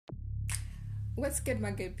What's good, my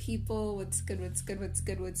good people? What's good? What's good? What's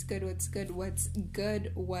good? What's good? What's good? What's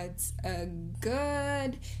good? What's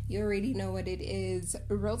good? You already know what it is.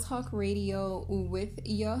 Real Talk Radio with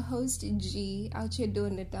your host G. Out here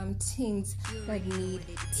doing the dumb things that need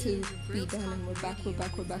to be done. And we're back. We're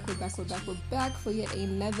back for yet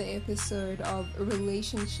another episode of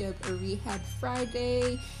Relationship Rehab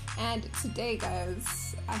Friday. And today,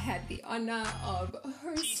 guys, I had the honor of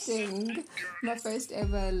hosting my first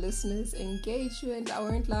ever listeners engagement. I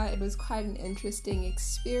won't lie, it was quite an interesting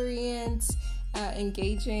experience,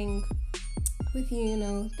 engaging with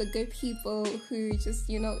the good people who just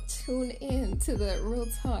tune in to the Real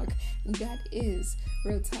Talk that is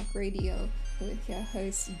Real Talk Radio with your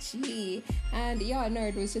host G. And yeah, no,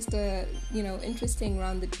 it was just a interesting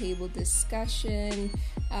round the table discussion.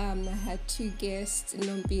 I had two guests,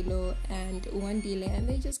 Nombilo and Wandile, and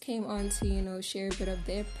they just came on to share a bit of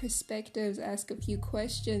their perspectives, ask a few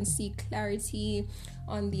questions, seek clarity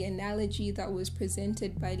on the analogy that was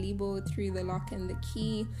presented by Libo through the lock and the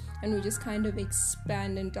key, and we just kind of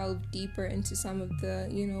expand and delve deeper into some of the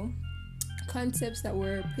concepts that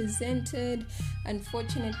were presented.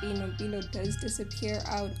 Unfortunately, Nobilo does disappear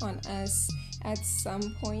out on us at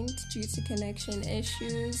some point due to connection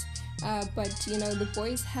issues, but the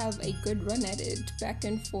boys have a good run at it, back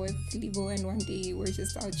and forth. Libo and Wendy were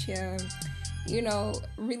just out here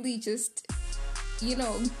really just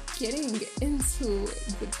getting into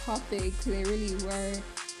the topic. They really were,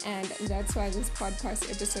 and that's why this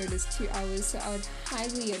podcast episode is 2 hours. So I would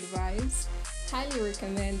highly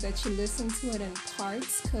recommend that you listen to it in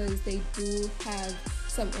parts, because they do have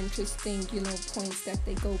some interesting points that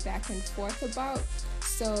they go back and forth about.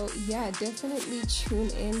 So yeah, definitely tune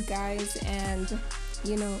in, guys, and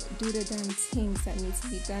do the damn things that need to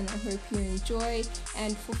be done. I hope you enjoy,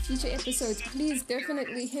 and for future episodes, please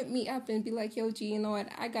definitely hit me up and be like, yo G, you know what,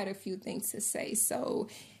 I got a few things to say, so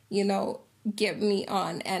get me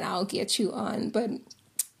on and I'll get you on. But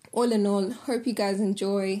all in all, hope you guys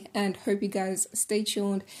enjoy, and hope you guys stay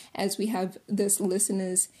tuned as we have this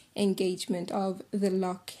listeners' engagement of the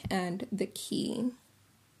lock and the key.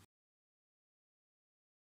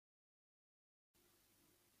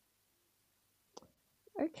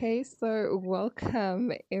 Okay, so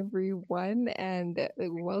welcome everyone, and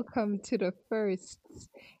welcome to the first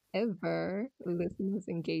ever listeners'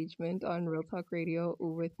 engagement on Real Talk Radio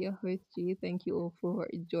with your host G. Thank you all for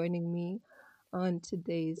joining me on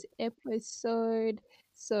today's episode.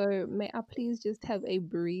 So, may I please just have a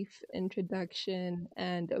brief introduction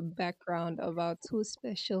and a background of our two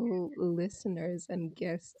special listeners and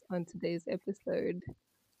guests on today's episode?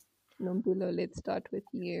 Nombilo, let's start with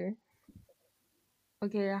you.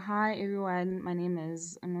 Okay, hi everyone. My name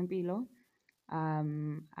is Anobilo. I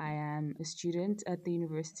am a student at the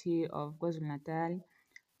University of KwaZulu-Natal.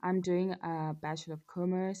 I'm doing a Bachelor of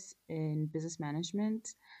Commerce in Business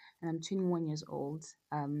Management, and I'm 21 years old.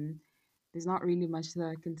 There's not really much that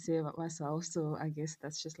I can say about myself, so I guess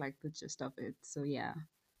that's just like the gist of it. So yeah.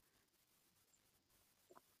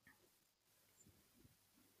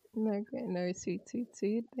 Okay, no, sweet, sweet,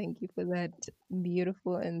 sweet. Thank you for that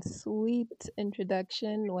beautiful and sweet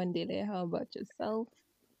introduction. Wandile, how about yourself?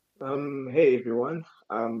 Hey everyone.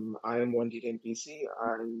 I am Wandile NPC.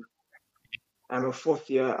 I'm a fourth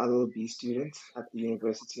year LLB student at the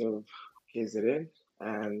University of KZN,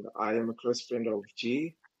 and I am a close friend of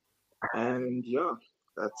G. And yeah,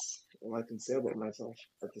 that's all I can say about myself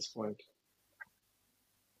at this point.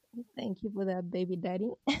 Thank you for that, baby daddy.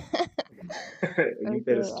 You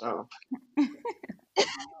better Okay, stop.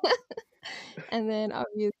 and then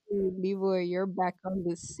obviously, Livor, you're back on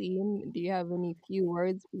the scene. Do you have any few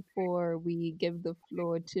words before we give the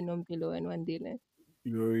floor to Nombilo and Wandile?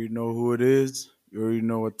 You already know who it is. You already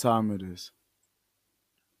know what time it is.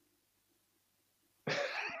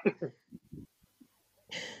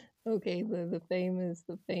 Okay, the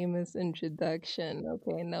famous introduction.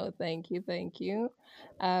 Okay, no, thank you.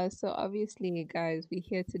 So obviously, guys, we're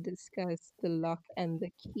here to discuss the lock and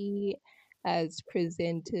the key as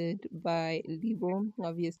presented by Libo.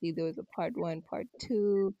 Obviously, there was a part one, part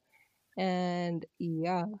two, and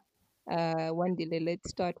yeah. Wandile, let's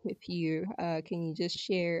start with you. Can you just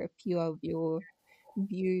share a few of your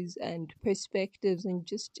views and perspectives and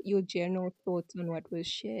just your general thoughts on what was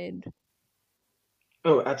shared?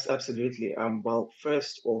 Oh, absolutely. Well,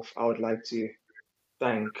 first off, I would like to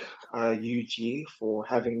thank UG for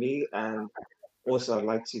having me, and also I'd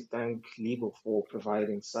like to thank Libo for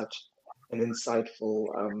providing such an insightful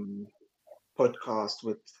podcast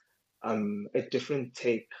with a different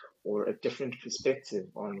take or a different perspective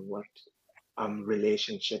on what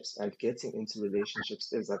relationships and getting into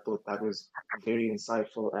relationships is. I thought that was very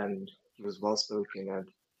insightful, and he was well spoken,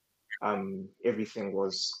 and everything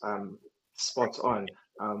was spot on.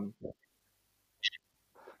 Um,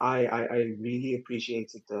 I really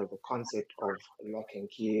appreciated the concept of lock and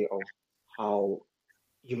key, of how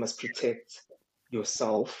you must protect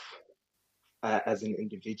yourself as an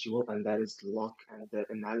individual, and that is the lock, and the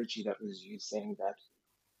analogy that was used saying that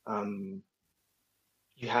um,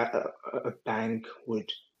 you have a bank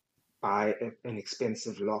would buy an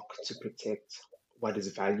expensive lock to protect what is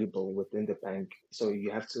valuable within the bank. So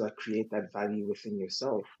you have to like create that value within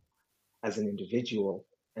yourself as an individual.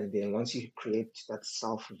 And then once you create that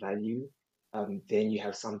self value, then you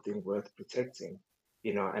have something worth protecting,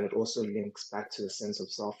 and it also links back to a sense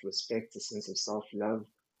of self respect, a sense of self love.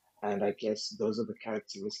 And I guess those are the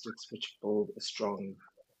characteristics which build a strong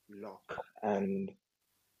lock. And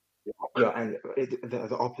yeah, and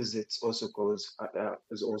the opposite also goes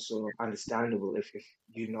is also understandable if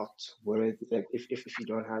you're not worthy, like if you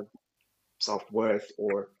don't have self-worth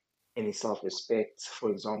or any self-respect.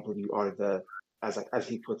 For example, you are as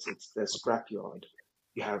he puts it, the scrapyard.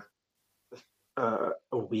 You have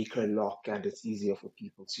a weaker lock, and it's easier for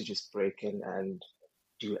people to just break in and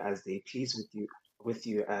do as they please with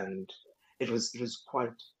you. And it was quite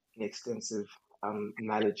an extensive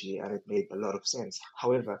analogy, and it made a lot of sense.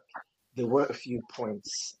 However, there were a few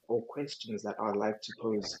points or questions that I'd like to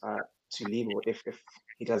pose to Lebo, if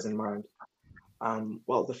he doesn't mind.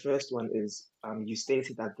 Well, the first one is, you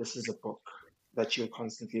stated that this is a book that you're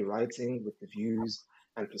constantly writing with the views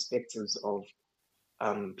and perspectives of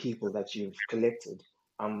people that you've collected.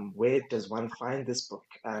 Where does one find this book,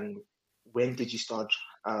 and when did you start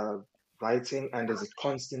uh, writing? And is it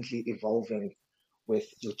constantly evolving with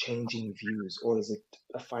your changing views, or is it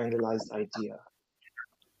a finalized idea?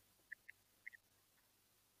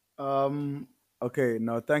 Um, okay,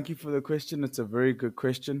 now thank you for the question. It's a very good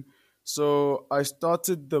question. So I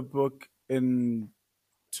started the book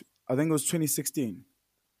I think it was 2016.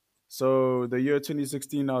 So the year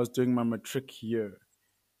 2016, I was doing my matric year.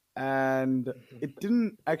 And it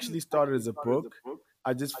didn't actually start as a book.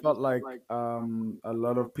 I just felt like a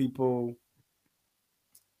lot of people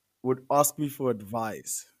would ask me for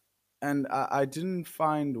advice. And I didn't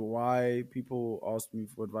find why people asked me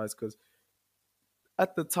for advice because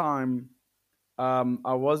at the time,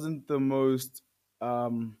 I wasn't the most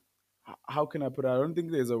how can I put it? I don't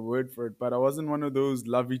think there's a word for it, but I wasn't one of those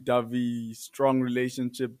lovey-dovey, strong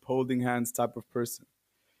relationship, holding hands type of person.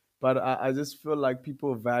 But I just feel like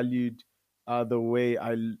people valued the way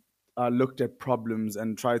I looked at problems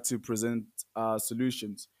and tried to present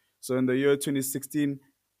solutions. So in the year 2016,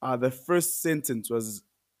 the first sentence was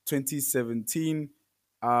 2017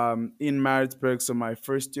 in Maritzburg, so my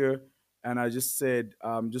first year, and I just said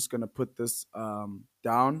I'm just gonna put this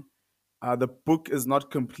down. The book is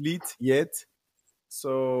not complete yet,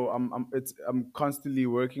 so I'm constantly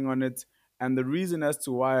working on it. And the reason as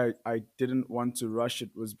to why I didn't want to rush it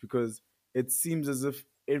was because it seems as if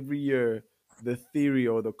every year the theory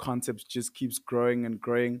or the concept just keeps growing and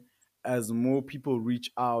growing as more people reach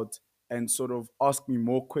out and sort of ask me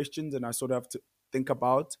more questions, and I sort of have to think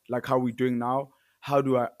about like how we're doing now. How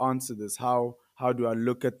do I answer this? How do I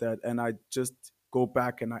look at that? And I just go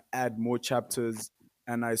back and I add more chapters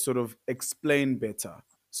and I sort of explain better.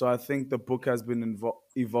 So I think the book has been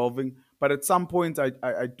evolving. But at some point,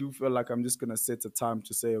 I do feel like I'm just going to set a time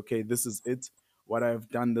to say, okay, this is it. What I've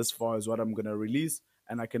done this far is what I'm going to release.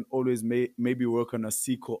 And I can always maybe work on a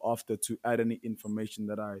sequel after to add any information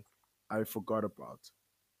that I forgot about.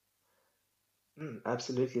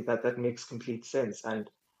 Absolutely, that makes complete sense, and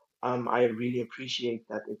I really appreciate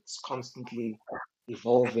that it's constantly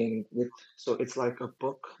evolving with. So it's like a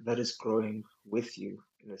book that is growing with you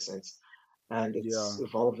in a sense, and it's Yeah,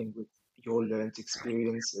 evolving with your learned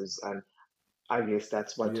experiences, and I guess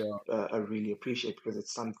that's what yeah, I really appreciate because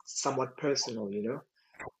it's somewhat personal.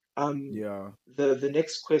 Um, yeah. the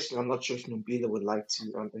next question, I'm not sure if Nubila would like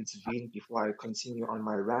to intervene before I continue on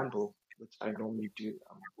my ramble, which I normally do.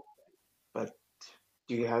 But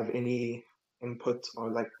do you have any input,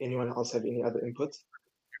 or like anyone else have any other input?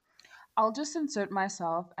 I'll just insert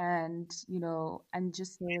myself and, and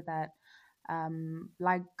just say that,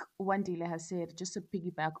 like Wandile has said, just to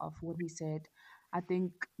piggyback off what he said, I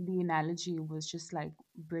think the analogy was just like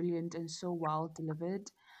brilliant and so well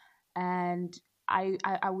delivered. And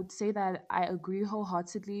I would say that I agree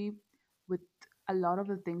wholeheartedly with a lot of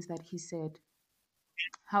the things that he said.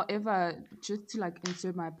 However, just to like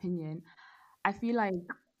insert my opinion, I feel like,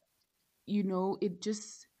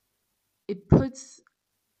 it puts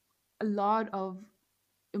a lot of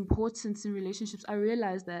importance in relationships. I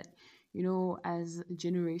realize that, as a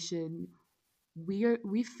generation,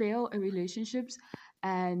 we fail in relationships,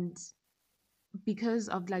 and because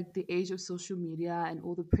of like the age of social media and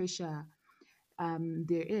all the pressure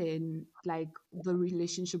they're in, like the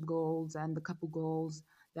relationship goals and the couple goals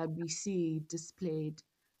that we see displayed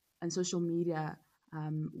on social media,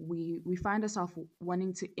 we find ourselves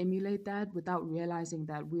wanting to emulate that without realizing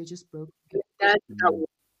that we're just broken. Mm,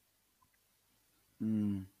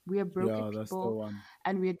 mm. We are broken Yeah, that's the people, one.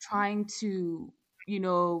 and we're trying to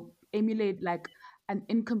emulate like an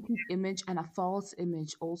incomplete image and a false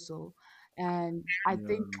image also. And I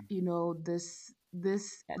think Yeah,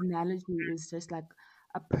 this analogy is just like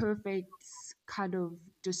a perfect kind of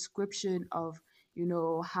description of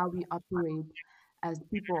how we operate as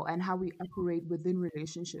people and how we operate within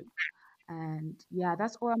relationship. And yeah,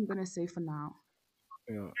 that's all I'm gonna say for now.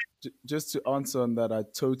 yeah. Just to answer on that, I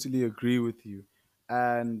totally agree with you.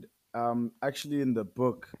 And actually, in the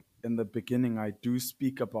book, in the beginning, I do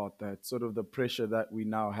speak about that sort of the pressure that we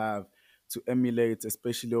now have to emulate,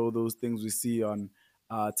 especially all those things we see on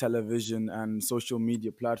television and social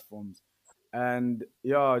media platforms. And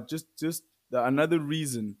yeah, another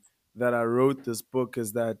reason that I wrote this book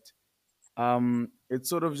is that it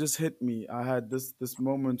sort of just hit me. I had this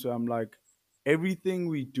moment where I'm like, everything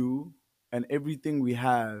we do and everything we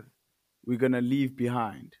have, we're gonna leave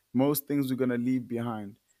behind. Most things we're gonna leave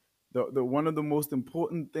behind. The one of the most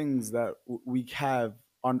important things that we have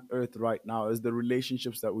on earth right now is the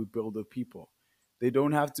relationships that we build with people. They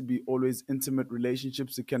don't have to be always intimate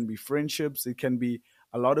relationships. It can be friendships. It can be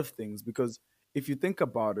a lot of things. Because if you think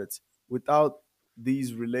about it, without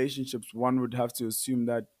these relationships, one would have to assume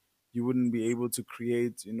that you wouldn't be able to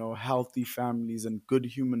create, healthy families and good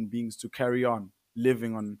human beings to carry on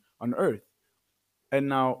living on earth. And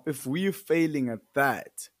now, if we're failing at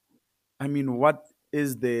that, I mean, what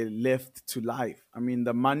is there left to life? I mean,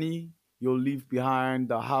 the money you'll leave behind,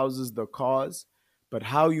 the houses, the cars, but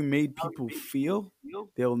how you made people feel,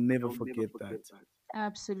 they'll never forget that.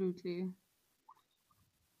 Absolutely.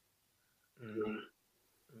 Mm,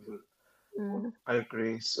 mm. Mm. I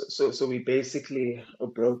agree. So we basically a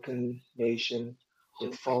broken nation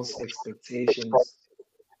with false expectations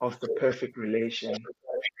of the perfect relation,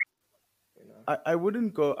 you know. I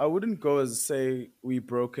wouldn't go as say we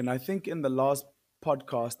broken. I think in the last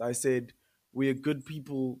podcast I said we are good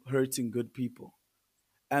people hurting good people.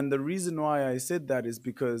 And the reason why I said that is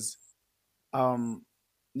because um,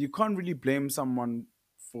 you can't really blame someone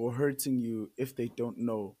for hurting you if they don't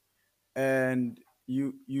know, and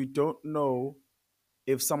you don't know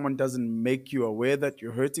if someone doesn't make you aware that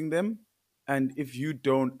you're hurting them, and if you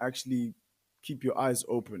don't actually keep your eyes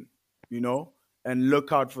open, you know, and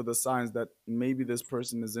look out for the signs that maybe this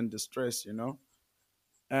person is in distress,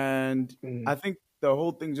 and I Mm, think the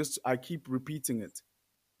whole thing, just I keep repeating it,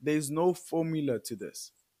 there's no formula to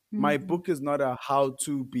this. My Hmm. book is not a how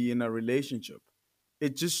to be in a relationship.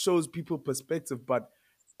 It just shows people perspective. But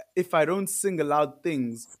if I don't single out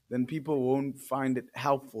things, then people won't find it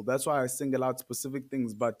helpful. That's why I single out specific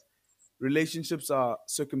things. But relationships are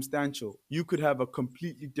circumstantial. You could have a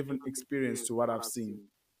completely different experience to what I've seen.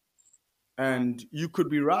 And you could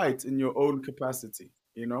be right in your own capacity.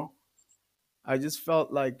 I just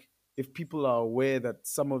felt like if people are aware that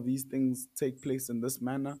some of these things take place in this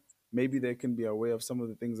manner, maybe they can be aware of some of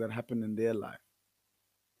the things that happen in their life.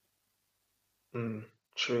 mm,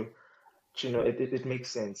 true. It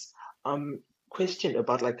makes sense. Question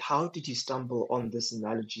about like how did you stumble on this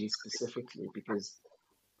analogy specifically? Because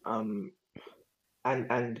um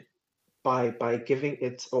and by giving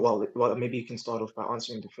it, or well, maybe you can start off by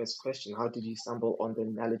answering the first question. How did you stumble on the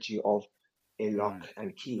analogy of a lock Right.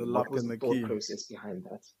 and The key? What lock was and the the thought key. process behind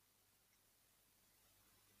that?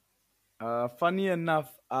 Funny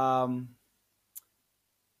enough,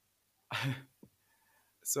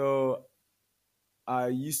 so I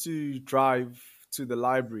used to drive to the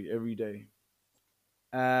library every day.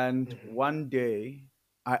 And Hmm. one day,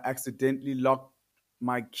 I accidentally locked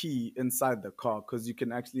my key inside the car because you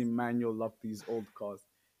can actually manual lock these old cars.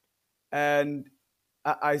 And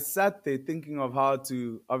I sat there thinking of how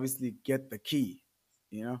to obviously get the key,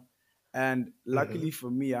 you know. And luckily Hmm.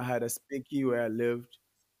 for me, I had a spare key where I lived.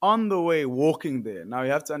 On the way, walking there. Now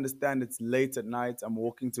you have to understand it's late at night. I'm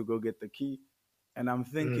walking to go get the key, and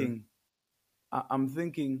Mm, I'm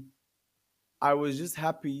thinking, I was just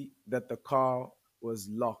happy that the car was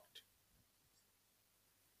locked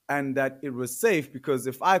and that it was safe, because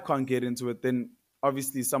if I can't get into it, then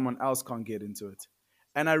obviously someone else can't get into it.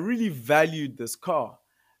 And I really valued this car.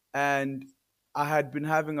 And I had been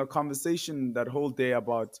having a conversation that whole day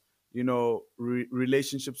about,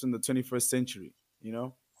 relationships in the 21st century, you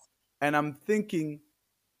know? And I'm thinking,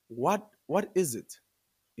 what is it,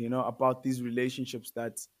 about these relationships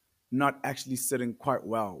that's not actually sitting quite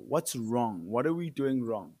well? What's wrong? What are we doing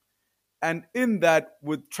wrong? And in that,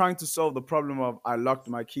 with trying to solve the problem of I locked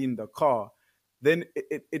my key in the car, then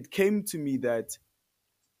it came to me that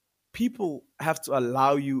people have to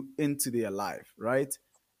allow you into their life, right?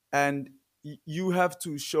 And you have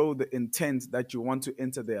to show the intent that you want to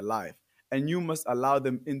enter their life, and you must allow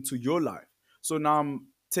them into your life. So now I'm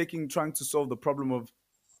trying to solve the problem of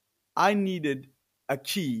I needed a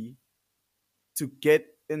key to get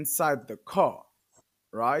inside the car,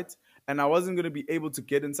 right? And I wasn't going to be able to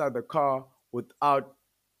get inside the car without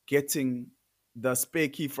getting the spare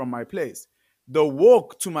key from my place. The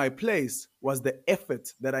walk to my place was the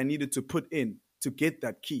effort that I needed to put in to get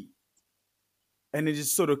that key. And it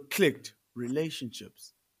just sort of clicked: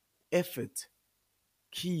 relationships, effort,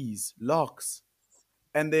 keys, locks.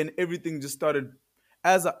 And then everything just started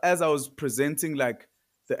as I was presenting like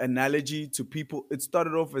the analogy to people. It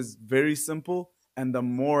started off as very simple, and the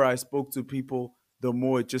more I spoke to people, the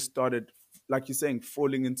more it just started, like you're saying,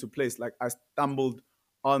 falling into place. Like I stumbled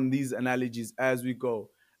on these analogies as we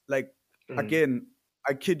go. Like Mm, again,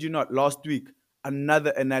 I kid you not, last week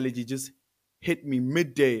another analogy just hit me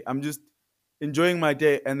midday. I'm just enjoying my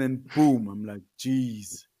day, and then boom, I'm like,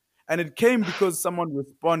 geez. And it came because someone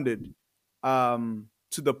responded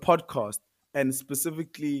to the podcast, and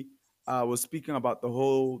specifically was speaking about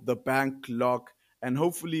the bank lock, and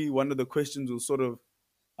hopefully one of the questions will sort of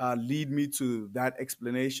lead me to that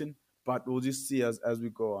explanation, but we'll just see as we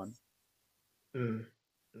go on. mm,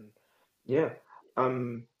 mm. Yeah.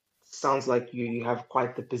 Um, Sounds like you have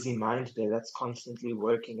quite the busy mind there that's constantly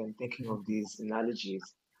working and thinking of these analogies.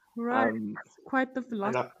 Right. Um, Quite the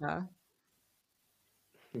and I, philosopher.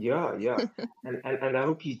 yeah, yeah. And I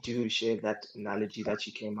hope you do share that analogy that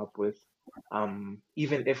you came up with.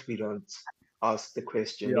 Even if we don't ask the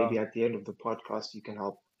question, Yeah, maybe at the end of the podcast you can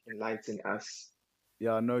help enlighten us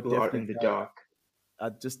yeah, no, who are in definitely. the dark. I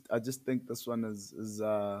just think this one is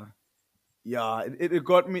yeah, it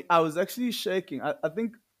got me. I was actually shaking. I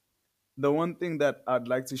think the one thing that I'd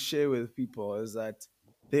like to share with people is that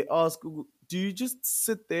they ask, do you just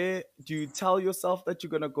sit there? Do you tell yourself that you're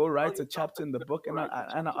gonna go write a chapter in the book? And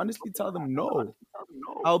I honestly tell them no.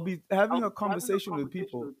 I'll be having a conversation with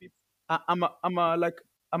people. I'm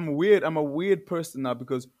weird. I'm a weird person now,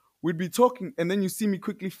 because we'd be talking and then you see me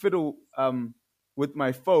quickly fiddle with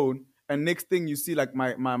my phone, and next thing you see like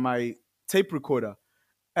my tape recorder,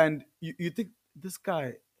 and you think, this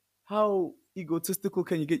guy, how egotistical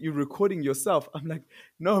can you get? You recording yourself? I'm like,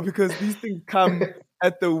 no, because these things come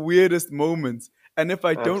at the weirdest moments, and if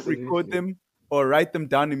I don't record Absolutely. them or write them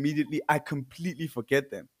down immediately, I completely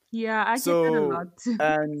forget them. Yeah, I get that a So, lot.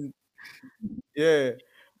 and yeah,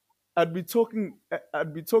 I'd be talking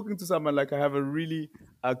to someone, like I have a really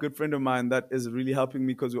good friend of mine that is really helping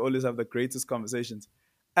me, because we always have the greatest conversations,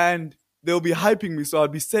 and they'll be hyping me, so I'll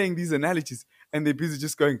be saying these analogies, and they're busy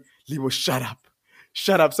just going, Lebo, shut up,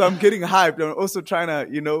 shut up. So I'm getting hyped. I'm also trying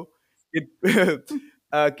to,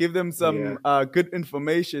 get, give them Yeah. some good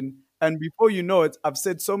information, and before you know it, I've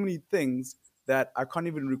said so many things that I can't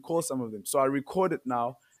even recall some of them. So I record it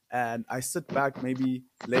now, and I sit back maybe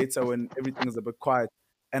later when everything is a bit quiet,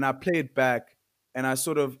 and I play it back, and I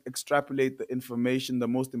sort of extrapolate the information, the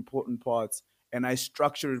most important parts, and I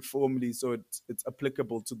structure it formally so it's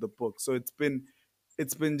applicable to the book. So it's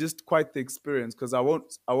been just quite the experience, because I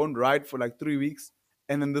won't write for like 3 weeks,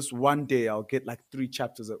 and then this one day I'll get like 3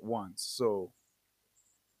 chapters at once. So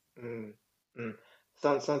Mm, mm.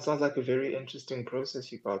 Sounds like a very interesting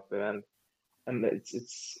process you got there, and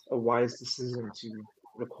it's a wise decision to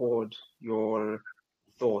record your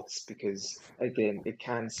thoughts because again, it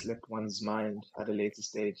can slip one's mind at a later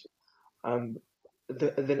stage. Um,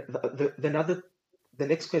 the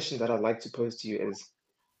next question that I'd like to pose to you is,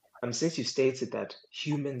 since you stated that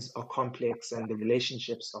humans are complex and the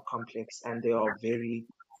relationships are complex and they are very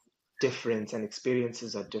different and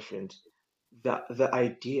experiences are different, the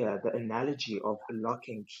idea, the analogy of a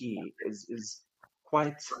locking key is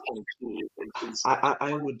quite,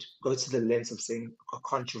 I would go to the lens of saying a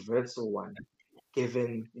controversial one,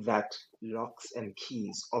 given that locks and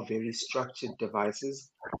keys are very structured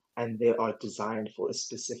devices and they are designed for a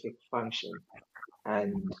specific function.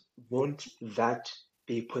 And won't that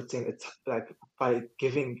be putting it like by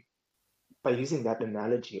using that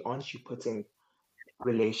analogy, aren't you putting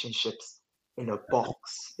relationships in a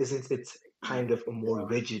box? Isn't it kind of a more yeah,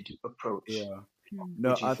 rigid approach? yeah. Hmm. No,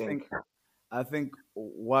 Would you I think think? I think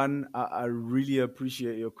one, I really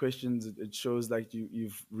appreciate your questions. It shows like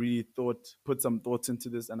you've really put some thought into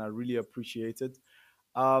this, and I really appreciate it.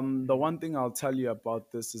 The Mhm. one thing I'll tell you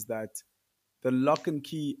about this is that the lock and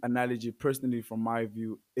key analogy, personally, from my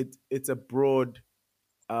view, it's a broad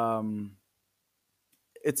um,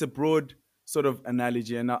 it's a broad sort of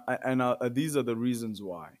analogy, and these are the reasons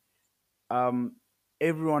why. Um,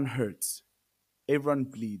 Everyone hurts, everyone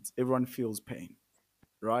bleeds, everyone feels pain,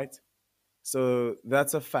 right? So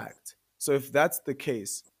that's a fact. So if that's the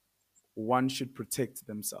case, one should protect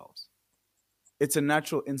themselves. It's a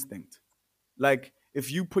natural instinct. Like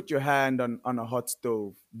if you put your hand on a hot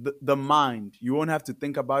stove, the mind, you won't have to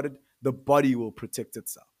think about it, the body will protect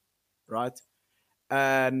itself, right?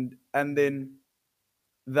 And then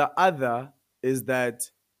the other is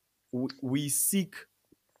that we seek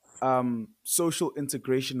social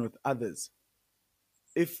integration with others.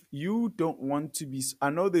 If you don't want to be, I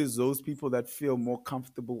know there's those people that feel more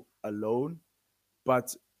comfortable alone,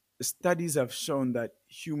 but studies have shown that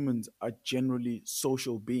humans are generally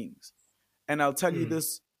social beings. And I'll tell you Mm,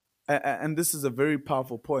 this, and this is a very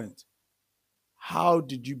powerful point. How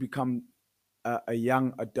did you become a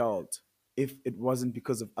young adult if it wasn't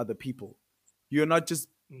because of other people? You're not just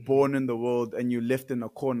mhm, born in the world and you left in a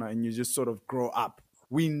corner and you just sort of grow up.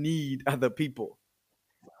 We need other people.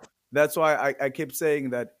 That's why I kept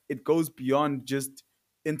saying that it goes beyond just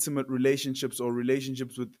intimate relationships or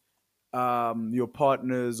relationships with your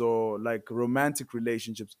partners or like romantic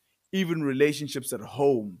relationships, even relationships at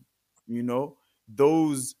home, you know,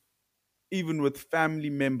 those, even with family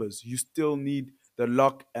members, you still need the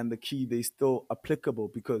lock and the key. They still applicable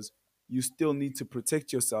because you still need to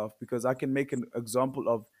protect yourself, because I can make an example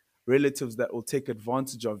of relatives that will take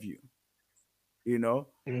advantage of you, you know,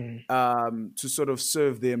 mm, to sort of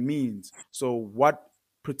serve their means. So what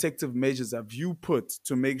protective measures have you put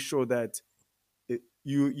to make sure that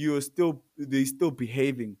you're still, they still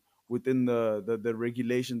behaving within the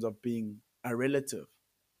regulations of being a relative,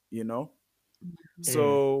 you know?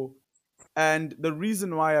 mm, So, and the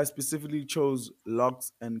reason why I specifically chose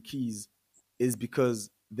locks and keys is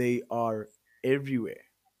because they are everywhere.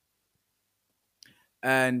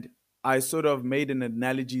 And I sort of made an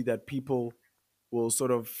analogy that people will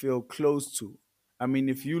sort of feel close to. I mean,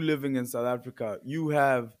 if you living in South Africa, you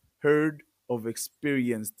have heard of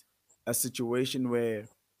experienced a situation where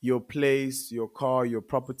your place, your car, your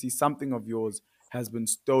property, something of yours has been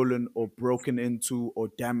stolen or broken into or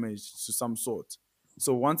damaged to some sort.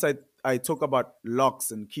 So once I talk about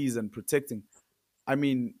locks and keys and protecting, I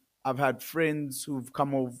mean, I've had friends who've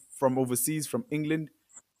come from overseas, from England,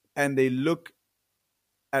 and they look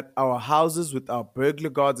at our houses with our burglar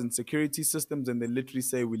guards and security systems, and they literally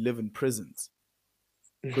say we live in prisons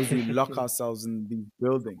because we lock mm. ourselves in these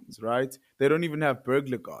buildings, right? They don't even have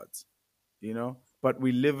burglar guards, you know, but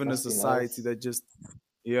we live in a Must be society nice. that just,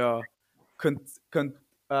 yeah, con- con-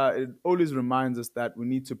 it always reminds us that we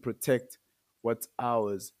need to protect what's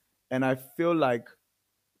ours. And I feel like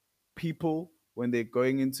people, when they're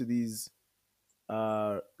going into these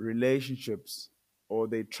relationships, or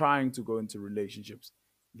they're trying to go into relationships,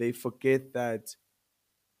 they forget that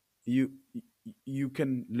you you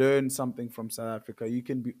can learn something from South Africa. You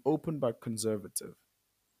can be open but conservative,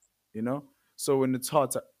 you know. So when it's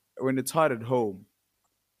hot at home,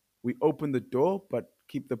 we open the door but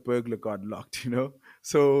keep the burglar guard locked, you know.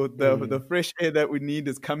 So the Mm, fresh air that we need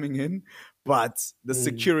is coming in, but the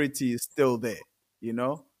mm, security is still there, you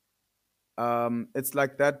know. It's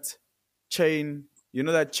like that chain, you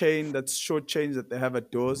know, that chain, that short chain that they have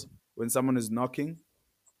at doors when someone is knocking,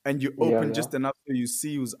 and you yeah, open yeah. just enough so you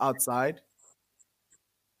see who's outside.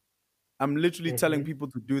 I'm literally telling Hmm. people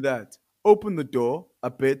to do that. Open the door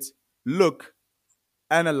a bit, look,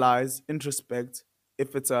 analyze, introspect.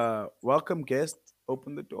 If it's a welcome guest,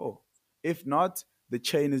 open the door. If not, the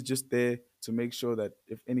chain is just there to make sure that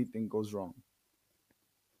if anything goes wrong.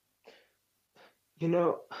 You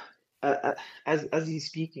know, as you're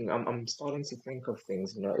speaking, I'm starting to think of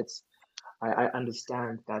things. I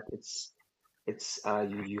understand that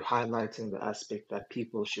you highlighting the aspect that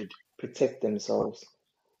people should protect themselves.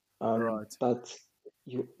 Right. But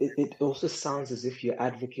it also sounds as if you're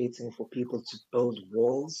advocating for people to build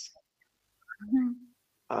walls.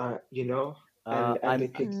 You know, and And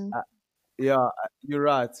it could. uh, yeah, you're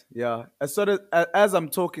right. Yeah. As I'm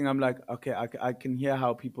talking, I'm like, okay, I can hear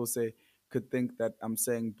how people say could think that I'm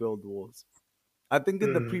saying build walls. I think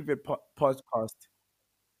in the Mm, previous podcast,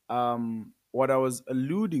 what I was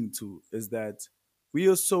alluding to is that we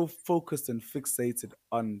are so focused and fixated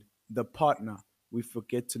on the partner, we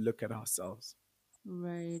forget to look at ourselves.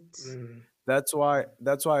 Right. mm, That's why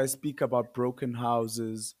I speak about broken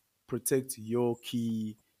houses, protect your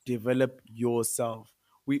key, develop yourself.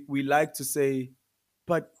 We like to say,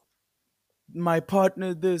 but my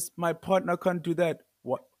partner this, my partner can't do that.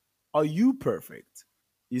 What, are you perfect?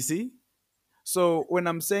 You see? So when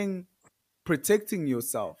I'm saying protecting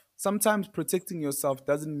yourself, sometimes protecting yourself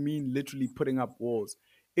doesn't mean literally putting up walls.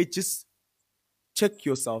 It just check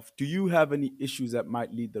yourself. Do you have any issues that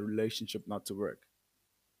might lead the relationship not to work?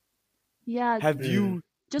 Yeah, Have Mm, you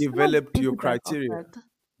just kind of developed your piggyback off criteria? that.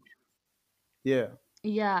 Yeah.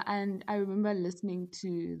 Yeah, and I remember listening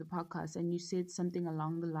to the podcast, and you said something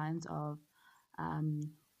along the lines of,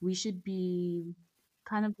 we should be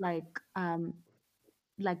kind of like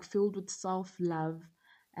filled with self love,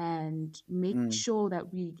 and make Mm. sure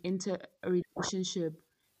that we enter a relationship,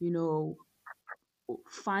 you know,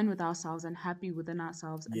 fine with ourselves and happy within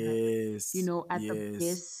ourselves, and like, Yes. at the Yes.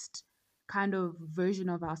 best kind of version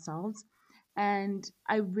of ourselves. And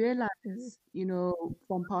I realized, Mm.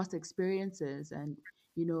 from past experiences, and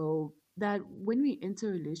that when we enter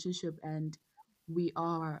a relationship and we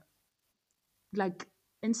are like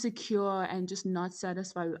insecure and just not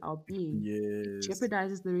satisfied with our being, it Yes.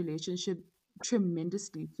 jeopardizes the relationship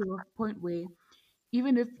tremendously, to a point where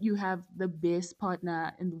even if you have the best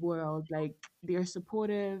partner in the world, like they're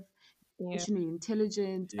supportive, Yeah. emotionally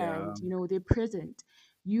intelligent, Yeah. and they're present,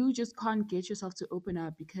 you just can't get yourself to open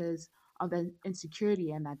up because of that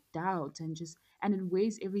insecurity and that doubt, and it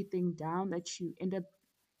weighs everything down, that you end up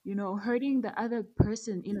hurting the other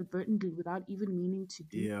person inadvertently without even meaning to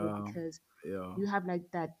do so, Yeah. because Yeah. you have like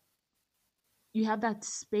that you have that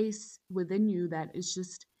space within you that is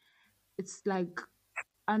just, it's like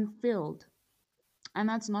unfilled. And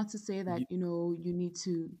that's not to say that Y- you need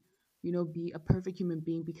to be a perfect human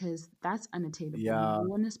being, because that's unattainable. No Yeah.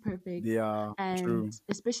 one is perfect, Yeah. and True.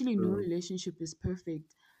 especially no True. relationship is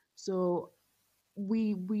perfect. So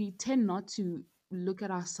we tend not to look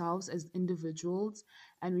at ourselves as individuals,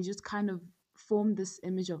 and we just kind of form this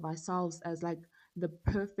image of ourselves as like the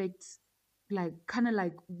perfect, like kind of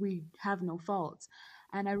like we have no faults.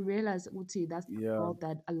 And I realize, Uti, that's the Yeah. fault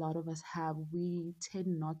that a lot of us have. We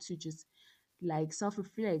tend not to just like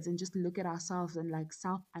self-reflect and just look at ourselves and like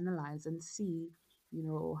self-analyze and see,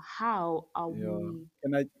 how are Yeah. we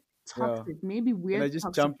Can I? Yeah. toxic? Maybe Can we're I just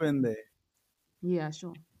toxic. jump in there? Yeah,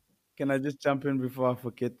 sure. Can I just jump in before I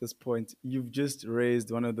forget this point? You've just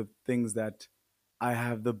raised one of the things that I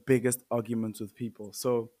have the biggest arguments with people.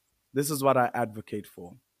 So this is what I advocate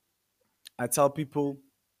for. I tell people,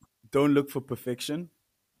 don't look for perfection.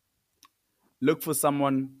 Look for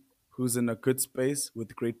someone who's in a good space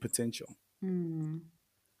with great potential. Mm,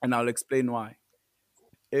 And I'll explain why.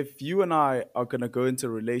 If you and I are going to go into a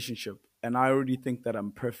relationship and I already think that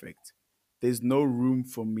I'm perfect, there's no room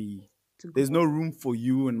for me. to There's grow. no room for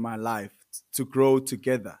you in my life to grow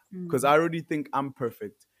together because Mm, I already think I'm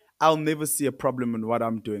perfect. I'll never see a problem in what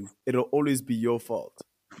I'm doing. It'll always be your fault,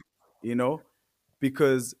 you know?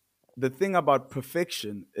 Because the thing about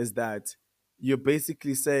perfection is that you're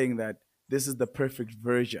basically saying that this is the perfect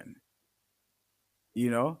version, you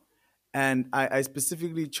know. And I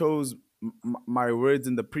specifically chose my words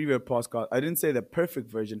in the previous podcast. I didn't say the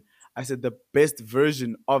perfect version. I said the best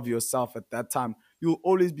version of yourself at that time. You'll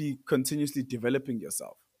always be continuously developing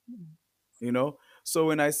yourself, you know. So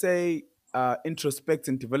when I say introspect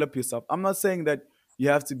and develop yourself, I'm not saying that you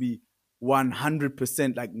have to be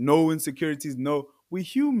 100% like no insecurities. No, we're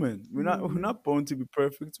human. We're mm, not born to be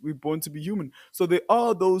perfect. We're born to be human. So there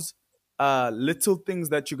are those little things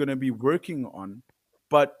that you're going to be working on,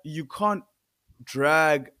 but you can't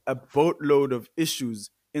drag a boatload of issues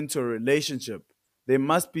into a relationship. There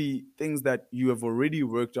must be things that you have already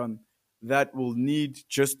worked on that will need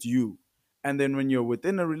just you. And then when you're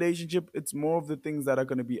within a relationship, it's more of the things that are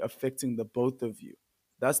going to be affecting the both of you.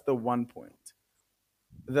 That's the one point.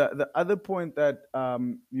 The other point that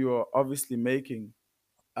you're obviously making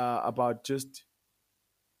about just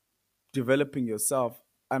developing yourself,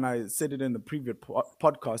 and I said it in the previous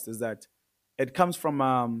podcast, is that it comes from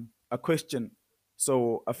a question.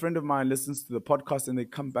 So a friend of mine listens to the podcast and they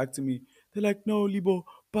come back to me. They're like, "No, Libo,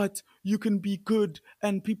 but you can be good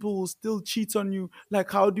and people will still cheat on you.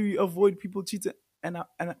 Like, how do you avoid people cheating?" And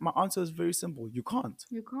my answer is very simple: you can't.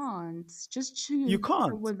 you can't just You choose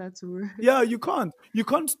can't. someone that's worth. Yeah, you can't. You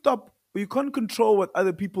can't stop. You can't control what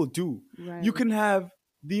other people do. You Right. can have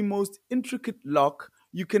the most intricate lock.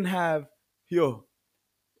 You can have here.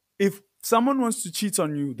 If someone wants to cheat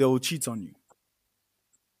on you, they will cheat on you.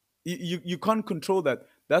 You can't control that.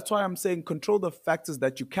 That's why I'm saying control the factors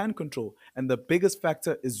that you can control, and the biggest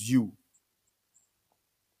factor is you.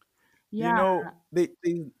 You Yeah. know,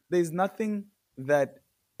 there's nothing that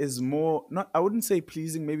is more, not, I wouldn't say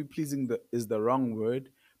pleasing, maybe pleasing is the wrong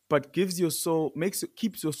word, but gives your soul, makes it,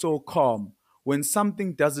 keeps your soul calm when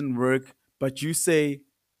something doesn't work, but you say,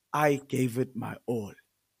 I gave it my all.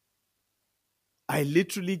 I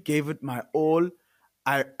literally gave it my all.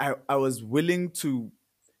 I was willing to,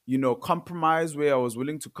 compromise where I was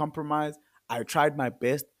willing to compromise. I tried my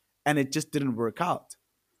best and it just didn't work out.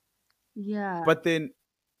 Yeah. But then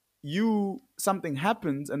something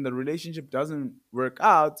happens and the relationship doesn't work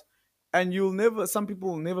out, and some people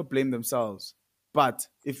will never blame themselves. But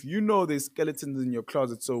if you know there's skeletons in your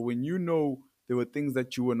closet, so when you know there were things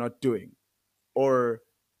that you were not doing, or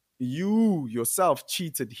you yourself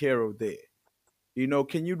cheated here or there,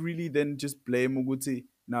 can you really then just blame Muguti?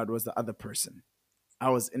 No, it was the other person. I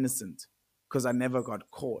was innocent because I never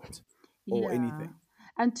got caught or Yeah. anything.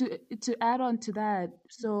 And to add on to that,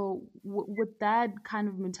 so with that kind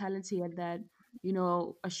of mentality and that,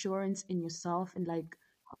 assurance in yourself and like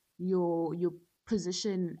your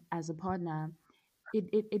position as a partner,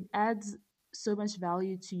 it adds so much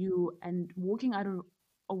value to you, and walking out of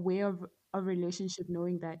aware of a relationship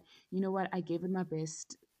knowing that, you know what, I gave it my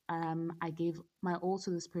best, I gave my all to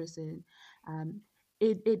this person, um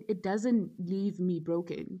it doesn't leave me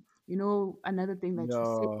broken. Another thing that you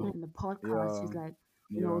said Yeah, in the podcast yeah, is like,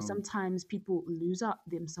 yeah, sometimes people lose out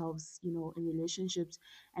themselves, in relationships,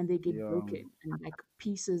 and they get yeah. broken, and like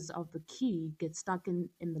pieces of the key get stuck in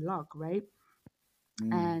the lock, right?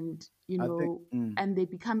 Mm. And I think. and they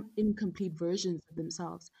become incomplete versions of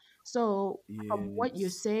themselves. So from what you're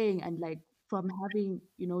Yes. saying, and like from having,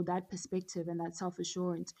 that perspective and that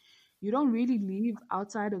self-assurance, you don't really leave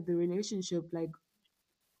outside of the relationship like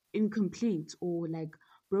incomplete or like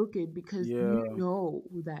broken, because you Yeah, know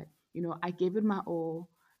that, I gave it my all.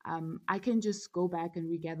 I can just go back and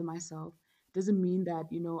regather myself. Doesn't mean that,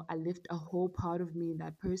 I left a whole part of me in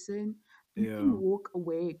that person. You can yeah, walk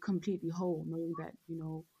away completely whole, knowing that,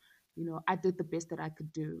 I did the best that I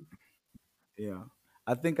could do. yeah.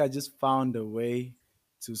 I think I just found a way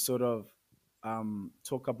to sort of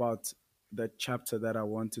talk about the chapter that I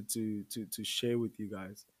wanted to share with you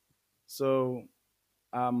guys. So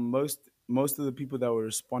most of the people that were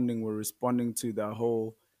responding to the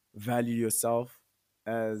whole value yourself,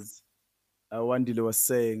 as Wandile was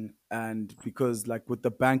saying, and because like with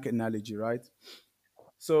the bank analogy, right?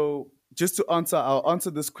 So just I'll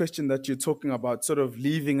answer this question that you're talking about, sort of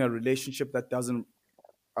leaving a relationship that doesn't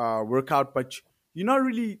work out, but you're not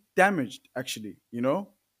really damaged, actually.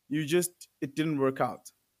 You just it didn't work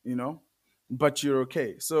out, you know, but you're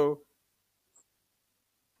okay. So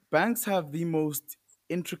banks have the most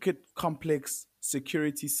intricate, complex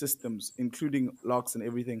security systems, including locks and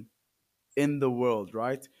everything in the world,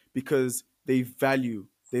 right? Because they value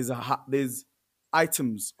there's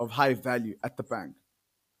items of high value at the bank.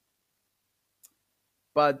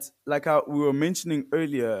 But like we were mentioning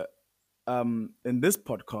earlier, in this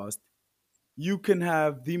podcast, you can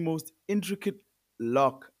have the most intricate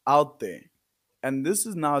lock out there. And this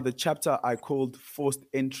is now the chapter I called forced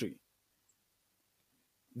entry.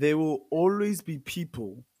 There will always be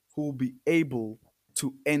people who will be able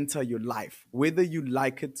to enter your life, whether you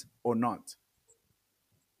like it or not.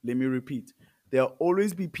 Let me repeat. There'll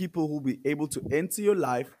always be people who will be able to enter your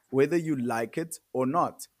life, whether you like it or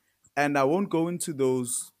not. And I won't go into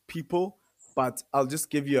those people, but I'll just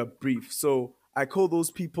give you a brief. So I call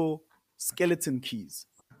those people skeleton keys.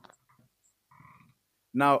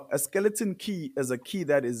 Now, a skeleton key is a key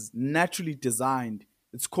that is naturally designed.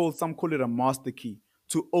 Some call it a master key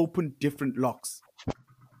to open different locks.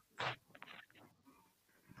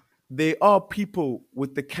 They are people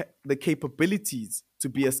with the capabilities to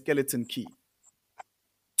be a skeleton key.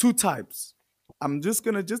 Two types. I'm just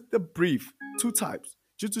gonna just a brief two types,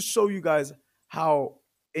 just to show you guys how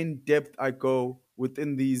in depth I go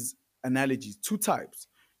within these analogies. Two types.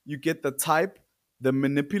 You get the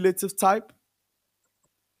manipulative type,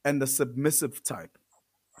 and the submissive type.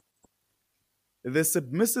 The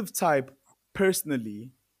submissive type,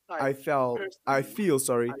 personally, I feel,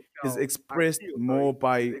 sorry, is expressed more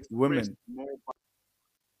by women.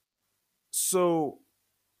 So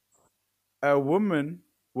a woman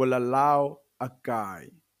will allow a guy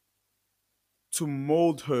to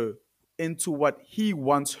mold her into what he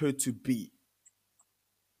wants her to be.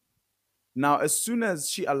 Now, as soon as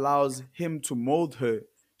she allows him to mold her,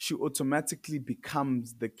 she automatically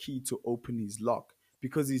becomes the key to open his lock,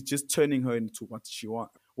 because he's just turning her into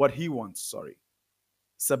what he wants, sorry.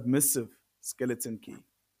 Submissive skeleton key.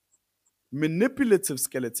 Manipulative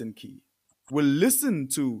skeleton key will listen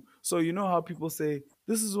to, so you know how people say,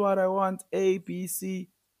 this is what I want, A, B, C,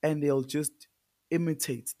 and they'll just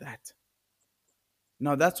imitate that.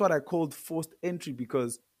 Now, that's what I called forced entry,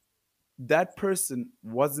 because that person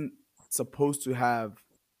wasn't supposed to have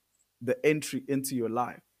the entry into your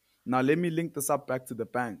life. Now, let me link this up back to the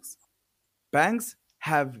banks. Banks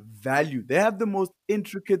have value, they have the most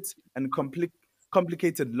intricate and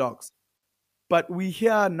complicated locks. But we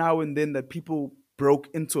hear now and then that people broke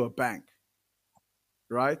into a bank,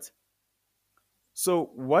 right?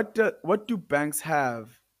 So what do banks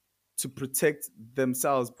have to protect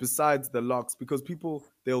themselves besides the locks? Because people,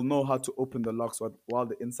 they'll know how to open the locks while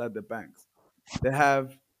they're inside the banks. They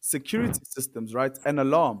have security systems, right? An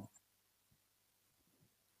alarm.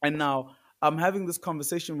 And now I'm having this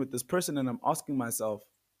conversation with this person and I'm asking myself,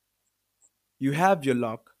 you have your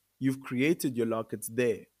lock, you've created your lock, it's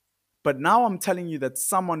there. But now I'm telling you that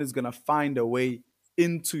someone is going to find a way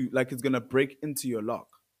into, like, it's going to break into your lock,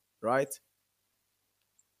 right?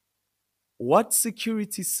 What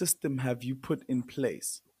security system have you put in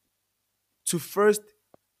place to first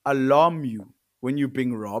alarm you when you're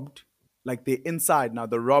being robbed? Like, they're inside now,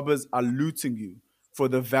 the robbers are looting you for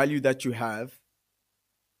the value that you have.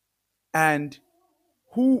 And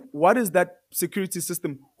what is that security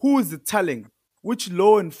system? Who is it telling? Which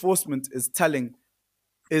law enforcement is telling,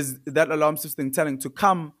 is that alarm system telling to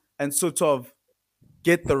come and sort of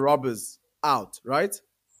get the robbers out, right?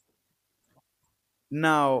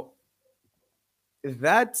 Now,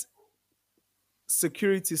 that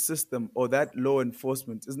security system or that law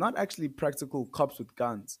enforcement is not actually practical cops with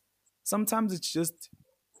guns. Sometimes it's just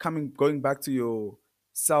going back to your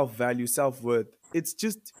self value, self worth. It's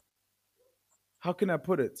just, how can I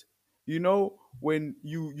put it? When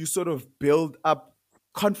you sort of build up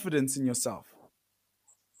confidence in yourself,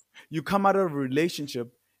 you come out of a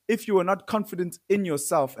relationship. If you were not confident in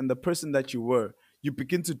yourself and the person that you were, you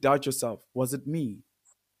begin to doubt yourself. Was it me?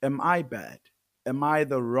 Am I bad? Am I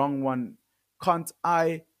the wrong one? Can't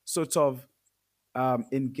I sort of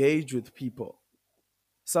engage with people?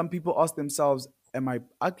 Some people ask themselves, am I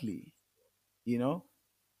ugly? You know,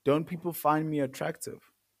 don't people find me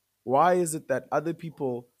attractive? Why is it that other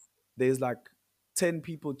people, there's like 10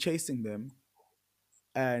 people chasing them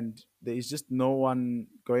and there's just no one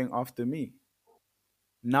going after me?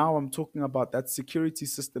 Now I'm talking about that security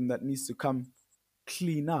system that needs to come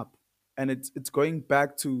clean up. And it's going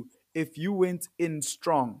back to, if you went in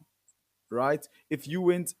strong, right? If you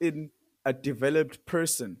went in a developed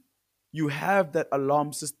person, you have that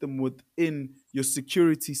alarm system within your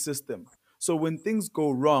security system. So when things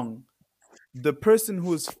go wrong, the person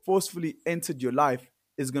who has forcefully entered your life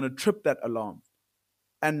is going to trip that alarm.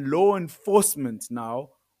 And law enforcement now,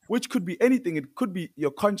 which could be anything, it could be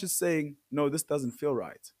your conscience saying, no, this doesn't feel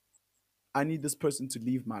right. I need this person to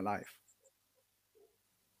leave my life.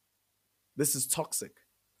 This is toxic.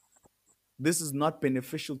 This is not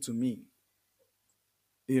beneficial to me,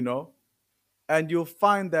 you know? And you'll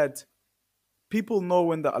find that people know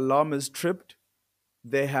when the alarm is tripped,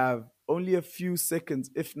 they have only a few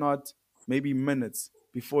seconds, if not maybe minutes,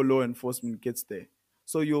 before law enforcement gets there.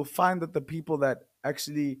 So you'll find that the people that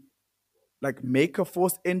actually like make a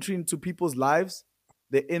forced entry into people's lives,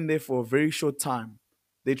 they're in there for a very short time.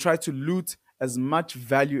 They try to loot as much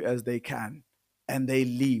value as they can and they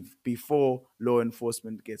leave before law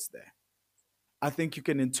enforcement gets there. I think you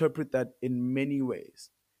can interpret that in many ways.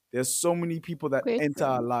 There's so many people that enter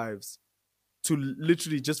our Question. lives to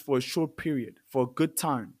literally just for a short period, for a good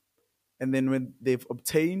time. And then when they've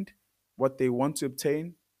obtained what they want to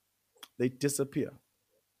obtain, they disappear.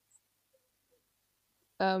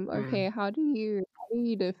 Mm. Okay, how do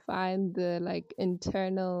you define the like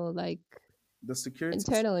The security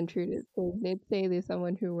internal intruders? So let's say there's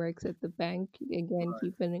someone who works at the bank, again,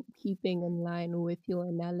 right, keeping in line with your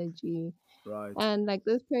analogy. right, And like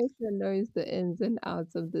this person knows the ins and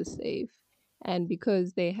outs of the safe. And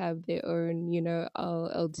because they have their own,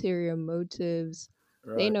 ulterior motives,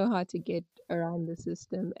 they right. know how to get around the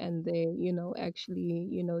system and they,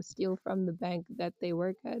 actually, steal from the bank that they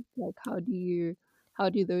work at. Like how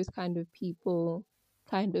do those kind of people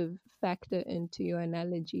kind of factor into your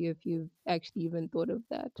analogy if you've actually even thought of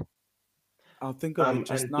that? I'll think of it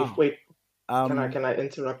just And if now. wait, can I Um, can I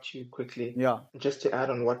interrupt you quickly, yeah, just to add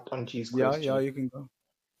on what on G's yeah, question? you can go.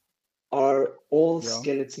 Are all Yeah,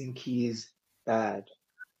 skeleton keys bad?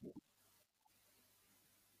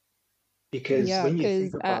 Because Yeah, when you because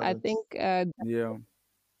think about I it, think yeah,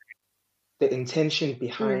 the intention mm,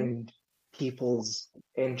 behind people's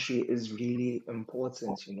entry is really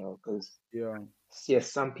important, because yeah,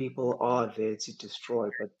 yes, some people are there to destroy,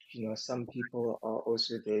 but some people are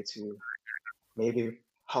also there to maybe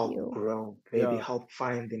help you. grow, maybe yeah, help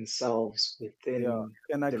find themselves yeah. within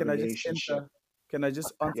Can I the can I just relationship. enter? Can I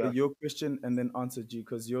just answer Yeah. your question and then answer G,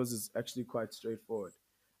 because yours is actually quite straightforward.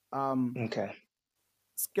 Um, Okay.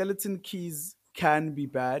 Skeleton keys can be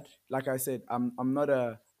bad. Like I said, I'm not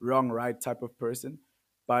a wrong right type of person,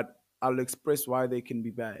 but I'll express why they can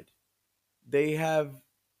be bad. They have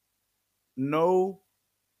no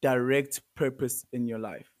direct purpose in your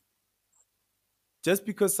life. Just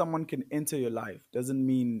because someone can enter your life doesn't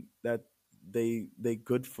mean that they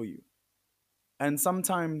good for you. And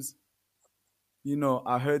sometimes,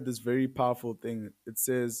 I heard this very powerful thing. It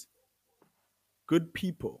says, good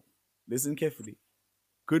people, listen carefully,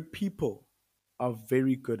 good people are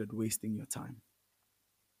very good at wasting your time.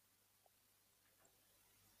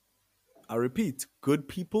 I repeat, good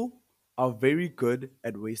people are very good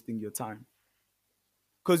at wasting your time.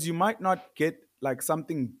 Because you might not get like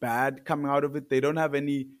something bad coming out of it. They don't have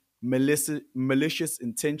any malicious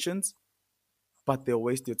intentions, but they'll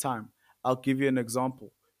waste your time. I'll give you an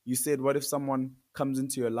example. You said, what if someone comes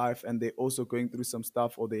into your life and they're also going through some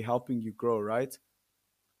stuff or they're helping you grow, right?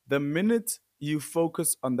 The minute you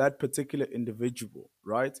focus on that particular individual,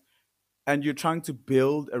 right, and you're trying to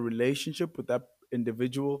build a relationship with that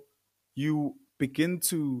individual, you begin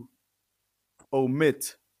to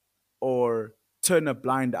omit or turn a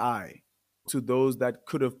blind eye to those that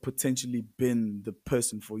could have potentially been the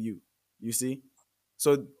person for you. You see?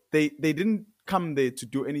 So they didn't come there to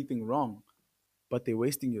do anything wrong, but they're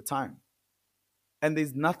wasting your time. And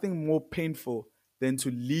there's nothing more painful than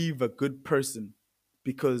to leave a good person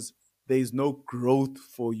because there's no growth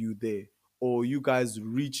for you there, or you guys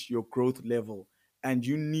reach your growth level and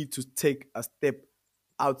you need to take a step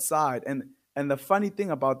outside. And the funny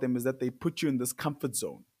thing about them is that they put you in this comfort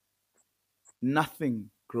zone. Nothing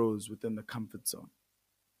grows within the comfort zone.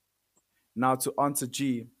 Now to answer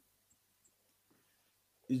G,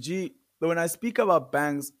 when I speak about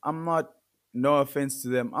banks, I'm not, no offense to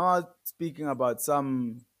them, I'm not speaking about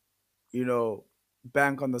some, you know,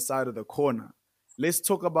 bank on the side of the corner. Let's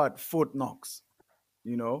talk about Fort Knox,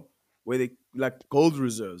 where they like gold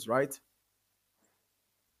reserves, right?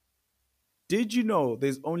 Did you know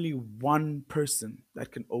there's only one person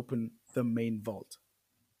that can open the main vault?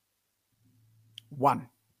 One.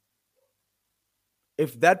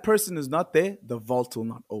 If that person is not there, the vault will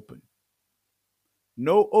not open.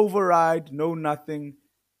 No override, no nothing.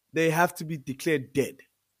 They have to be declared dead.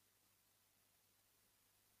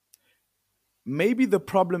 Maybe the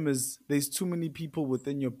problem is there's too many people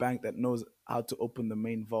within your bank that knows how to open the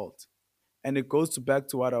main vault. And it goes back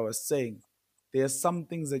to what I was saying. There are some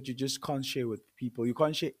things that you just can't share with people. You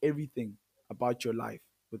can't share everything about your life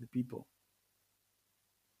with the people.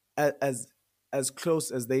 As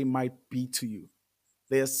close as they might be to you.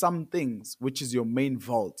 There are some things which is your main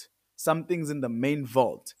vault. Some things in the main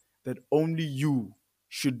vault that only you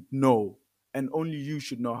should know and only you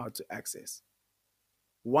should know how to access.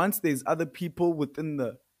 Once there's other people within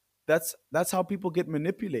the that's how people get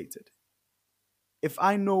manipulated. If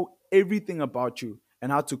I know everything about you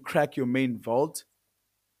and how to crack your main vault,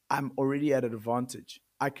 I'm already at an advantage.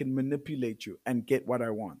 I can manipulate you and get what I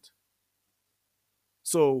want.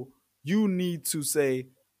 So you need to say,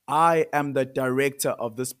 I am the director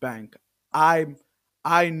of this bank. I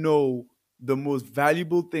I know the most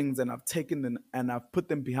valuable things and I've taken them and I've put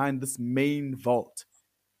them behind this main vault.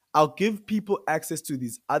 I'll give people access to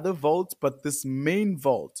these other vaults, but this main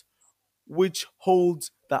vault, which holds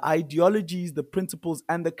the ideologies, the principles,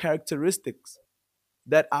 and the characteristics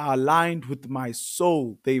that are aligned with my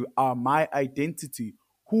soul, they are my identity,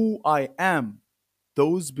 who I am,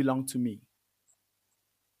 those belong to me.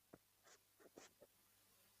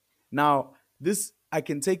 Now, this I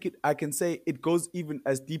can take it, I can say it goes even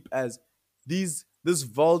as deep as this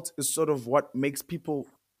vault is sort of what makes people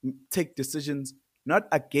take decisions not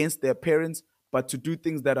against their parents, but to do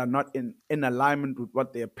things that are not in alignment with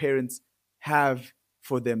what their parents have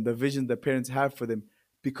for them, the vision the parents have for them,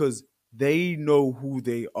 because they know who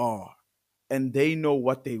they are and they know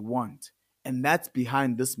what they want. And that's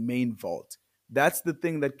behind this main vault. That's the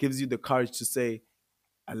thing that gives you the courage to say,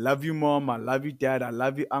 I love you, mom. I love you, dad. I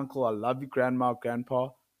love you, uncle. I love you, grandma, grandpa.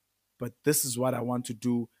 But this is what I want to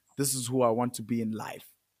do. This is who I want to be in life.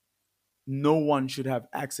 No one should have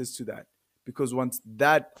access to that because once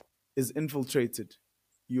that is infiltrated,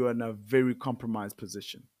 you are in a very compromised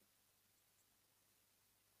position.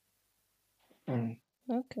 Mm.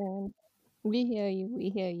 Okay. We hear you. We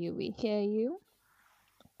hear you. We hear you.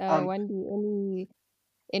 Um, Wendy,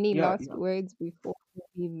 any yeah, last yeah. words before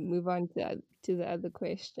we move on to the other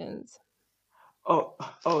questions? Oh,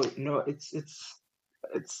 oh no,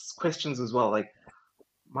 it's questions as well. Like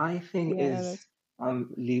my thing Yeah, is, that's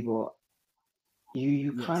Libo,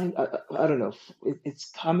 you Yes. kind I don't know, it's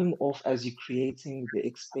coming off as you creating the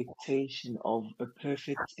expectation of a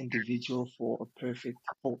perfect individual for a perfect,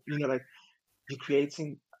 for like you're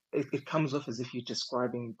creating. It comes off as if you're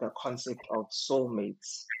describing the concept of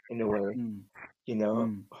soulmates in a way. Mm, You know,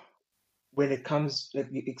 mm, when it comes, like,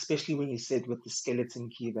 especially when you said with the skeleton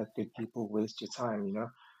key that good people waste your time.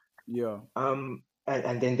 yeah.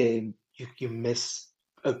 And then they you miss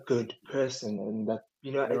a good person, and that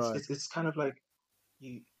Right. it's kind of like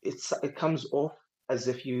it comes off as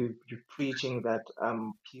if you're preaching that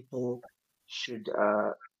people should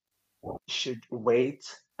should wait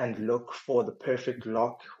and look for the perfect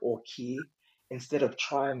lock or key instead of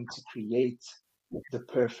trying to create the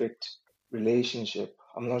perfect relationship.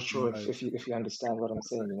 I'm not sure Right. if you understand what I'm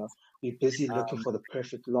saying, We're busy looking Um, for the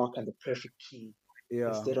perfect lock and the perfect key yeah.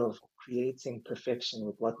 instead of creating perfection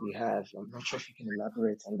with what we have. I'm not sure if you can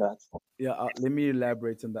elaborate on that. Yeah. Let me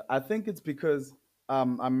elaborate on that. I think it's because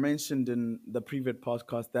I mentioned in the previous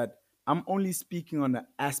podcast that I'm only speaking on an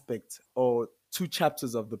aspect or two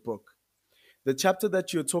chapters of the book. The chapter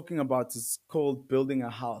that you're talking about is called Building a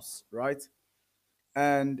House, right?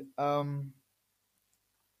 And I'm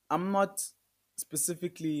not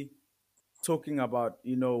specifically talking about,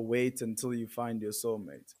 wait until you find your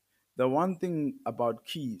soulmate. The one thing about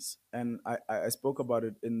keys, and I spoke about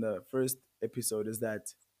it in the first episode, is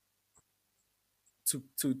that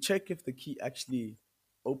to check if the key actually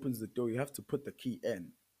opens the door, you have to put the key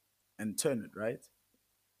in and turn it, right?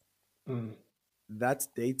 Mm, That's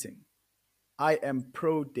dating. I am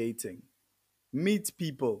pro dating. Meet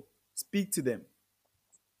people, speak to them,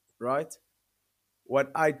 right?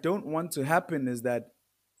 What I don't want to happen is that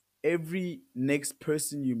every next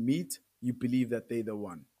person you meet, you believe that they're the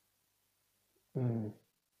one. mm,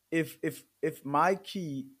 If my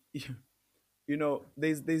key,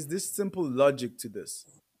 there's this simple logic to this.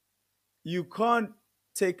 You can't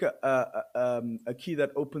take a key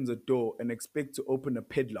that opens a door and expect to open a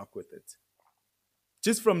padlock with it.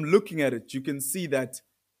 Just from looking at it, you can see that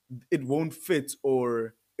it won't fit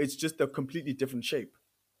or it's just a completely different shape.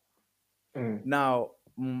 mm, Now,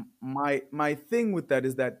 my thing with that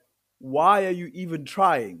is that why are you even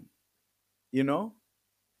trying? You know,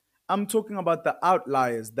 I'm talking about the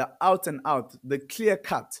outliers, the out and out, the clear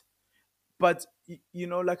cut. But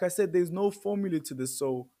like I said, there's no formula to this,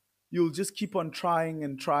 so you'll just keep on trying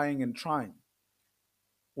and trying and trying.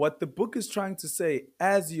 What the book is trying to say,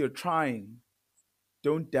 as you're trying,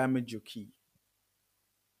 don't damage your key,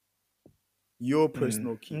 your mm.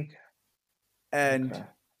 personal key. Okay. And Okay.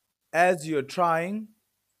 as you're trying,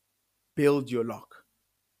 build your lock.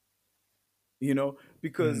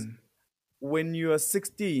 Because Mm, when you're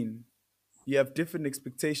 16, you have different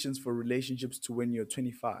expectations for relationships to when you're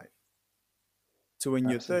 25, to when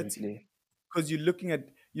you're 30. absolutely. Because you're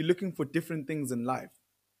looking for different things in life.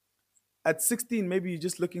 At 16, maybe you're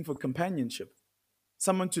just looking for companionship,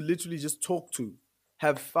 someone to literally just talk to,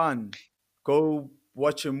 have fun, go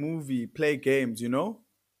watch a. Play games.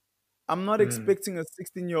 I'm not Mm, expecting a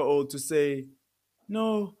 16-year-old to say,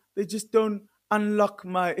 no, they just don't unlock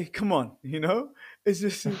my. Come on, It's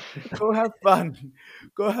just go have fun.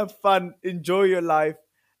 Go have fun, enjoy your life.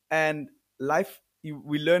 And life,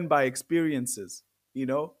 we learn by experiences, you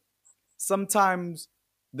know? Sometimes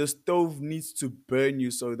the stove needs to burn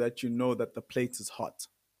you so that you know that the plate is hot.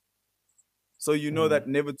 So you know mm, that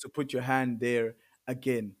never to put your hand there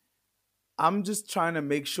again. I'm just trying to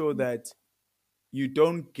make sure that you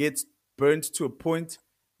don't get burnt to a point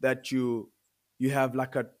that you have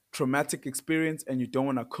like a traumatic experience and you don't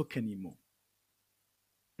want to cook anymore.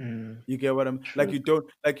 mm. You get what I'm like? True. You don't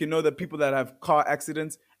like the people that have car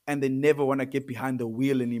accidents and they never want to get behind the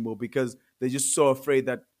wheel anymore because they're just so afraid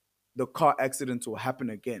that the car accident will happen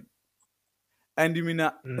again. And you mean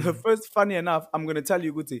Mm, first, funny enough, I'm gonna tell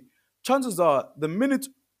you, Guti, chances are the minute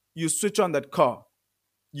you switch on that car,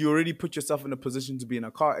 you already put yourself in a position to be in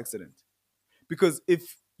a car accident. Because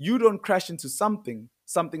if you don't crash into something,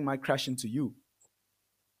 something might crash into you,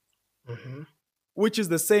 mhm, which is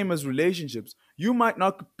the same as relationships. You might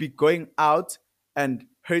not be going out and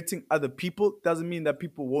hurting other people, doesn't mean that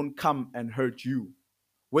people won't come and hurt you,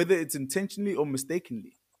 whether it's intentionally or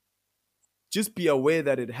mistakenly. Just be aware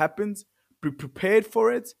that it happens, be prepared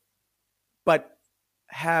for it, but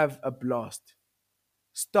have a blast.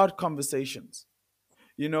 Start conversations.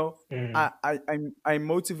 You know, mm, I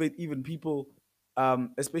motivate even people,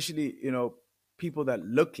 especially people that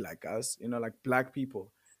look like us, like black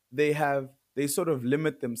people. They sort of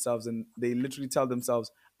limit themselves and they literally tell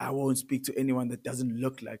themselves, I won't speak to anyone that doesn't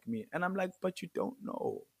look like me. And I'm like, but you don't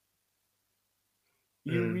know.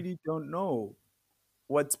 You mm. really don't know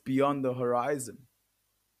what's beyond the horizon.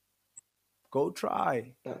 Go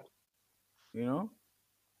try. Yeah, You know,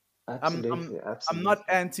 I'm I'm absolutely, I'm not absolutely.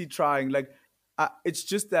 anti trying. Like, it's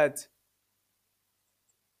just that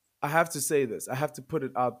I have to say this. I have to put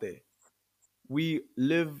it out there. We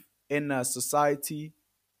live in a society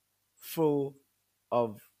full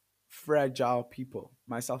of fragile people,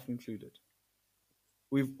 myself included.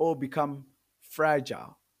 We've all become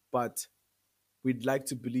fragile, but we'd like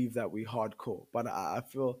to believe that we're hardcore, but I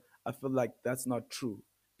feel like that's not true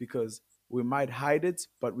because we might hide it,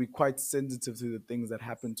 but we're quite sensitive to the things that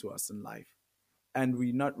happen to us in life, and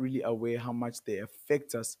we're not really aware how much they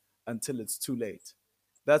affect us until it's too late.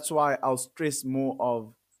 That's why I'll stress more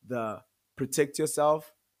of the protect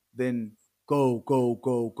yourself than go, go,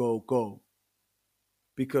 go, go, go.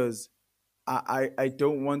 Because I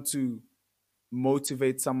don't want to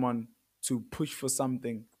motivate someone to push for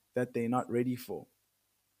something that they're not ready for.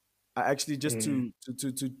 I actually just Mm,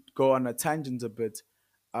 to go on a tangent a bit,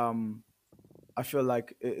 um, I feel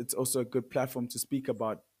like it's also a good platform to speak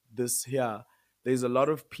about this here. There's a lot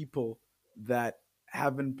of people that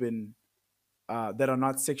haven't been that are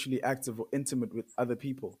not sexually active or intimate with other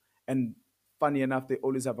people. And funny enough, they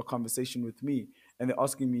always have a conversation with me and they're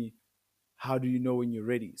asking me, how do you know when you're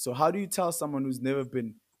ready? So, how do you tell someone who's never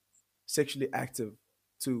been sexually active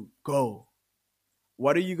to go?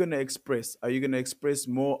 What are you going to express? Are you going to express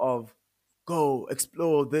more of go,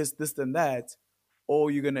 explore this, and that? Or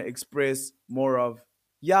are you going to express more of,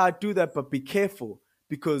 yeah, do that, but be careful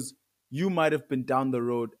because you might have been down the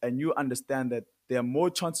road and you understand that there are more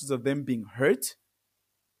chances of them being hurt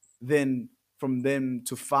than from them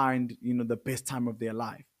to find, the best time of their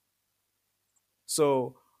life.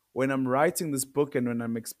 So when I'm writing this book and when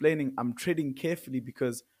I'm explaining, I'm treading carefully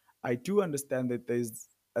because I do understand that there's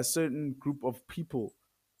a certain group of people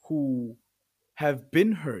who have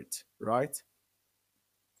been hurt, right?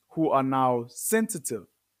 Who are now sensitive.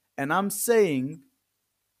 And I'm saying,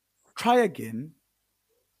 try again,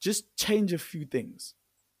 just change a few things.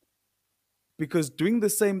 Because doing the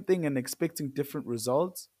same thing and expecting different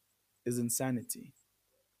results is insanity.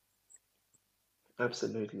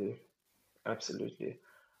 absolutely, absolutely.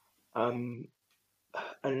 Um,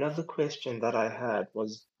 Another question that I had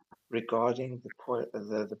was regarding the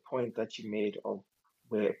point that you made of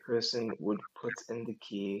where a person would put in the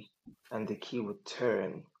key and the key would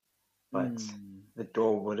turn, but Mm. the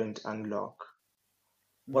door wouldn't unlock.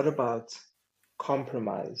 What Okay. about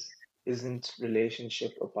compromise? Isn't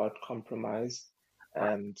relationship about compromise?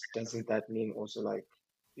 And doesn't that mean also like,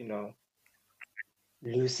 you know,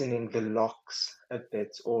 loosening the locks a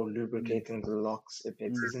bit or Mm. lubricating the locks a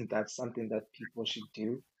bit? Mm. Isn't that something that people should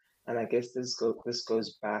do? And I guess this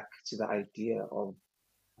goes back to the idea of,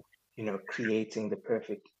 creating the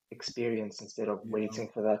perfect experience instead of Yeah, waiting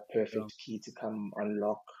for that yeah. perfect key to come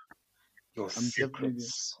unlock your I'm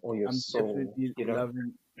definitely secrets or your I'm soul, definitely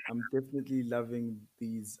loving I'm definitely loving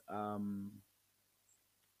these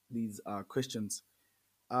questions.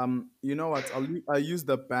 You know what? I use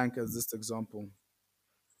the bank as this example.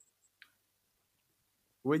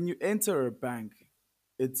 When you enter a bank,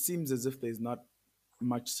 it seems as if there's not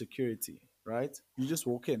much security, right? You just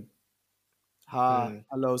walk in. Ha, Mm,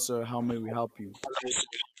 hello, sir. How may we help you?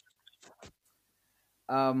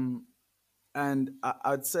 Um, and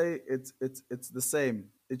I'd say it's the same.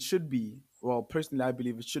 It should be. Well, personally, I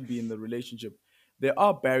believe it should be in the relationship. There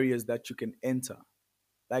are barriers that you can enter.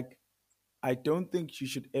 Like, I don't think you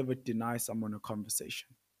should ever deny someone a conversation.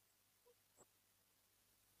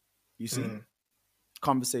 You see, mm,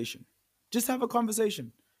 conversation. Just have a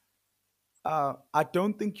conversation. I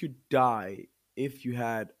don't think you die if you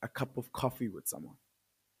had a cup of coffee with someone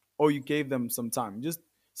or you gave them some time. Just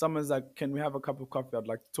someone's like, "Can we have a cup of coffee? I'd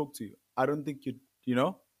like to talk to you." I don't think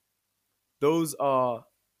those are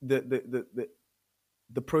the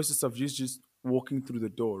process of just walking through the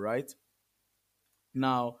door, right?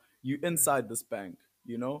 Now you inside this bank,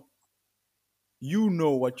 you know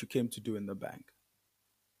what you came to do in the bank,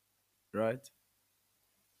 right?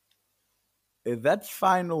 That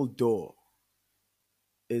final door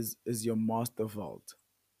is your master vault,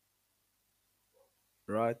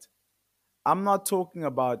 right? I'm not talking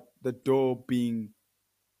about the door being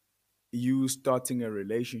you starting a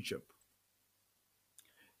relationship.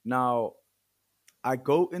 Now, I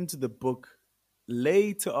go into the book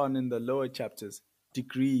later on in the lower chapters,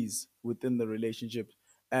 degrees within the relationship,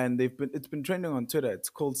 and it's been trending on Twitter. It's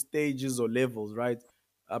called stages or levels, right?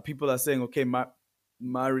 People are saying, okay,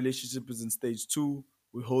 my relationship is in stage 2.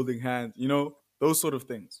 We're holding hands, those sort of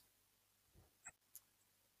things.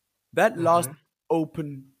 That last mm-hmm,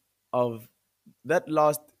 open of that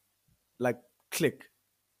last like click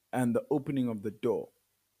and the opening of the door,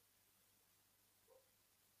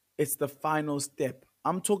 it's the final step.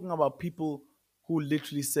 I'm talking about people who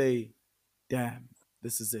literally say, damn,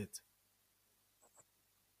 this is it.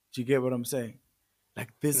 Do you get what I'm saying?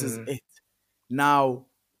 Like, this is mm, it. Now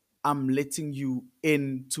I'm letting you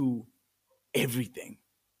into everything.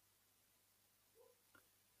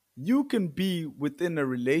 You can be within a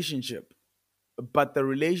relationship, but the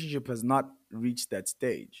relationship has not reached that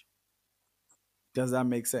stage. Does that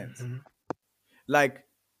make sense? Mhm. Like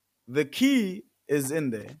the key is in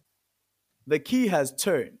there. The key has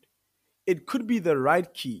turned. It could be the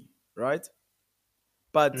right key, right?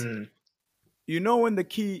 But Mm. you know when the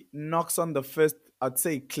key knocks on the first, I'd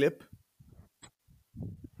say clip,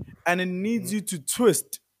 and it needs Mhm. you to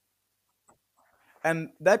twist,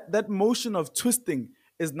 and that motion of twisting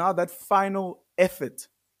is now that final effort,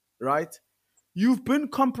 right? You've been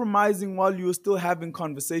compromising while you were still having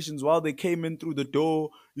conversations, while they came in through the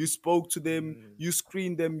door, you spoke to them, Mm. you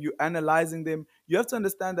screened them, you analyzing them. You have to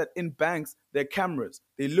understand that in banks there are cameras,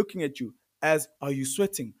 they're looking at you as, are you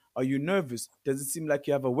sweating, are you nervous, does it seem like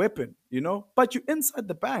you have a weapon, but you're inside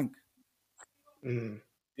the bank, Mm.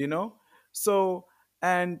 you know so,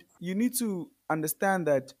 and you need to understand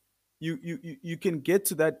that you can get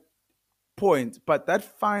to that point, but that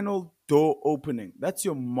final door opening, that's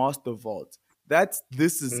your master vault. That's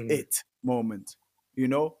this is Mm. it moment, you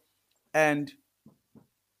know? And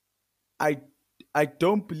I I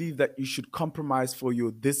don't believe that you should compromise for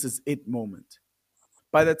your this is it moment.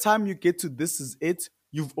 By the time you get to this is it,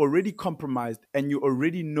 you've already compromised and you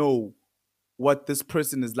already know what this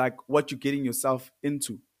person is like, what you're getting yourself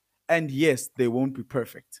into. And yes, they won't be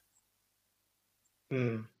perfect.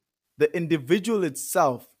 Mm. The individual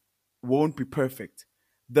itself won't be perfect.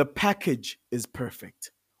 The package is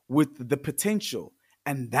perfect with the potential.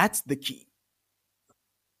 And that's the key,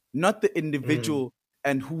 not the Mm. individual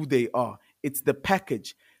and who they are. It's the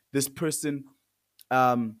package. This person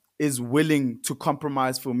is willing to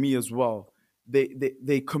compromise for me as well.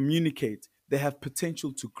 They communicate, they have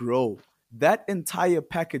potential to grow. That entire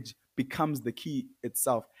package becomes the key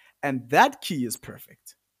itself. And that key is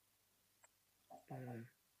perfect. Mm.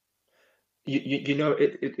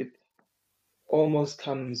 It almost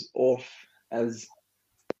comes off as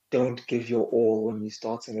don't give your all when you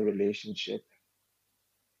start in a relationship.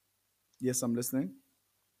 Yes, I'm listening.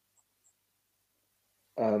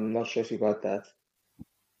 Not sure if you got that.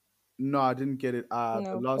 No, I didn't get it. The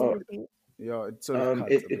No, last please Oh, bit, repeat. yeah, it sort of um,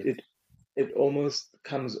 cuts it, a it, bit. it, it almost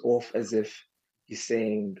comes off as if you're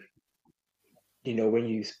saying, when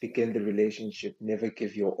you begin the relationship, never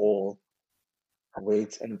give your all.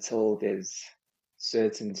 Wait until there's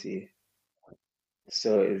certainty.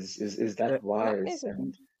 So is Uh, that Why wise? is it?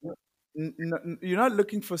 And you're not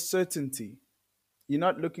looking for certainty. You're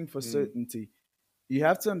not looking for mm. certainty. You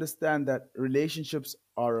have to understand that relationships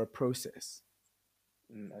are a process.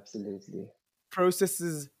 Mm, absolutely.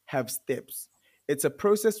 Processes have steps. It's a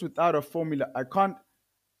process without a formula. I can't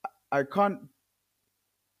I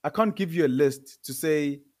can't give you a list to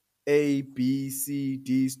say A, B, C,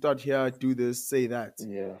 D, start here, do this, say that.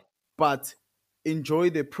 Yeah. But enjoy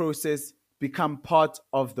the process, become part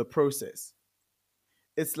of the process.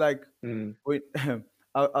 It's like, Mm. wait,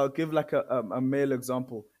 I'll give like a male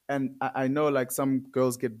example. And I know like some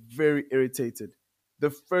girls get very irritated. The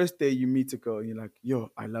first day you meet a girl, you're like, yo,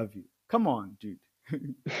 I love you. Come on, dude.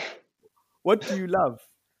 What do you love?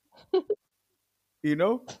 You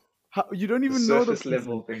know? You don't The even know the surface person.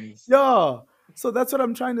 level things. Yeah. So that's what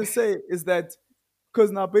I'm trying to say is that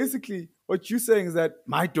because now basically what you're saying is that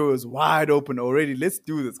my door is wide open already. Let's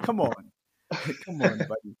do this. Come on. Come on,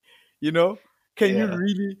 buddy. You know? Yeah.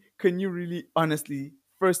 Can you really honestly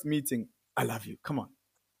first meeting, I love you. Come on.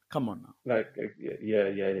 Come on now. Yeah, yeah,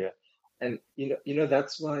 yeah, yeah. And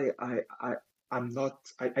that's why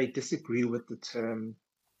I disagree with the term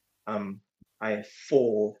um I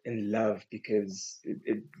fall in love because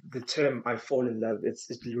the term I fall in love it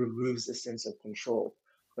removes a sense of control.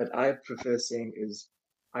 What I prefer saying is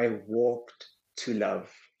I walked to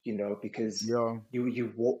love, because Yeah.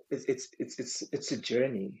 you walk it's a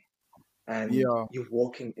journey and Yeah. you're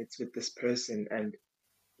walking it's with this person and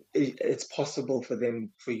it's possible for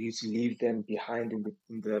you to leave them behind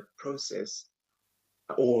in the process,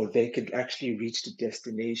 or they could actually reach the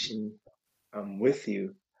destination with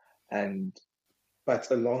you. And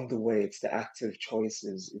but along the way, it's the active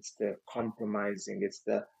choices, it's the compromising, it's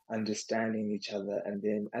the understanding each other, and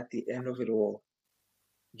then at the end of it all,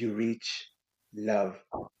 you reach love.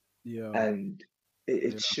 Yeah. And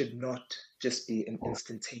it Yeah. should not just be an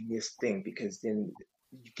instantaneous thing because then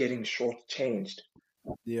you're getting shortchanged.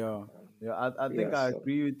 Yeah. Um, Yeah. I think yeah, I so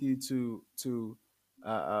agree with you to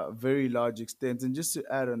a very large extent. And just to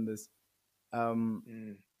add on this, um,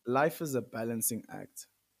 mm, life is a balancing act.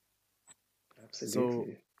 So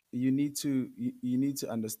absolutely. you need to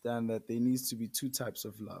understand that there needs to be two types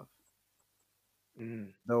of love.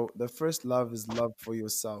 Mm, The first love is love for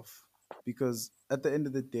yourself, because at the end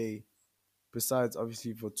of the day, besides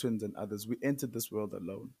obviously for twins and others, we entered this world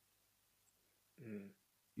alone, mm,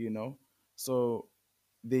 you know? So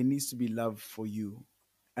there needs to be love for you.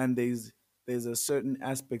 And there's there's a certain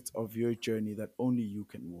aspect of your journey that only you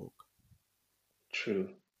can walk.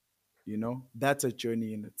 True. That's a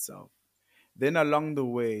journey in itself. Then along the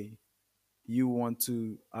way, you want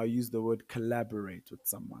to, I'll use the word collaborate with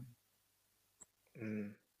someone,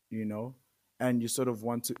 Mm, you know, and you sort of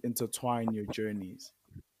want to intertwine your journeys.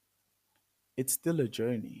 It's still a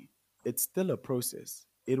journey, it's still a process.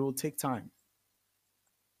 It will take time,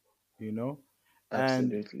 you know,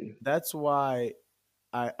 and absolutely. that's why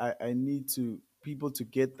I need to people to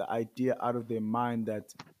get the idea out of their mind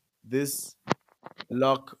that this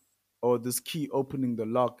lock or this key opening the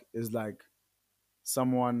lock is like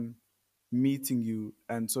someone meeting you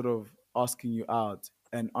and sort of asking you out,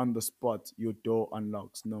 and on the spot your door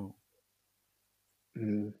unlocks. No,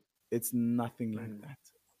 Mm, it's nothing like mm, that.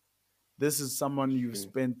 This is someone you've true.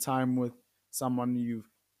 spent time with, someone you've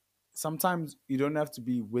sometimes you don't have to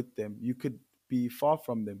be with them. You could be far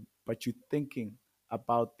from them, but you're thinking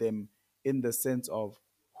about them in the sense of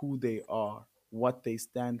who they are, what they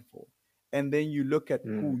stand for. And then you look at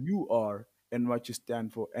Mm, who you are and what you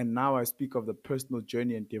stand for. And now I speak of the personal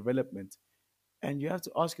journey and development. And you have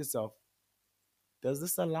to ask yourself, does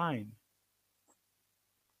this align?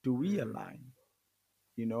 Do we mm, align?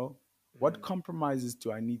 You know, what mm, compromises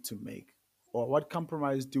do I need to make? Or what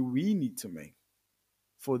compromise do we need to make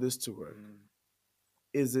for this to work? mm,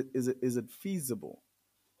 Is it feasible?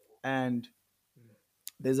 And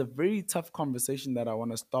there's a very tough conversation that I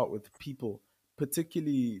want to start with people,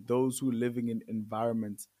 particularly those who are living in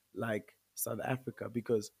environments like South Africa,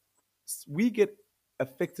 because we get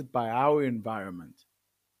affected by our environment.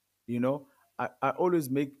 You know, I always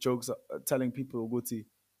make jokes telling people, Guti,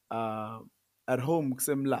 uh, at home,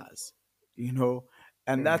 Xemlas, you know,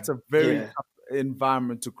 and that's mm. a very Yeah, tough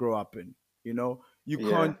environment to grow up in. You yeah.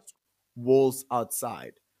 can't walls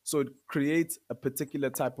outside. So it creates a particular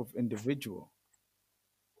type of individual.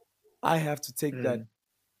 I have to take that Mm,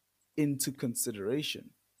 into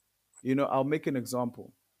consideration. I'll make an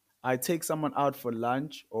example. I take someone out for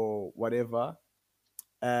lunch or whatever,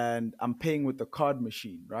 and I'm paying with the card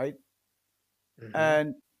machine, right? mm-hmm,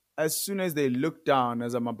 And as soon as they look down,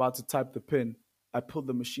 as I'm about to type the pin, I pull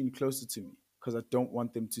the machine closer to me because I don't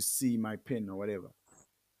want them to see my pin or whatever.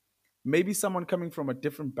 Maybe someone coming from a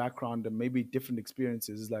different background and maybe different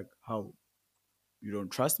experiences is like, how, you don't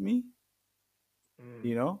trust me? mm.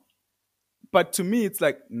 You know? But to me, it's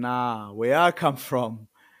like, nah, where I come from,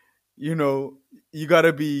 you know, you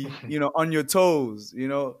gotta be, on your toes,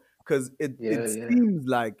 because it Yeah, yeah, seems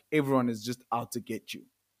like everyone is just out to get you.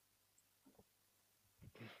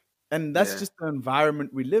 And that's yeah. just the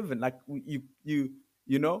environment we live in. Like you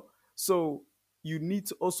know, so you need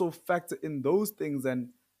to also factor in those things. And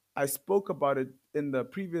I spoke about it in the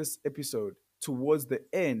previous episode towards the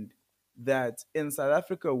end, that in South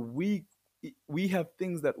Africa we have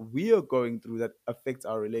things that we are going through that affect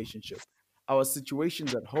our relationship, our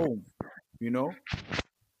situations at home, you know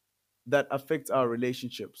that affect our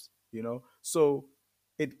relationships, so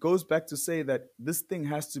it goes back to say that this thing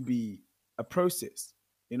has to be a process.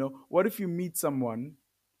 What if you meet someone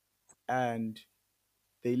and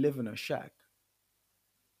they live in a shack,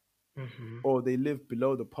 Mm-hmm. or they live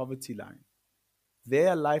below the poverty line?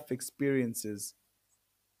 Their life experiences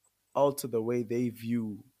alter the way they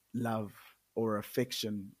view love or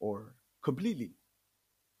affection, or completely,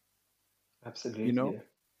 you know Absolutely.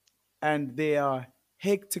 and they are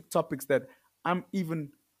hectic topics that i'm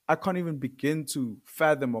even I can't even begin to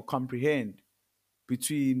fathom or comprehend,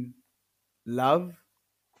 between love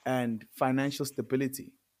and financial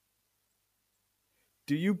stability.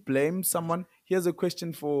 Do you blame someone? Here's a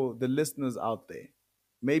question for the listeners out there.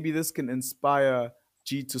 Maybe this can inspire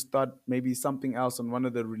G to start maybe something else on one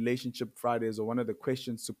of the relationship Fridays, or one of the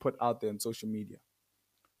questions to put out there on social media.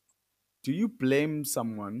 Do you blame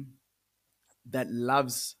someone that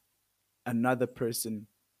loves another person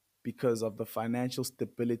because of the financial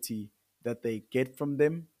stability that they get from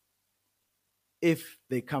them, if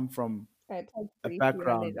they come from I touched a briefly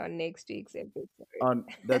on it background on next week's episode. on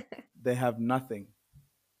that they have nothing?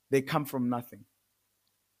 They come from nothing.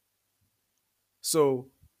 So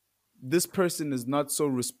this person is not so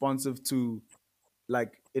responsive to,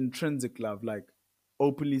 like, intrinsic love, like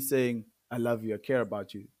openly saying I love you, I care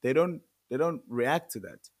about you. They don't react to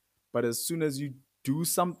that. But as soon as you do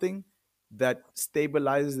something that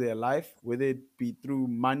stabilizes their life, whether it be through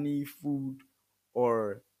money, food,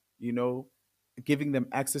 or you know giving them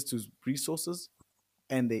access to resources,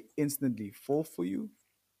 and they instantly fall for you,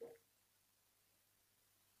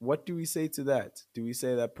 what do we say to that? Do we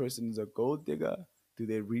say that person is a gold digger? Do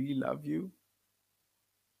they really love you?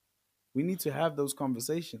 We need to have those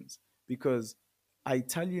conversations, because I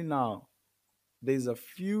tell you now, there's a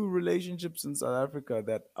few relationships in South Africa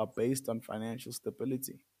that are based on financial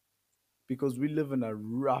stability because we live in a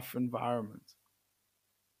rough environment.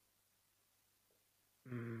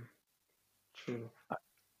 Mm, true,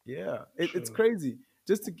 Yeah, it's true. crazy.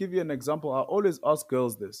 Just to give you an example, I always ask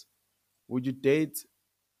girls this: would you date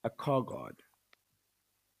a car guard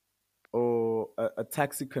or a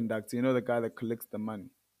taxi conductor? You know, the guy that collects the money,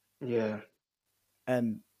 Yeah,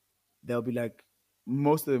 and they'll be like,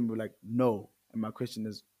 most of them will be like, no. And my question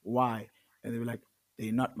is, why? And they'll be like,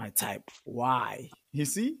 they're not my type. Why? You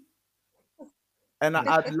see? And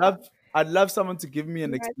I'd love someone to give me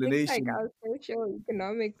an I think like explanation. our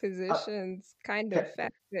socioeconomic uh, positions kind of can,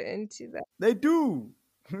 factor into that. They do.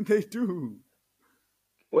 They do.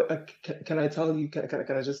 can I tell you?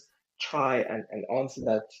 Can I just try and answer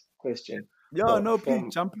that question? Yeah, So no, please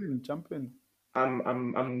from jump in, jump in.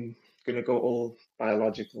 I'm gonna go all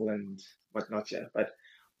biological and whatnot here, but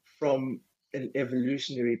from an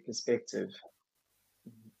evolutionary perspective,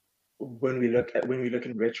 when we look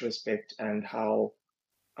in retrospect and how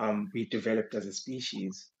we developed as a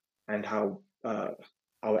species and how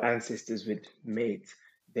our ancestors would mate,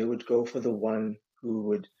 they would go for the one who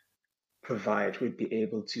would be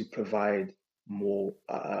able to provide more,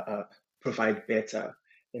 provide better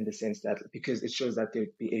in the sense that because it shows that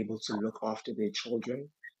they'd be able to look after their children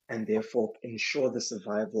and therefore ensure the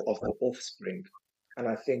survival of the offspring. And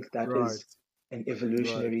I think that Right, is an right.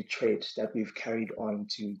 evolutionary trait that we've carried on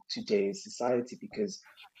to today's society because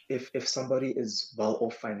if somebody is well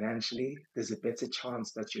off financially, there's a better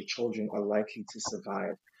chance that your children are likely to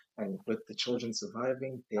survive. And with the children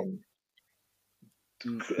surviving, then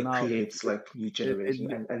Now creates like new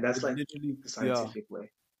generation, and that's it like literally, the yeah. scientific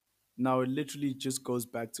way. Now it literally just goes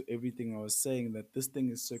back to everything I was saying that this thing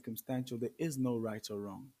is circumstantial. There is no right or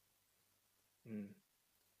wrong, Mm,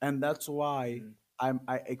 and that's why mm,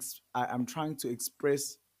 I'm trying to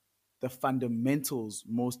express the fundamentals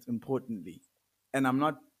most importantly, and I'm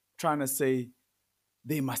not trying to say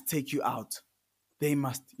they must take you out. They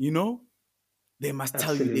must, they must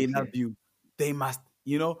tell you they love absolutely. you. They must,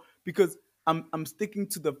 because I'm sticking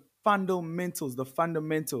to the fundamentals. The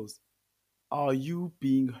fundamentals. Are you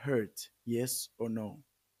being hurt? Yes or no?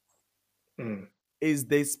 Mm, Is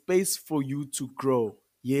there space for you to grow?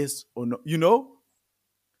 Yes or no? You know?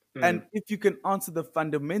 And mm, if you can answer the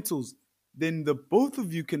fundamentals, then the both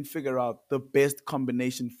of you can figure out the best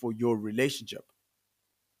combination for your relationship.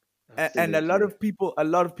 And absolutely. a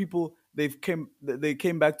lot of people they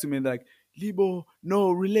came back to me and they're like, Libo,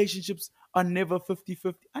 no, relationships are never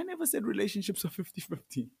 50-50. I never said relationships are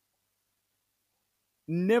 50-50.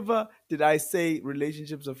 Never did I say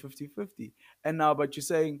relationships are 50-50. And now, but you're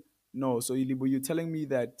saying, no. So, Ilibo, you're telling me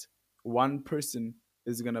that one person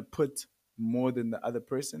is going to put more than the other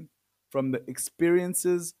person? From the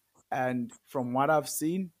experiences and from what I've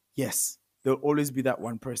seen, yes, there'll always be that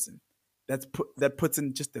one person that puts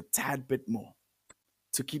in just a tad bit more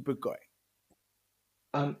to keep it going.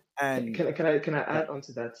 Um, And can I yeah, add on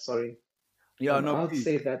to that? Sorry. yeah, no, I would please.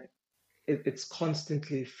 say that it's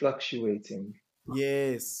constantly fluctuating.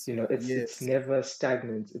 Yes, It's yes, never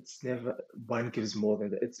stagnant. It's never one gives more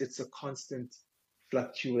than that. It's a constant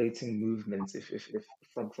fluctuating movement. If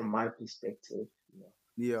from my perspective,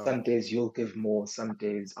 yeah. some days you'll give more, some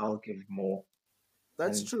days I'll give more,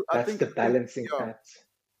 That's and true. that's the I think, balancing yeah. act.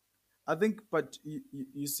 But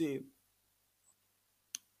you see,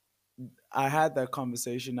 I had that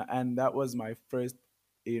conversation, and that was my first,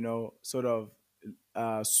 sort of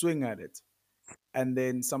swing at it. And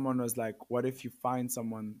then someone was like, "What if you find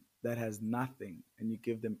someone that has nothing and you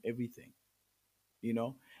give them everything?" You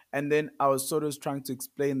know. And then I was sort of trying to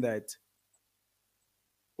explain that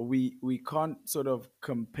we can't sort of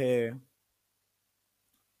compare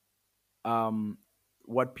um,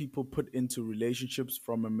 what people put into relationships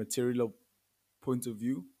from a material point of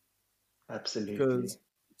view Absolutely. because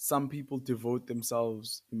some people devote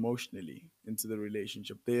themselves emotionally into the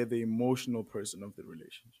relationship. They're the emotional person of the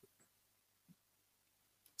relationship.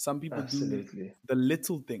 Some people do Absolutely. the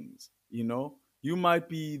little things. You might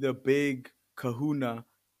be the big kahuna,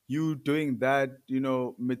 you doing that,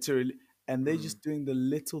 materially, and they're Mm, just doing the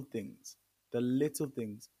little things. The little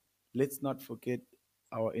things. Let's not forget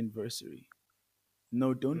our anniversary.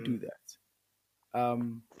 No, don't do mm, that.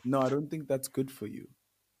 No, I don't think that's good for you.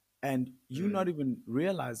 And you mm. not even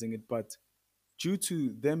realizing it, but due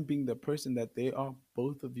to them being the person that they are,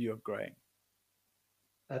 both of you are growing.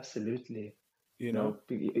 Absolutely. You know,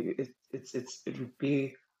 It would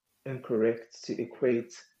be incorrect to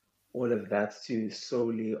equate all of that to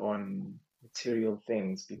solely on material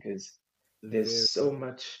things because there's very so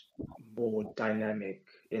much more dynamic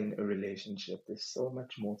in a relationship. There's so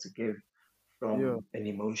much more to give yeah, from an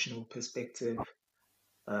emotional perspective,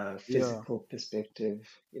 a yeah, physical perspective.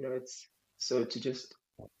 It's so to just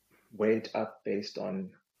weigh it up based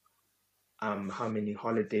on how many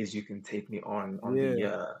holidays you can take me on the yeah,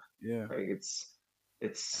 year. yeah. Like it's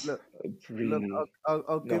Look, look, really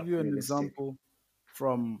I'll give not you an realistic. example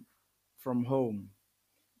from home.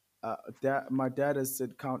 My dad has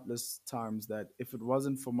said countless times that if it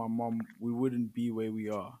wasn't for my mom, we wouldn't be where we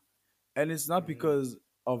are. And it's not Mm, because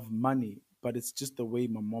of money, but it's just the way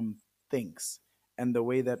my mom thinks and the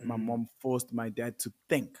way that my mm, mom forced my dad to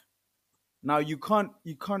think. Now you can't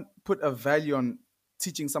put a value on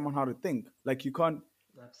teaching someone how to think. Like you can't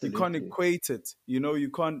absolutely. equate it. You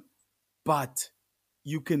can't, but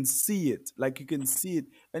you can see it. Like you can see it.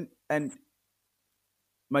 And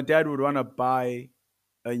my dad would want to buy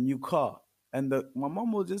a new car, and my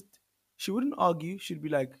mom will just, she wouldn't argue. She'd be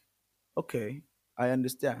like, "Okay, I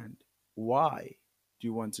understand. Why do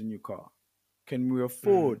you want a new car? Can we Mm,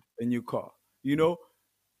 afford a new car?" You know,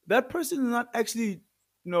 that person is not actually,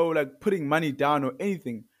 like putting money down or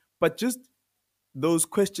anything, but just those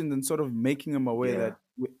questions and sort of making them aware yeah, that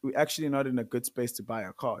we're actually not in a good space to buy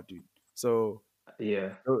a car, dude. So, yeah.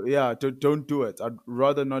 yeah, don't do it. I'd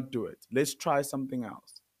rather not do it. Let's try something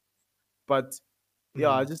else. But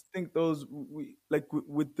yeah, I Mm, just think those we like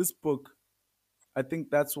with this book, I think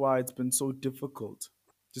that's why it's been so difficult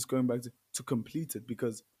just going back to complete it,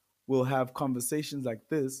 because we'll have conversations like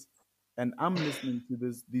this and I'm listening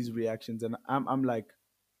to these reactions and I'm like,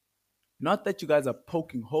 not that you guys are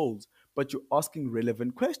poking holes, but you're asking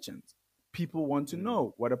relevant questions. People want to mm,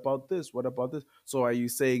 know, what about this? What about this? So are you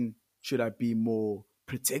saying, should I be more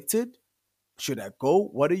protected? Should I go?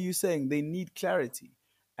 What are you saying? They need clarity.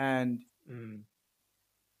 And mm,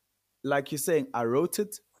 like you're saying, I wrote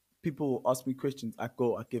it. People will ask me questions. I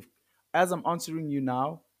go, I give. As I'm answering you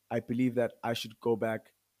now, I believe that I should go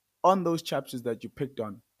back on those chapters that you picked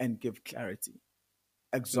on and give clarity,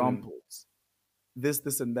 mm, examples,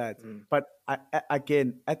 this, and that. mm. But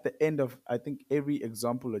again, at the end of, I think, every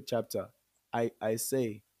example or chapter, I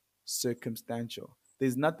say circumstantial.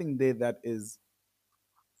 There's nothing there that is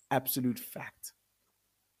absolute fact.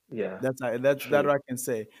 Yeah, That's that true, I can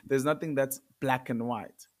say. There's nothing that's black and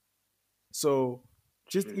white. So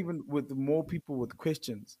just true. even with more people with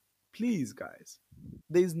questions, please, guys,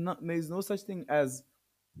 there's no such thing as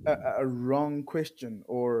a wrong question,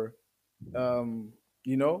 or um,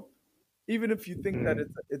 you know, even if you think that Mm,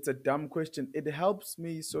 it's a dumb question, it helps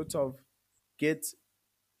me sort of get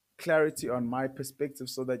clarity on my perspective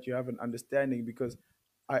so that you have an understanding, because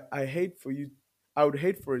I hate for you, I would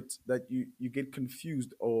hate for it that you get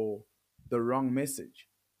confused or the wrong message,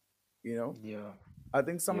 you know. yeah, I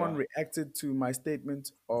think someone yeah. reacted to my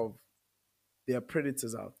statement of there are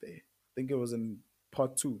predators out there. I think it was in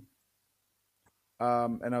part two.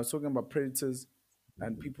 And I was talking about predators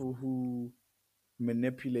and people who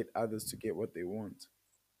manipulate others to get what they want.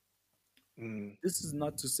 Mm, This is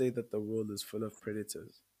not to say that the world is full of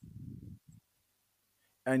predators.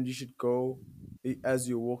 And you should go, as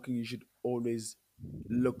you're walking, you should always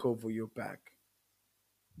look over your back.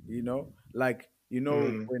 Like,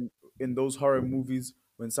 mm. when in those horror movies,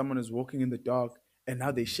 when someone is walking in the dark and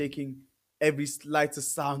now they're shaking, every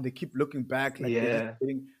slightest sound, they keep looking back, like they're just Yeah,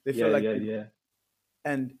 getting, they feel yeah, like yeah, they, yeah.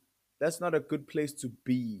 and that's not a good place to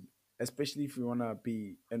be, especially if you want to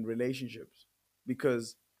be in relationships,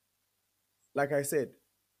 because, like I said,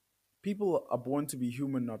 people are born to be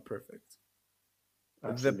human, not perfect.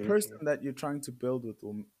 The person Absolutely, that you're trying to build with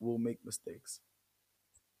will make mistakes,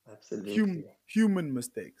 absolutely. human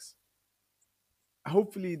mistakes.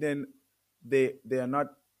 Hopefully then they are not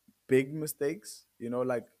big mistakes,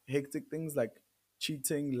 like hectic things like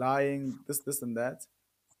cheating, lying, this and that,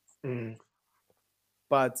 Mm,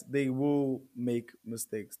 but they will make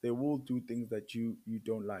mistakes. They will do things that you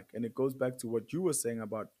don't like, and it goes back to what you were saying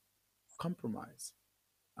about compromise,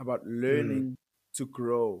 about mm, learning to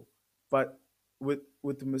grow. But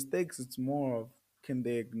with the mistakes, it's more of, can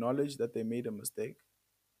they acknowledge that they made a mistake?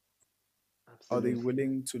 Are they absolutely.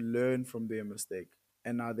 willing to learn from their mistake?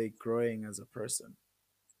 And are they growing as a person?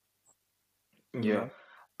 you Yeah. know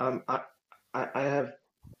Um, I, I have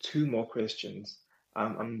two more questions.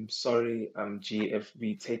 I'm sorry, G, if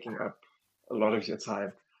we taking up a lot of your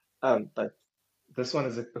time. But this one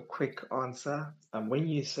is a quick answer. When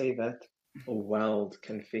you say that a weld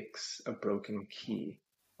can fix a broken key,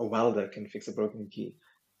 a welder can fix a broken key,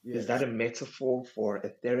 is that yes. a metaphor for a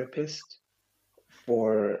therapist?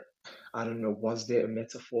 For, I don't know, was there a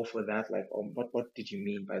metaphor for that? Like, what did you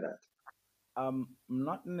mean by that? I'm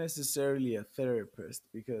not necessarily a therapist,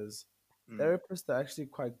 because Mm, therapists are actually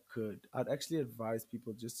quite good. I'd actually advise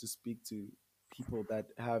people just to speak to people that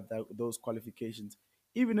have those qualifications,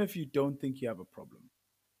 even if you don't think you have a problem,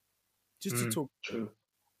 just to talk to them. True.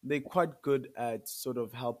 They're quite good at sort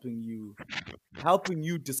of helping you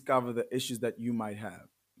discover the issues that you might have.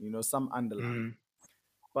 Some underlying, Mm,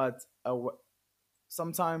 but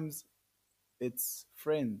sometimes it's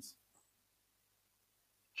friends.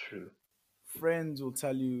 true. Friends will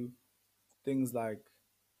tell you things like,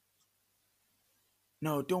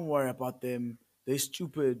 no, don't worry about them. They're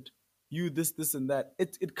stupid. You this and that.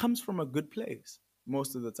 It comes from a good place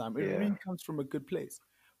most of the time. It Yeah. really comes from a good place.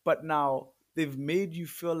 But now they've made you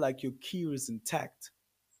feel like your key is intact,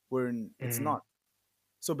 when it's Mm. not.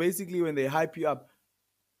 So basically, when they hype you up,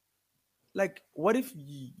 like, what if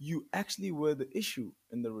you actually were the issue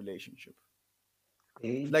in the relationship?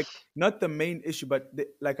 Hey. Like, not the main issue, but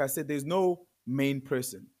like I said, there's no main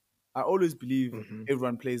person. I always believe Mm-hmm.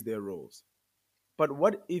 everyone plays their roles. But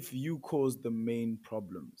what if you cause the main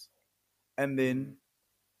problems, and Mm. then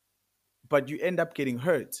but you end up getting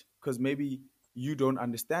hurt because maybe you don't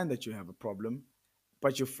understand that you have a problem,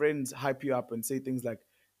 but your friends hype you up and say things like,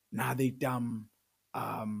 "Nah, they dumb.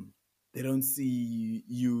 Um, they don't see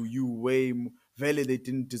you. You Vele, they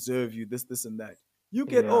didn't deserve you. This, and that." You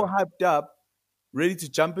get all Yeah. hyped up, ready to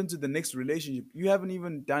jump into the next relationship. You haven't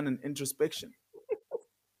even done an introspection.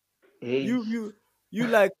 Hey. You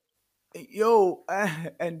like, yo,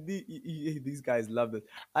 and these guys love it.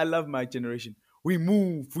 I love my generation. We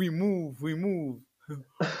move, we move, we move.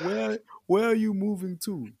 Where where are you moving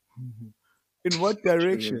to? In what True.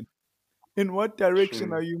 direction? In what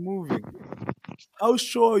direction are True. you moving? How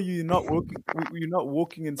sure are you you're not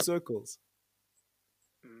walking in circles?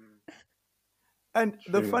 Mm. And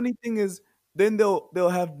the True. funny thing is, then they'll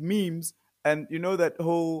have memes, and you know that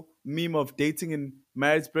whole meme of dating in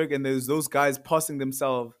Maritzburg, and there's those guys passing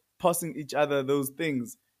each other those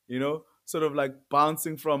things, sort of like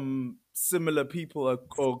bouncing from similar people,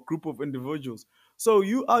 or group of individuals. So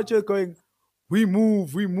you out here going, we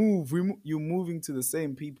move, we move, we move. You're moving to the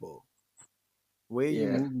same people. Where are you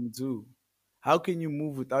Yeah. moving to? How can you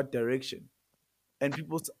move without direction? And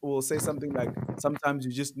people will say something like, sometimes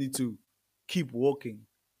you just need to keep walking.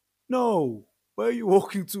 No, where are you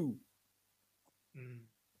walking to? Mm.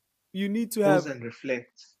 You need to Pause have, and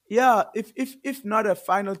reflect. yeah, if not a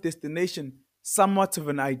final destination, somewhat of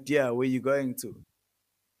an idea where you're going to.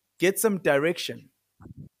 Get some direction,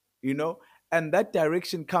 you know, and that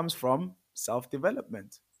direction comes from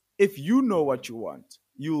self-development. If you know what you want,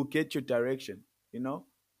 you will get your direction, you know.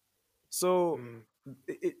 So Mm.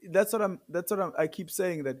 I keep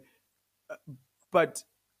saying that, but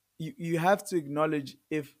you have to acknowledge,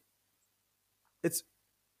 if it's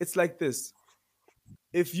it's like this.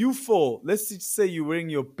 If you fall, let's just say you're wearing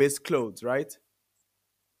your best clothes, right?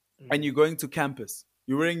 And Mm. you're going to campus,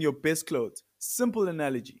 you're wearing your best clothes. Simple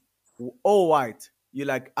analogy. All white. You're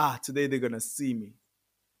like, today they're going to see me.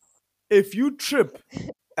 If you trip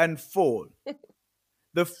and fall,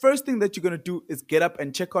 the first thing that you're going to do is get up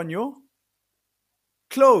and check on your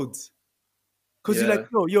clothes. Because you're like,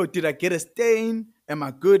 Yeah. yo, did I get a stain? Am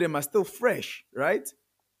I good? Am I still fresh? Right?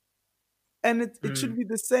 And it should Mm. be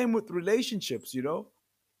the same with relationships,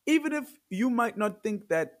 even if you might not think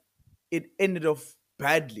that it ended off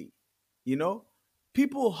badly, you know,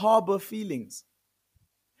 people harbor feelings.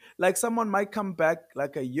 Like, someone might come back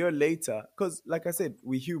like a year later, because, like I said,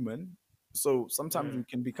 we're human. So sometimes we Mm.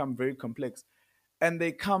 can become very complex. And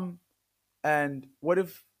they come, and what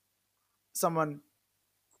if someone,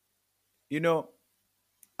 you know,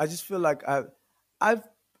 I just feel like I've,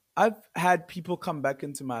 I've had people come back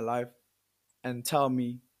into my life and tell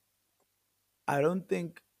me, I don't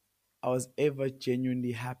think I was ever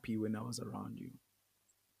genuinely happy when I was around you.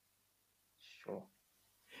 Sure.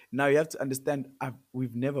 Now you have to understand,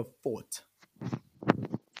 we've never fought.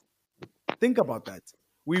 Think about that.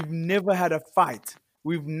 We've never had a fight.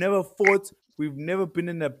 We've never fought. We've never been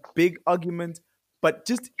in a big argument. But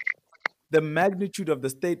just the magnitude of the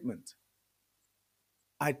statement,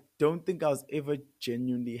 I don't think I was ever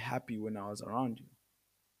genuinely happy when I was around you.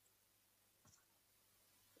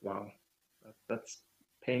 Wow. That's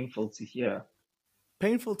painful to hear.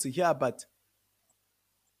 Painful to hear, but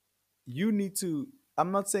you need to.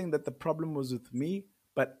 I'm not saying that the problem was with me,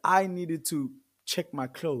 but I needed to check my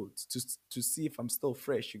clothes to see if I'm still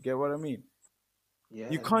fresh. You get what I mean?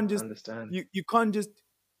 You Yeah. can't I just understand. you can't just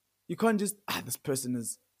this person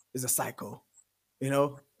is a psycho, you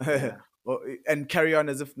know, Yeah. and carry on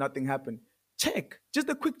as if nothing happened. Check, just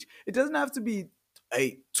a quick. It doesn't have to be,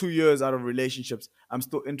 hey, 2 years out of relationships, I'm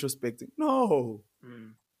still introspecting. No,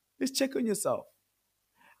 Mm. just check on yourself.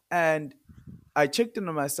 And I checked in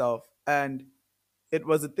on myself, and it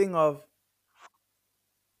was a thing of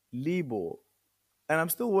Libo. And I'm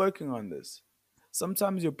still working on this.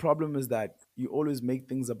 Sometimes your problem is that you always make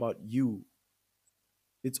things about you.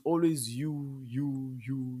 It's always you.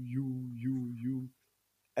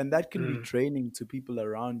 And that can be Mm, draining to people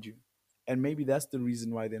around you. And maybe that's the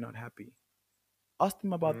reason why they're not happy. Ask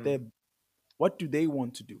them about mm, their what do they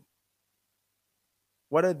want to do?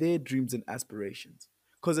 What are their dreams and aspirations?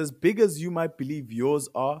 Because as big as you might believe yours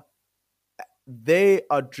are, they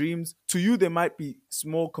are dreams. To you, they might be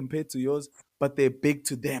small compared to yours, but they're big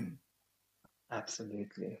to them.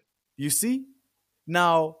 absolutely. You see?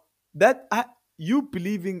 Now, that you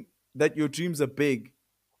believing that your dreams are big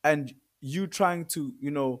and you trying to,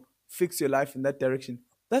 fix your life in that direction,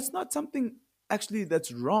 that's not something actually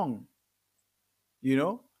that's wrong, you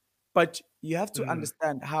know? But you have to Mm,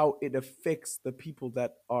 understand how it affects the people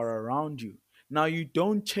that are around you. Now, you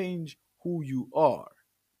don't change who you are,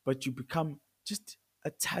 but you become just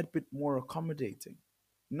a tad bit more accommodating.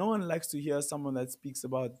 No one likes to hear someone that speaks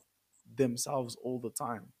about themselves all the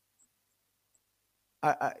time.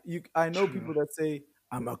 I know true. people that say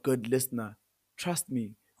I'm a good listener. Trust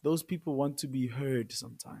me, those people want to be heard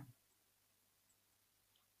sometime.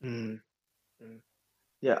 Mm, mm.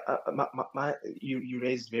 Yeah, you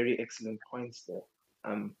raised very excellent points there.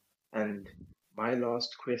 And my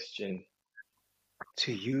last question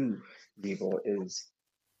to you, Libor, is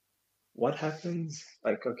what happens?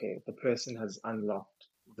 Like, okay, the person has unlocked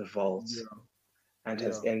the vault Yeah, and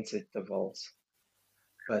has yeah, entered the vault.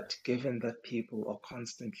 But given that people are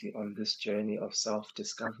constantly on this journey of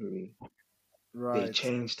self-discovery, they right.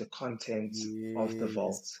 change the content of the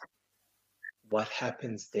vault. Yes. What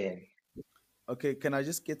happens then? Okay, can I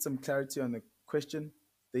just get some clarity on the question?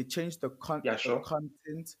 They change Yeah, the sure.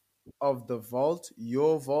 content of the vault,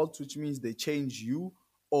 your vault, which means they change you,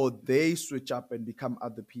 or they switch up and become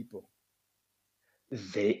other people.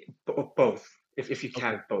 Both, if you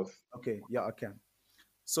Okay, can, both. okay, yeah, I can.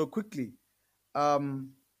 So quickly,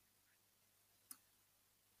 um,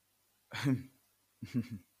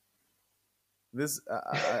 this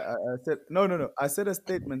I said no. I said a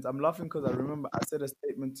statement. I'm laughing because I remember I said a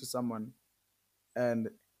statement to someone, and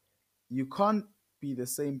you can't be the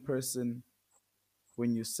same person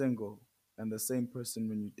when you're single and the same person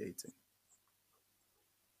when you're dating.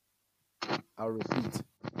 I'll repeat.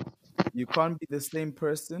 You can't be the same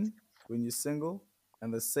person when you're single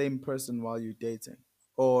and the same person while you're dating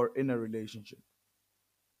or in a relationship.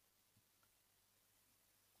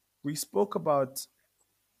 We spoke about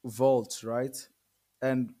vault, right?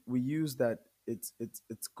 And we use that it's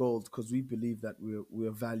gold because we believe that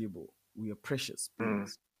we're valuable, we are precious Mm,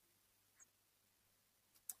 beings.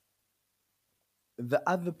 The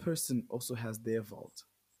other person also has their vault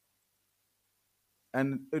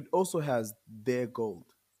and it also has their gold.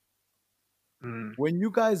 mm, When you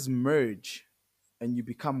guys merge and you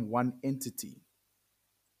become one entity,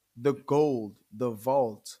 the gold, the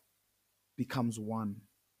vault becomes one.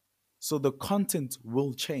 So the content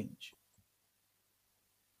will change,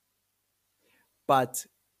 but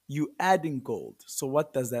you adding gold. So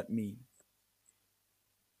what does that mean?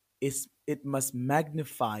 It must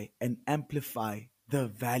magnify and amplify the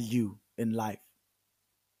value in life.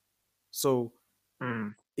 So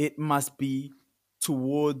mm, it must be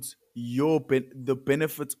towards the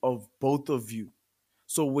benefits of both of you.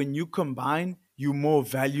 So when you combine, you're more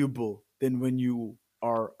valuable than when you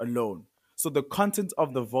are alone. So the content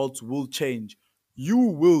of the vault will change. You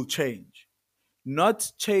will change.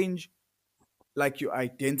 Not change like your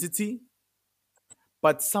identity,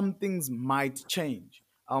 but some things might change.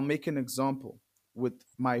 I'll make an example with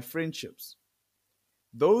my friendships.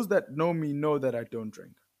 Those that know me know that I don't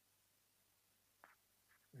drink.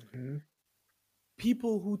 mhm,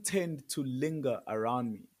 People who tend to linger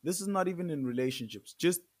around me, this is not even in relationships,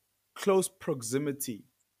 just close proximity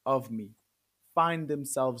of me, find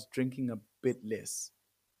themselves drinking a bit less.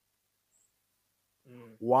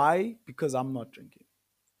 mm. Why? Because I'm not drinking.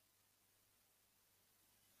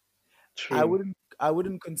 I True. wouldn't I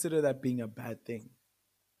wouldn't consider that being a bad thing.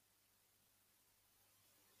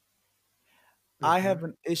 I Hmm. have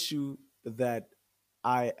an issue that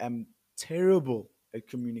I am terrible at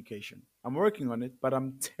communication. I'm working on it, but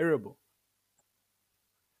I'm terrible.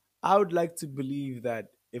 I would like to believe that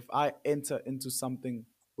if I enter into something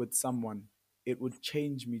with someone, it would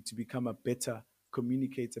change me to become a better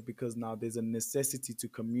communicator because now there's a necessity to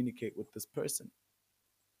communicate with this person.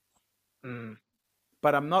 Mm,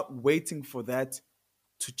 But I'm not waiting for that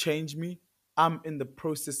to change me. I'm in the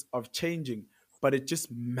process of changing, but it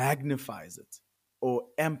just magnifies it or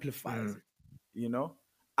amplifies mm, it. You know,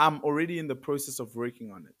 I'm already in the process of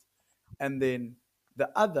working on it. And then the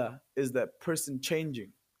other is that person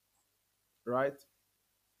changing, right?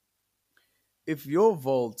 if your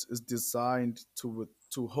vault is designed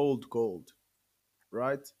to hold gold,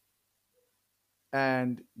 right?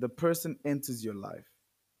 And the person enters your life,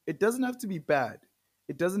 it doesn't have to be bad.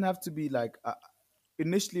 It doesn't have to be like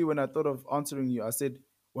initially when I thought of answering you, I said,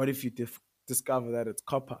 "What if you discover that it's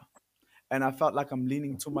copper?" And I felt like I'm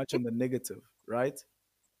leaning too much on the negative, right?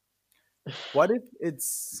 What if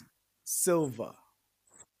it's silver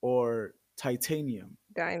or titanium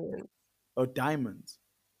Diamond. or diamonds?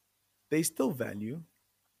 They still value.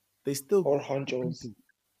 They still Or good honchos. people.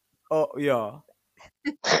 Oh yeah,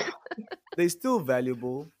 they still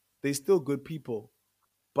valuable. They still good people,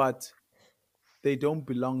 but they don't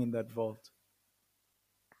belong in that vault.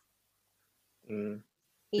 Mm.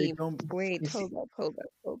 They E, don't, wait, You see, hold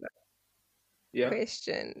up. yeah.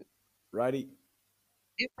 Question. righty?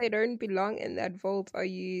 If they don't belong in that vault, are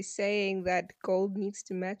you saying that gold needs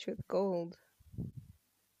to match with gold?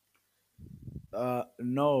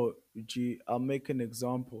 No, G. I'll make an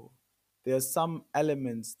example. There are some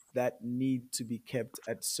elements that need to be kept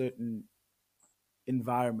at certain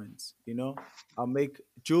environments. I'll make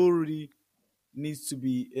jewelry needs to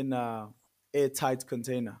be in a airtight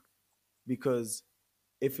container because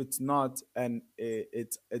if it's not and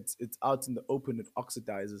it's out in the open, it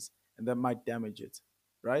oxidizes and that might damage it,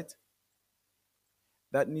 right?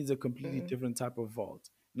 That needs a completely Mm. different type of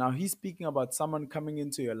vault. Now he's speaking about someone coming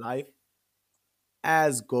into your life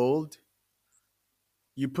as gold.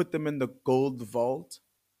 You put them in the gold vault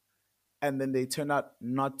and then they turn out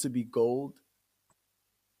not to be gold.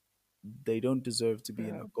 They don't deserve to be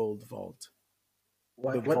in a No. gold vault.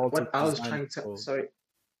 The What what vault is what I was designed trying for to gold. sorry,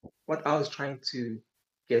 what I was trying to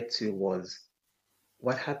get to was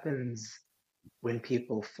what happens when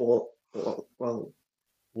people fall well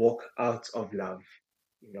walk out of love.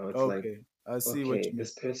 It's like, Okay, I see what okay, you mean.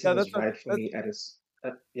 this person Yeah, is right for that's me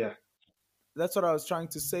yeah, that's what I was trying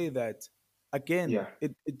to say. That again, yeah.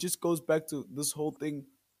 it just goes back to this whole thing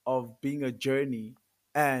of being a journey,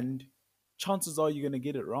 and chances are you're gonna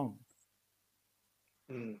get it wrong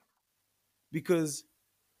Mm, because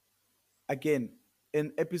again,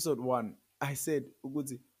 in episode one, I said,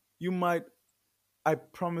 Uguti, you might, I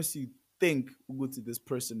promise you, think Uguti, this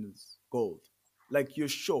person is gold, like you're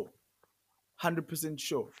sure, 100%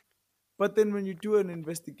 sure. But then when you do an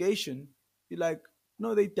investigation, you're like,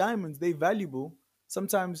 no, they diamonds, they valuable.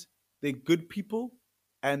 Sometimes they good people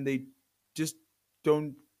and they just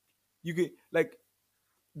don't you get like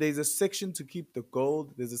there's a section to keep the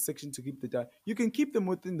gold, there's a section to keep the you can keep them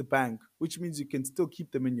within the bank, which means you can still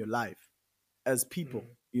keep them in your life as people,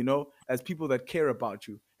 mm, as people that care about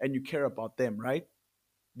you and you care about them, right?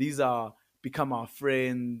 These are become our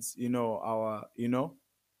friends, our,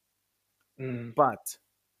 mm, but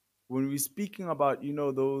when we're speaking about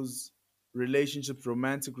those relationships,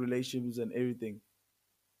 romantic relationships and everything,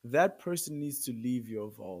 that person needs to leave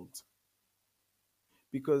your vault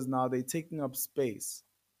because now they're taking up space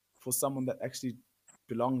for someone that actually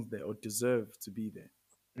belongs there or deserve to be there.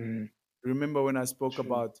 mm, Remember when I spoke true.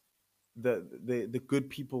 about the good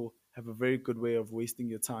people have a very good way of wasting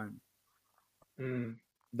your time. Mm,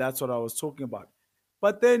 That's what I was talking about.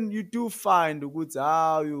 But then you do find the goods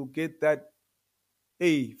how you get that,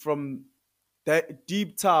 hey, from that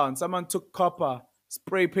deep town, someone took copper,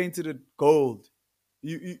 spray painted it gold.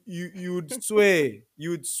 You would swear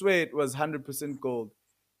it was 100% gold.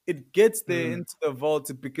 It gets there mm, into the vault,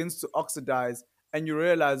 it begins to oxidize, and you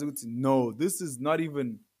realize it's no, this is not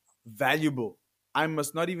even valuable. I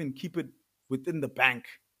must not even keep it within the bank.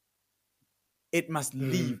 It must mm.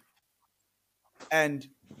 leave. And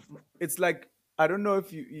it's like I don't know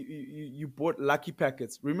if you bought lucky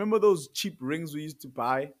packets. Remember those cheap rings we used to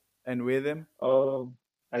buy and wear them? Oh,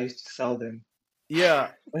 I used to sell them.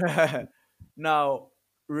 Yeah. Now,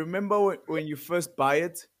 remember when you first buy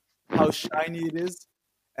it, how shiny it is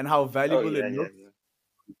and how Oh valuable it yeah, yeah, looks? yeah.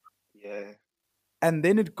 Yeah. And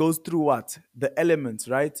then it goes through what? The elements,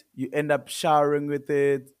 right? You end up showering with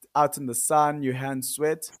it, out in the sun, your hands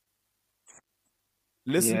sweat.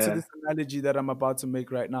 Listen to Yeah. this analogy that I'm about to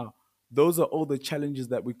make right now. Those are all the challenges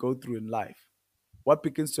that we go through in life. What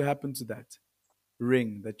begins to happen to that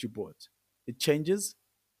ring that you bought? It changes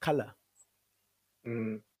color.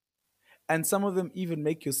 Mm. And some of them even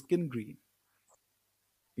make your skin green,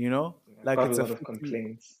 I like got a it's lot of affecting.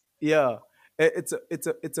 complaints. Yeah,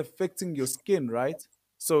 it's affecting your skin, right?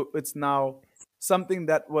 So it's now something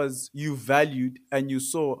that was you valued and you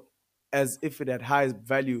saw as if it had high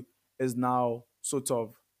value is now sort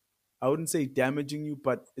of, I wouldn't say damaging you,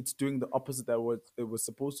 but it's doing the opposite that what it was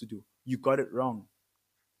supposed to do. You got it wrong.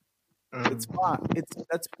 It's Mm. fine.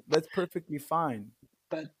 That's perfectly fine.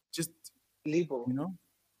 But Just Libo, you know,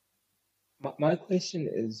 my question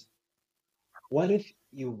is, what if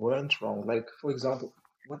you weren't wrong? Like, for example,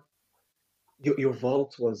 what your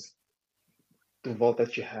vault was the vault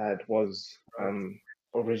that you had was Right.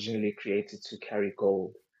 originally created to carry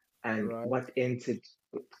gold, and Right. what entered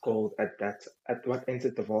gold at what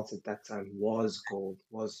entered the vault at that time was gold,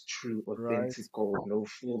 was true, Right. authentic gold, no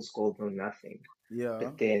fool's gold, no nothing. Yeah.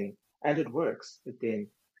 But then, and it works. But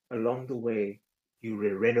then, along the way, you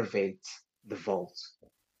renovate the vault,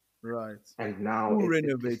 Right. and now Who it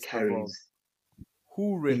renovates the vault?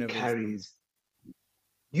 Who it renovates them? carries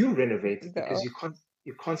you renovate The because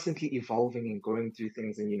you're constantly evolving and going through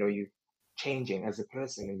things, and you changing as a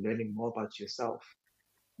person and learning more about yourself.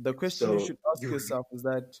 The question you So should ask you yourself is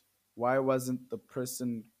that why wasn't the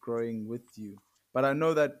person growing with you? But I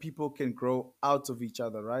know that people can grow out of each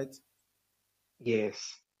other, right?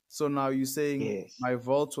 yes, So now you're saying yes, my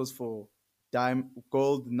vault was for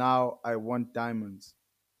gold, now I want diamonds.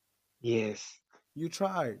 yes. You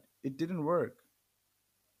tried. It didn't work.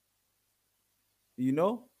 You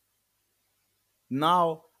know?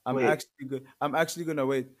 Now Wait, I'm actually gonna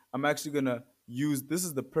wait. I'm actually gonna use this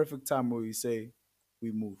is the perfect time where we say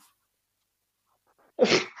we move.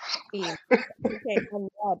 same. Okay, on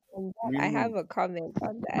that, We I have move. a comment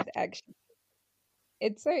on that actually.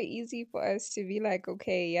 It's so easy for us to be like,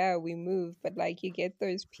 okay, yeah, we move, but like you get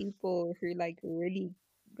those people who like really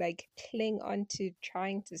like cling on to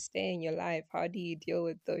trying to stay in your life. How do you deal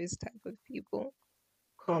with those type of people?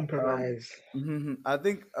 Um, compromise. I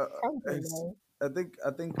think it's, Compromise. I think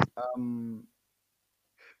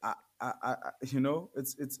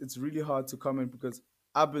it's really hard to comment because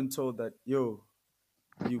I've been told that you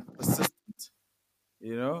persistent.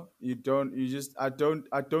 I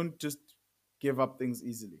don't just give up things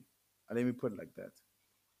easily. Let me put it like that.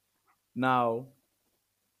 Now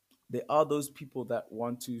there are those people that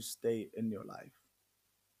want to stay in your life,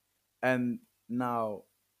 and now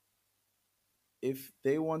if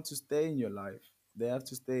they want to stay in your life, they have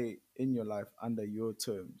to stay in your life under your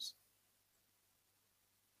terms,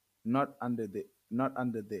 not under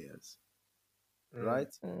theirs, Mm,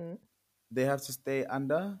 right? Mm, They have to stay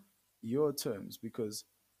under your terms because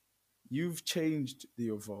you've changed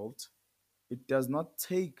your vault. It does not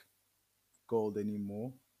take gold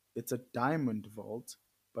anymore. It's a diamond vault,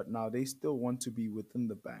 but now they still want to be within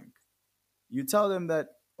the bank. You tell them that,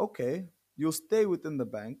 okay, you'll stay within the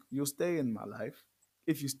bank, you'll stay in my life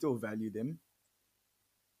if you still value them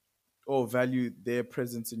or value their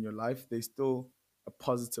presence in your life. They still a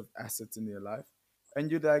positive asset in your life. And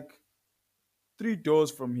you're like, 3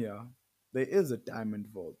 doors from here, there is a diamond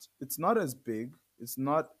vault. It's not as big, it's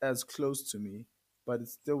not as close to me, but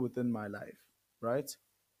it's still within my life, right?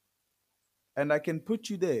 And I can put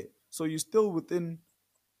you there. So you're still within,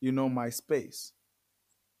 my space.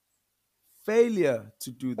 Failure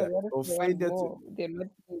to do but that, what if or they want failure to more? Then what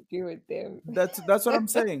do you do with them? that's what I'm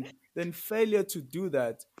saying. Then failure to do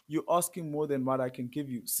that, you're asking more than what I can give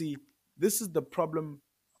you. See, this is the problem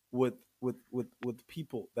with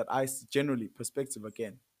people that generally perspective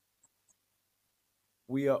again.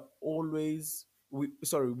 We always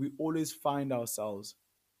find ourselves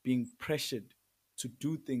being pressured to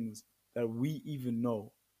do things that we even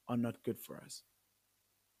know are not good for us.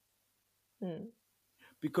 Mm,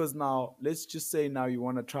 Because now, let's just say now you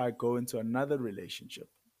want to try go into another relationship.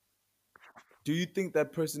 Do you think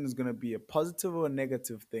that person is going to be a positive or a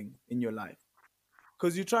negative thing in your life?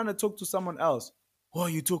 Because you're trying to talk to someone else. Who are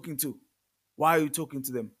you talking to? Why are you talking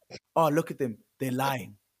to them? Oh, look at them. They're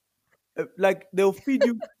lying. Like they'll feed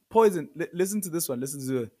you poison. Listen to this one. Listen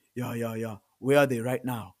to it. Yeah, yeah, yeah. Where are they right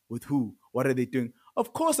now? With who? What are they doing?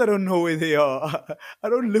 Of course, I don't know where they are. I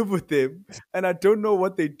don't live with them, and I don't know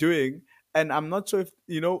what they're doing. And I'm not sure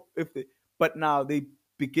if they. But now they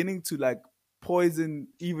beginning to like poison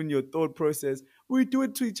even your thought process. We do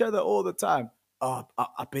it to each other all the time. Oh,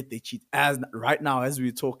 I bet they cheat as right now as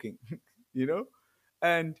we're talking. you know,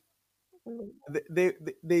 and mm, they they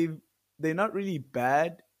they they- they're not really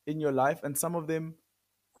bad in your life, and some of them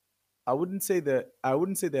I wouldn't say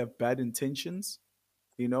they have bad intentions,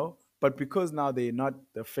 but because now they're not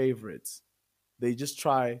the favorites, they just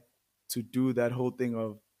try to do that whole thing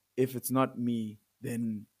of if it's not me,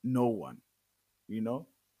 then no one, you know.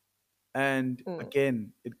 And mm,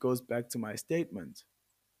 again, it goes back to my statement.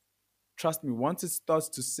 Trust me, once it starts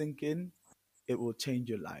to sink in, it will change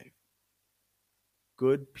your life.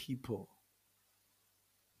 Good people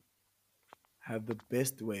have the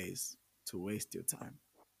best ways to waste your time.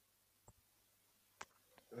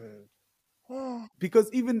 mm. Because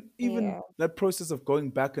even yeah. that process of going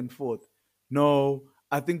back and forth, no,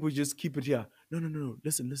 I think we just keep it here. No, no, no, no.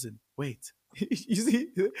 Listen, wait. You see,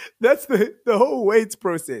 that's the whole wait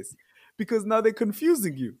process. Because now they're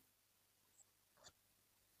confusing you.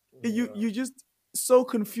 Yeah. you just so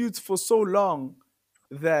confused for so long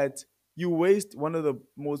that you waste one of the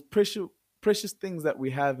most precious things that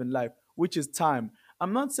we have in life, which is time.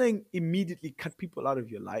 I'm not saying immediately cut people out of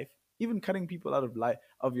your life. Even cutting people out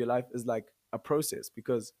of your life is like a process,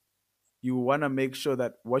 because you want to make sure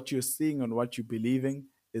that what you're seeing and what you're believing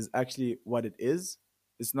is actually what it is.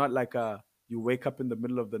 It's not like you wake up in the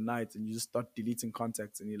middle of the night and you just start deleting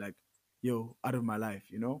contacts and you're like, yo, out of my life,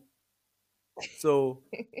 you know? So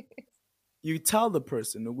you tell the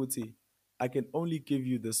person, Noguti, I can only give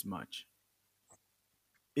you this much.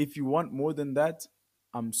 If you want more than that,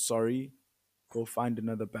 I'm sorry, go find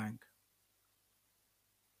another bank,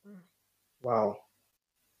 Wow.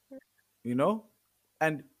 you know?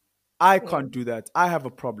 And I Yeah. can't do that. I have a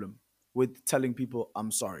problem with telling people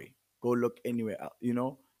I'm sorry. Go look anywhere else, you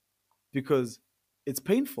know? Because it's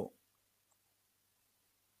painful.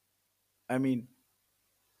 I mean,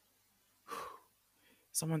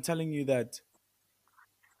 someone telling you that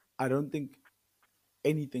I don't think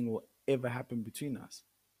anything will ever happen between us.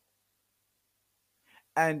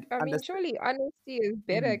 And I mean, understand, surely honesty is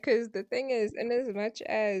better because the thing is, in as much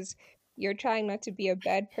as you're trying not to be a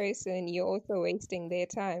bad person, you're also wasting their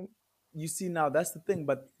time. you see, now that's the thing,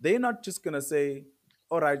 but they're not just gonna say,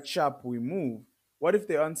 all right, sharp, we move. What if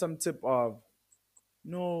they're on some tip of,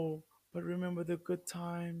 no, but remember the good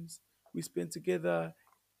times we spent together?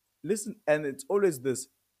 Listen, and it's always this,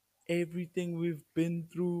 everything we've been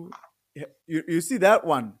through. Yeah, you see that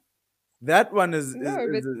one? That one No,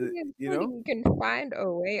 but the is thing is, you surely know, you can find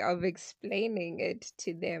a way of explaining it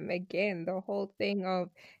to them. Again, the whole thing of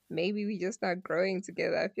maybe we just not growing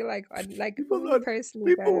together. I feel like, like for people me don't,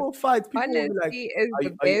 personally, people that will fight. People will be like, honesty is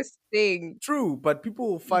the are you best thing. true? But people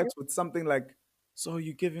will fight You, with something like, so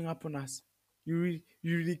you giving up on us? You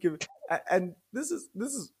really give. And this is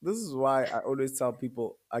why I always tell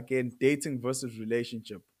people, again, dating versus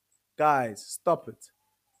relationship. Guys, stop it.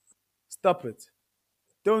 Stop it.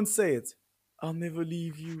 Don't say it. I'll never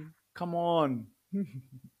leave you. Come on.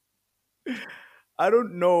 I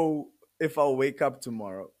don't know if I'll wake up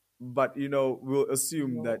tomorrow, but we'll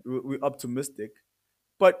assume that no. we're optimistic.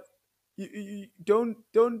 But you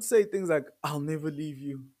don't say things like "I'll never leave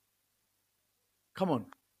you." Come on.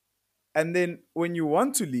 And then when you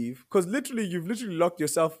want to leave, because literally you've literally locked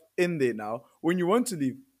yourself in there now. When you want to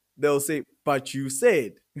leave, they'll say, "But you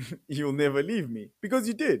said you'll never leave me," because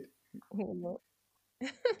you did. No.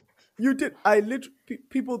 You did. I literally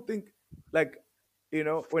people think like,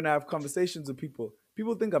 when I have conversations with people,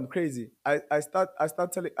 people think I'm crazy. I start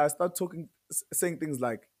talking, saying things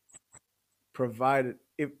like, provided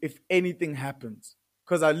if anything happens,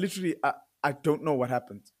 because I don't know what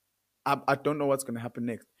happens. I don't know what's going to happen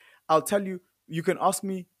next. I'll tell you. You can ask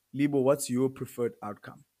me, Libo, what's your preferred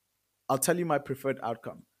outcome? I'll tell you my preferred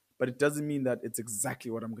outcome, but it doesn't mean that it's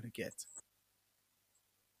exactly what I'm going to get.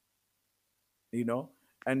 you know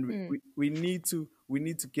and Mm, we need to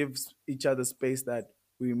give each other space that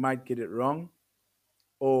we might get it wrong,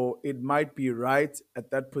 or it might be right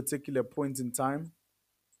at that particular point in time,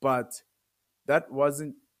 but that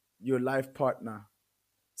wasn't your life partner.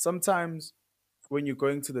 Sometimes when you're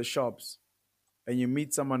going to the shops and you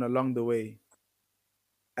meet someone along the way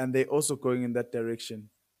and they're also going in that direction,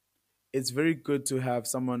 it's very good to have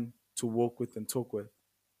someone to walk with and talk with,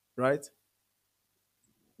 right?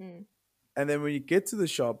 mm, And then when you get to the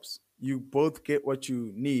shops, you both get what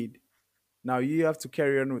you need. Now you have to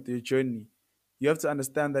carry on with your journey. You have to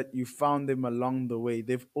understand that you found them along the way.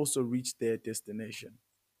 They've also reached their destination,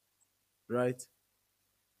 right?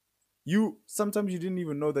 You sometimes you didn't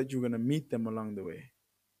even know that you're gonna meet them along the way.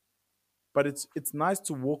 But it's nice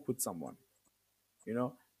to walk with someone, you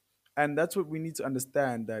know? And that's what we need to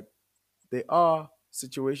understand, that there are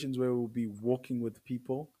situations where we'll be walking with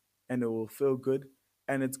people and it will feel good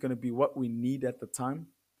and it's gonna be what we need at the time.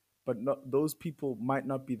 But not, those people might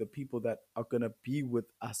not be the people that are gonna be with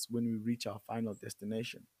us when we reach our final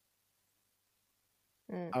destination.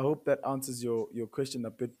 mm. I hope that answers your question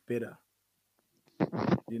a bit better.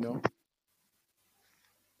 You know,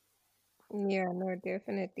 Yeah, no,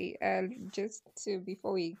 definitely. Just to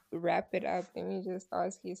before we wrap it up, let me just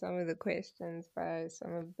ask you some of the questions by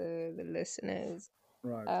some of the listeners.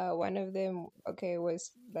 right, One of them, okay,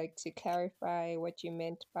 was like to clarify what you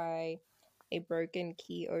meant by a broken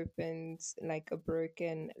key opens like a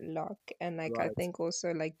broken lock. And like I right, think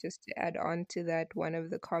also like just to add on to that, one of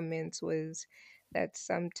the comments was that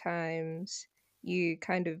sometimes you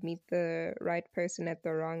kind of meet the right person at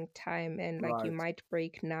the wrong time and like you right. might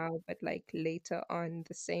break now, but like later on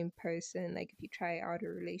the same person, like if you try out a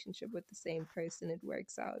relationship with the same person, it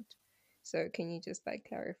works out. So can you just like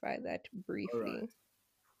clarify that All right. briefly?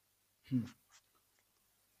 Hmm.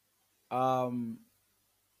 Um,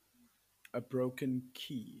 a broken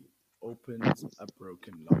key opens a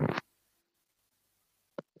broken lock.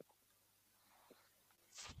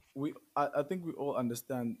 I think we all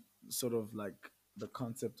understand sort of like the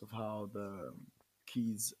concept of how the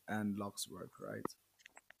keys and locks work, right?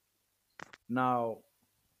 Now,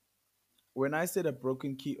 when I said a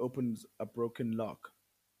broken key opens a broken lock,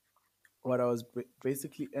 what I was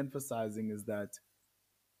basically emphasizing is that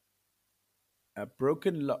a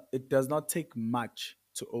broken lock, it does not take much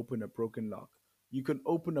to open a broken lock. You can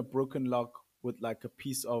open a broken lock with like a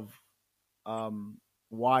piece of um,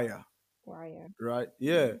 wire, Wire. right?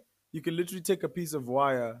 Yeah, you can literally take a piece of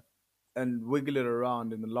wire and wiggle it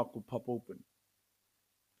around, and the lock will pop open.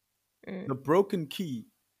 Mm, The broken key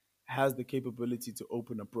has the capability to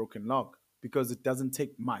open a broken lock because it doesn't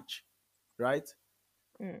take much, right?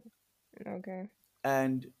 mm, okay.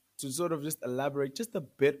 And to sort of just elaborate just a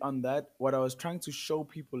bit on that, what I was trying to show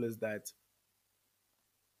people is that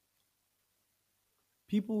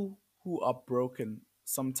people who are broken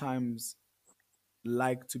sometimes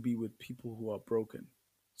like to be with people who are broken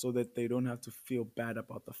so that they don't have to feel bad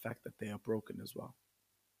about the fact that they are broken as well.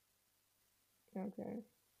 Okay.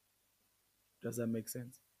 Does that make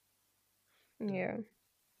sense? Yeah.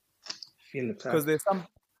 Feel Because attacked.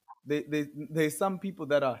 there's some people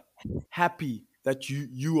that are happy that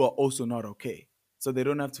you are also not okay, so they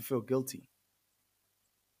don't have to feel guilty.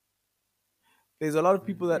 There's a lot of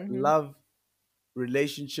people Mm. that Mm-hmm. love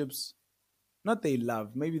relationships, not they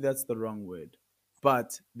love, maybe that's the wrong word,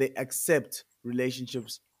 but they accept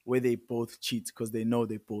relationships where they both cheat because they know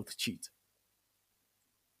they both cheat.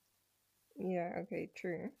 Yeah. Okay.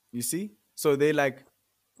 True. You see? So they like,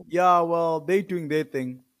 yeah, well, they doing their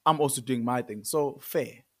thing, I'm also doing my thing. So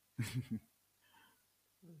fair,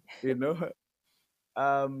 you know?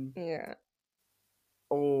 Um, Yeah.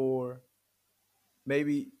 or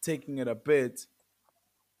maybe taking it a bit,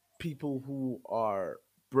 people who are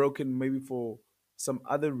broken maybe for some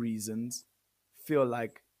other reasons feel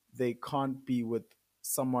like they can't be with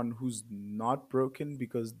someone who's not broken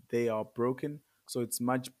because they are broken. So it's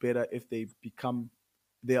much better if they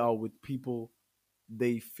are with people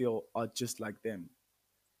they feel are just like them.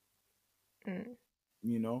 Mm,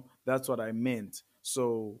 That's what I meant.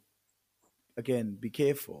 So again, be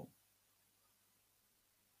careful,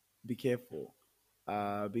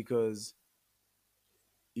 because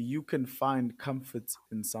you can find comfort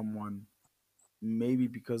in someone maybe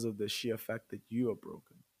because of the sheer fact that you are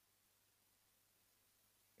broken.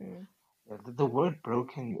 mm, Yeah, the word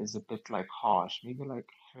broken is a bit like harsh. Maybe like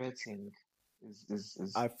hurting is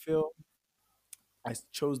I feel I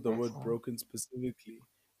chose the word better. broken specifically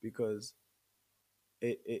because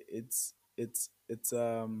it's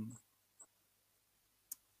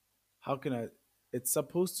how can I it's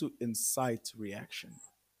supposed to incite reaction,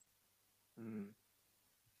 Mm.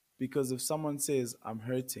 because if someone says I'm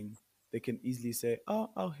hurting, they can easily say,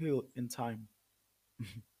 "Oh, I'll heal in time."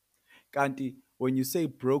 Kanti, when you say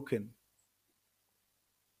broken,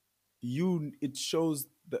 it shows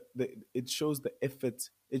the effort.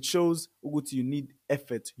 It shows what you need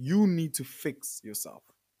effort. You need to fix yourself.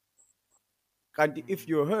 Kanti, if Mm.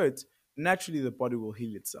 you're hurt, naturally the body will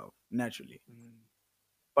heal itself naturally. Mm.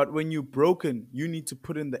 But when you're broken, you need to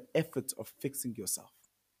put in the effort of fixing yourself.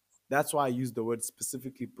 That's why I use the word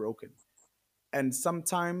specifically broken. And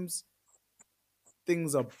sometimes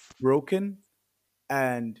things are broken,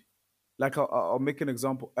 and like I'll make an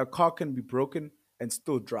example. A car can be broken and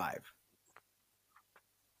still drive,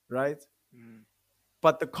 right? Mm.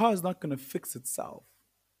 But the car is not going to fix itself.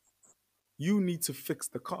 You need to fix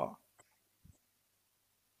the car,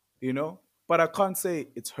 you know? But I can't say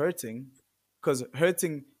it's hurting because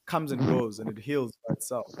hurting comes and goes and it heals by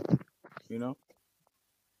itself, you know?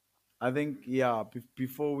 I think, yeah,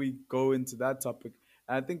 before we go into that topic,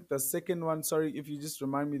 I think the second one, sorry, if you just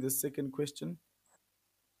remind me the second question.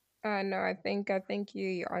 no, I think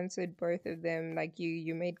you answered both of them. Like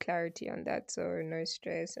you made clarity on that, so no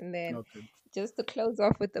stress. And then Okay. just to close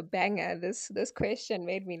off with a banger, this question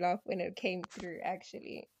made me laugh when it came through.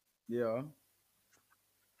 Actually, Yeah.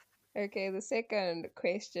 okay. The second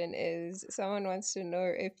question is someone wants to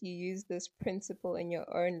know if you use this principle in your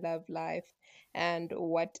own love life, and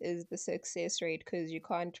what is the success rate? Because you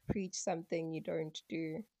can't preach something you don't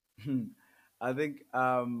do. I think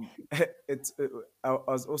it's I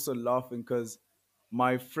was also laughing because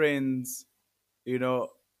my friends, you know,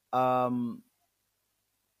 um,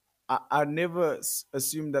 I never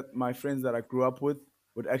assumed that my friends that I grew up with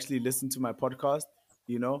would actually listen to my podcast,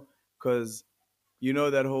 because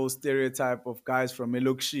that whole stereotype of guys from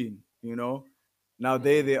Melukshin, Now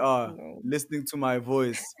they Mm, are no. listening to my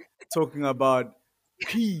voice, talking about.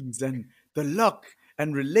 keys and the lock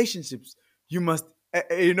and relationships. You must,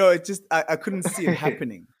 it just, I couldn't see it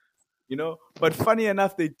happening, But funny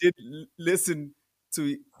enough, they did listen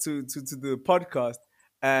to the podcast,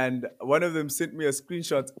 and one of them sent me a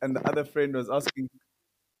screenshot, and the other friend was asking,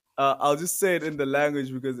 I'll just say it in the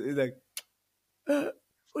language because it's like,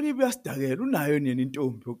 "Ulibyasdakela, unayo nini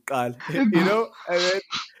intombi yokuqala?" And then,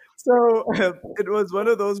 so it was one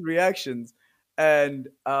of those reactions, and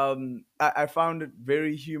I found it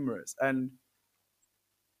very humorous, and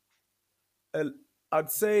uh,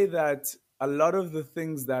 I'd say that a lot of the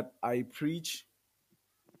things that I preach,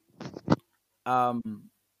 um,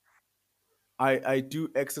 I do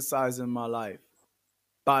exercise in my life,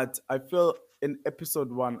 but I feel in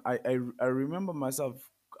episode one, I remember myself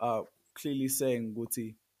clearly saying,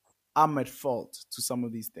 "Guti, I'm at fault to some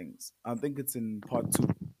of these things." I think it's in part two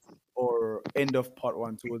or end of part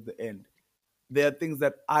one towards the end. There are things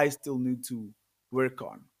that I still need to work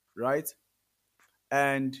on, right?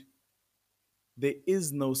 And there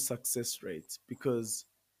is no success rate because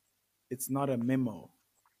it's not a memo,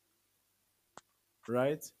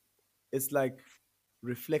 right? It's like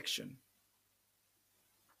reflection.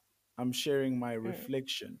 I'm sharing my Mm.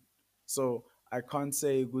 reflection. So I can't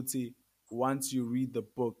say, Guti, once you read the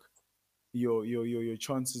book, your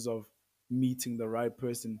chances of meeting the right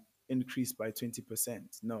person increase by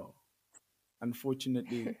 20%. No.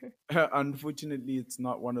 Unfortunately, unfortunately, it's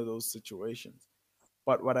not one of those situations.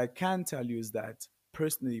 But what I can tell you is that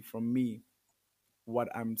personally, from me, what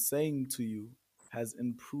I'm saying to you has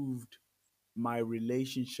improved my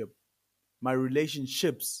relationship, my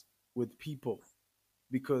relationships with people,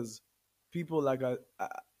 because people, like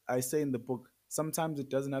I say in the book, sometimes it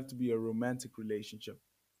doesn't have to be a romantic relationship.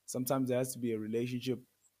 Sometimes it has to be a relationship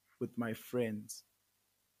with my friends.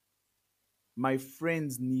 My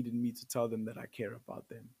friends needed me to tell them that I care about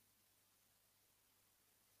them.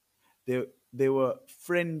 There were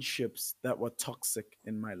friendships that were toxic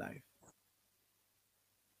in my life.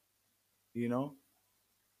 You know,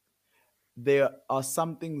 there are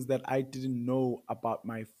some things that I didn't know about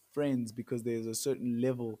my friends because there's a certain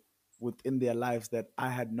level within their lives that I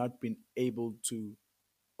had not been able to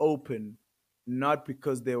open, not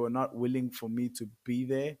because they were not willing for me to be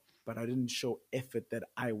there, but I didn't show effort that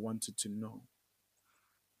I wanted to know.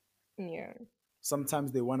 Yeah.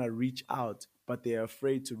 Sometimes they want to reach out, but they're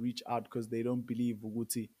afraid to reach out because they don't believe,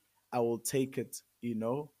 Uguti, I will take it, in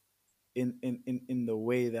the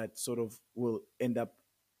way that sort of will end up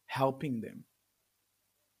helping them,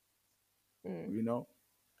 Mm. you know?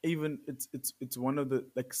 Even it's one of the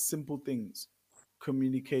like simple things,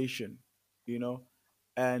 communication, you know?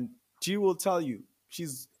 And she will tell you,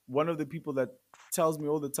 she's one of the people that tells me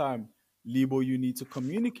all the time, Libo, you need to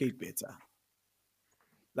communicate better.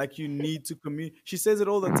 Like you need to communicate. She says it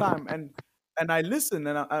all the time, and I listen,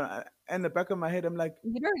 and in the back of my head, I'm like,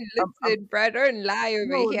 You don't I'm listen, bro. Don't lie over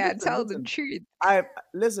no, here. listen, Tell the listen. truth. I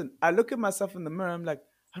listen. I look at myself in the mirror. I'm like,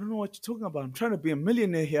 I don't know what you're talking about. I'm trying to be a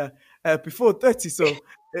millionaire here before 30. So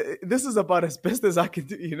this is about as best as I can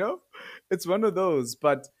do. It's one of those,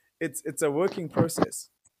 but it's a working process.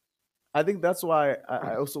 I think that's why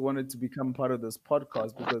I also wanted to become part of this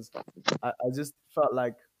podcast because I just felt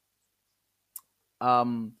like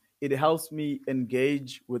it helps me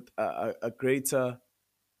engage with a greater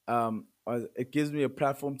it gives me a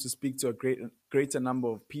platform to speak to a greater number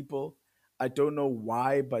of people. I don't know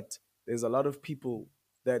why, but there's a lot of people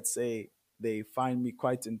that say they find me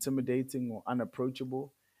quite intimidating or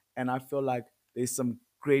unapproachable, and I feel like there's some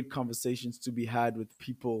great conversations to be had with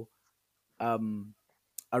people um,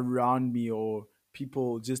 around me or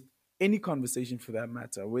people, just any conversation for that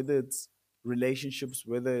matter, whether it's relationships,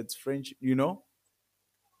 whether it's friendship.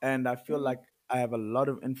 And I feel Mm. like I have a lot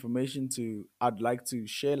of information to I'd like to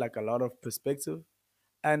share, like a lot of perspective.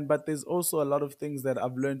 And but there's also a lot of things that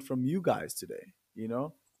I've learned from you guys today,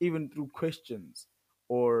 even through questions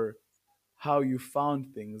or how you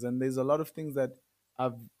found things. And there's a lot of things that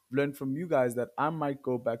I've learned from you guys that I might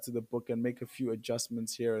go back to the book and make a few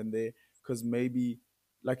adjustments here and there because maybe,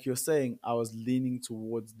 like you're saying, I was leaning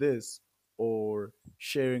towards this or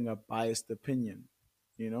sharing a biased opinion,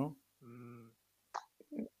 you know? Mm,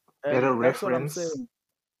 And better that's what I'm reference. saying.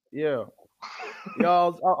 Yeah. Yeah,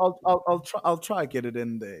 I'll try get it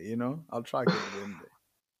in there. I'll try get it in there.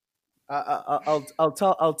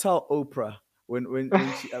 I'll tell Oprah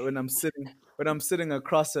when I'm sitting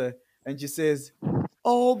across her and she says,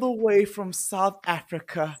 all the way from South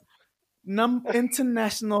Africa,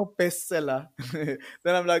 international bestseller.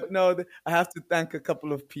 Then I'm like, no, I have to thank a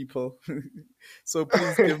couple of people. So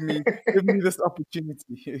please give me this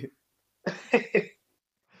opportunity.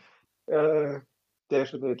 uh,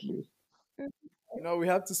 Definitely. We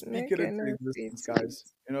have to speak it Okay, into no, existence, it's guys.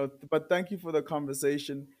 But thank you for the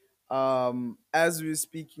conversation. As we're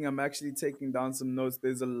speaking, I'm actually taking down some notes.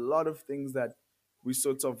 There's a lot of things that we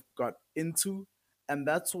sort of got into, and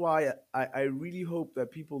that's why I really hope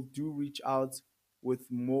that people do reach out with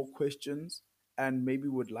more questions and maybe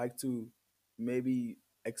would like to maybe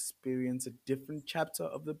experience a different chapter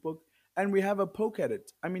of the book, and we have a poke at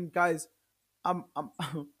it. I mean, guys, I'm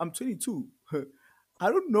I'm 22. I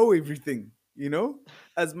don't know everything,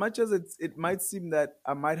 As much as it might seem that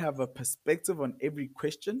I might have a perspective on every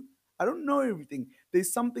question, I don't know everything.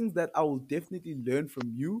 There's some things that I will definitely learn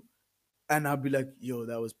from you, and I'll be like, yo,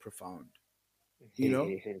 that was profound. You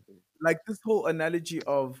know? Like this whole analogy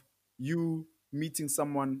of you meeting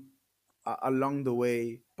someone along the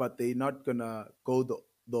way, but they're not gonna go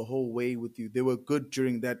the whole way with you. They were good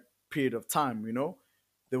during that period of time,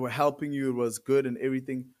 They were helping you, it was good and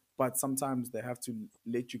everything, but sometimes they have to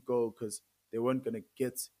let you go because they weren't gonna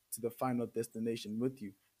get to the final destination with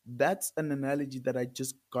you. That's an analogy that I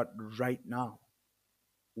just got right now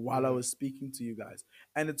while I Mm, was speaking to you guys.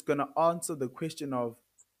 And it's gonna answer the question of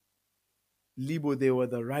Libo, they were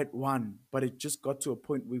the right one, but it just got to a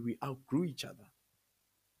point where we outgrew each other.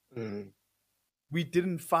 mm, We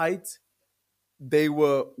didn't fight. They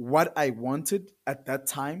were what I wanted at that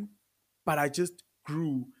time, but I just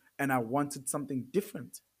grew and I wanted something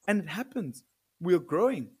different. And it happens. We're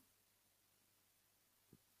growing.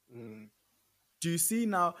 mm, Do you see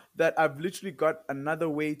now that I've literally got another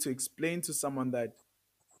way to explain to someone that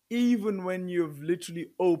even when you've literally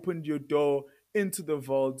opened your door into the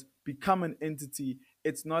vault, become an entity,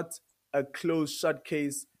 it's not a closed shut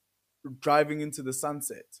case driving into the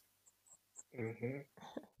sunset, mhm,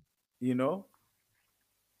 you know?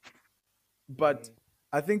 But mhm,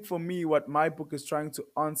 I think for me, what my book is trying to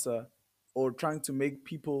answer or trying to make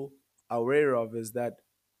people aware of is that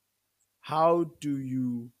how do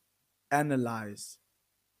you analyze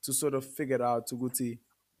to sort of figure out, Tuguti,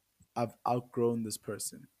 I've outgrown this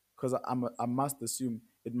person? Because I must assume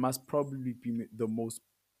it must probably be the most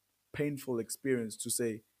painful experience to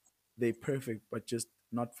say they're perfect, but just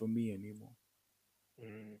not for me anymore.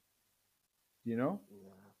 mm, You know?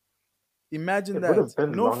 yeah. Imagine It would have that.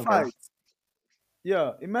 been No longer. fight.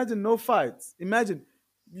 Yeah, imagine no fights. Imagine,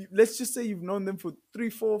 let's just say you've known them for 3,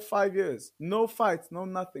 4, 5 years. No fights, no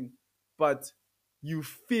nothing. But you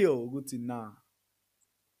feel good nah.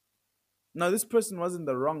 Now, this person wasn't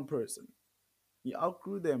the wrong person. You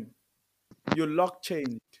outgrew them. Your lock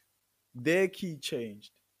changed. Their key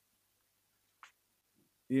changed,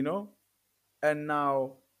 you know? And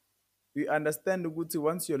now you understand the good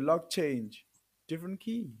once your lock change, different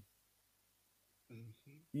key.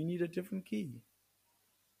 Mhm, You need a different key.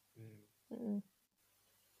 mm, mm,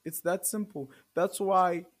 It's that simple. That's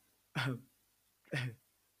why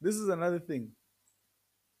this is another thing.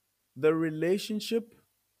 The relationship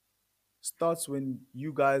starts when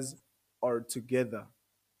you guys are together.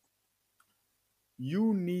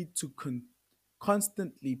 You need to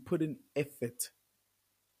constantly put in effort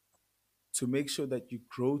to make sure that you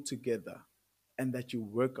grow together and that you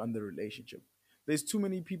work on the relationship. There's too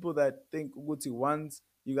many people that think Uguti, once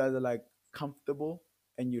you guys are like comfortable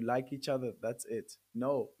and you like each other, that's it.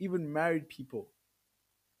 No, even married people,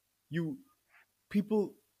 you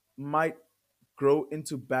people might grow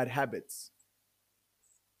into bad habits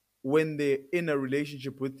when they're in a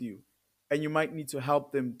relationship with you, and you might need to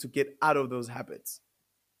help them to get out of those habits.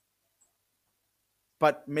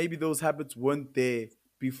 But maybe those habits weren't there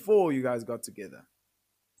before you guys got together.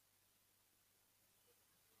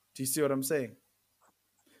 Do you see what I'm saying?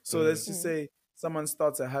 So let's mm, just mm, say someone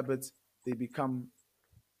starts a habit, they become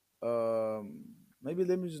um maybe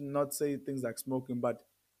let me just not say things like smoking, but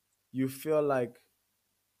you feel like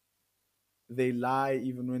they lie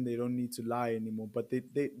even when they don't need to lie anymore. But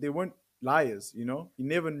they weren't liars, You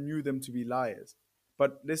never knew them to be liars.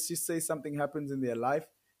 But let's just say something happens in their life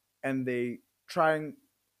and they trying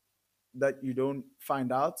that you don't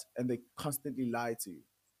find out and they constantly lie to you,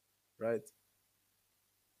 right?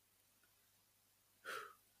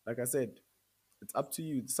 Like I said, it's up to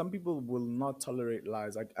you. Some people will not tolerate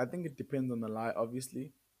lies. I think it depends on the lie,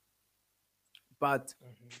 obviously. But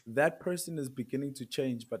mhm, that person is beginning to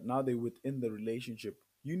change, but now they're within the relationship.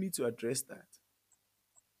 You need to address that.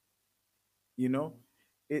 You know,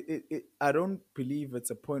 mm, I don't believe it's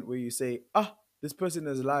a point where you say, this person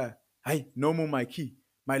is a liar. Hey, no more my key.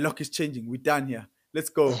 My lock is changing. We're done here. Let's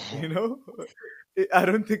go. I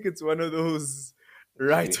don't think it's one of those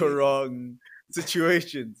right or wrong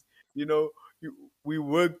situations. You know, we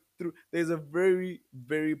work through. There's a very,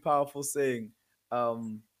 very powerful saying,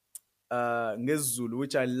 ngesiZulu,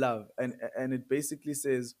 which I love, and it basically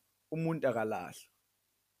says, "Umuntu akalahlwa."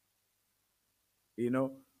 you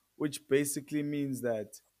know, which basically means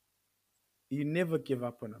that you never give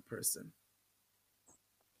up on a person,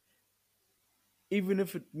 even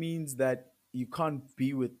if it means that you can't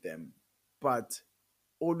be with them, but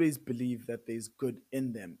always believe that there's good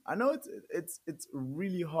in them. I know it's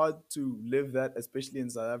really hard to live that, especially in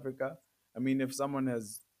South Africa. I mean, if someone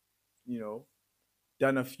has, you know,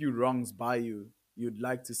 done a few wrongs by you, you'd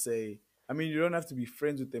like to say, I mean, you don't have to be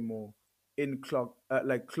friends with them or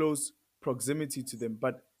like close proximity to them,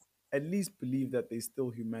 but at least believe that there's still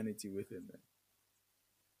humanity within them.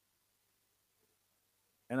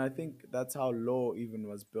 And I think that's how law even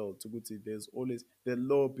was built. Tuguti, there's always the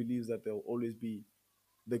law believes that there'll always be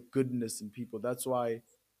the goodness in people. That's why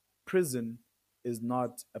prison is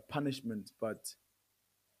not a punishment, but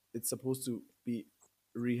it's supposed to be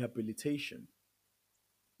rehabilitation,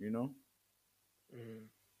 you know, Mm.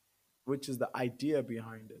 which is the idea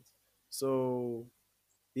behind it. So,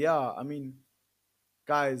 yeah, I mean,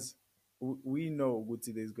 guys, we know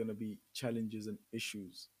Guti, there's going to be challenges and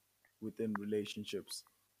issues within relationships,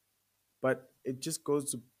 but it just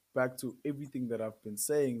goes back to everything that I've been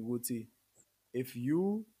saying, Guti. If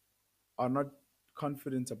you are not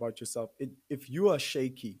confident about yourself, if you are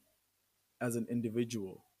shaky as an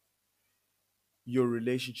individual, your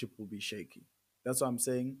relationship will be shaky. That's what I'm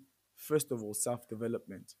saying. First of all, self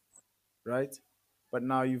development, right? But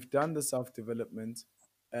now you've done the self development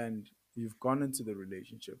and you've gone into the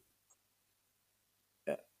relationship.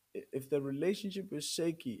 Uh, If the relationship is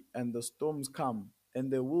shaky and the storms come,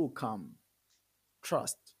 and they will come,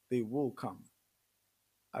 trust, they will come.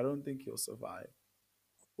 I don't think you'll survive.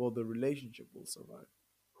 Well, the relationship will survive,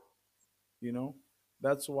 you know?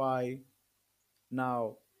 That's why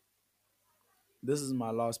now, this is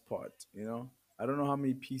my last part, you know? I don't know how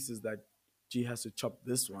many pieces that G has to chop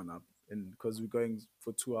this one up, and because we're going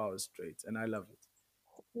for 2 hours straight, and I love it.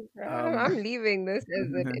 I'm Um, leaving this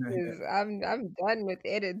as it is. I'm done with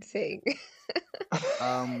editing.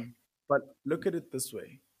 um, but look at it this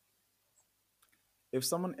way: if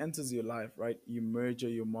someone enters your life, right, you merge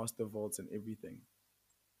your master vaults and everything,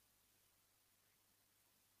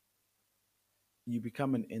 you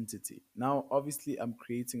become an entity. Now, obviously, I'm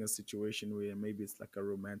creating a situation where maybe it's like a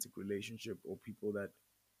romantic relationship or people that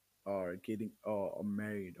are getting or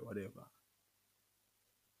married or whatever.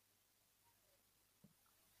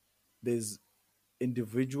 There's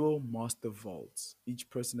individual master vaults. Each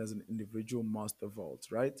person has an individual master vault,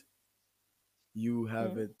 right? You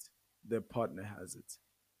have Mm. it, their partner has it.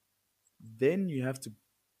 Then you have to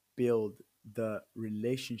build the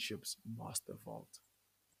relationships master vault.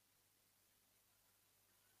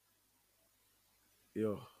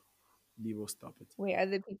 Yo, Levo, stop it. Where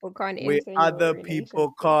other people can't Where enter your other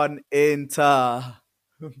people relationship. can't enter.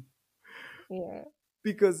 Yeah.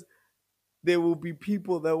 Because there will be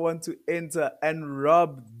people that want to enter and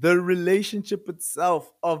rob the relationship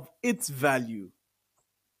itself of its value.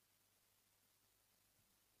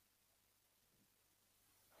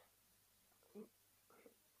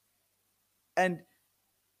 And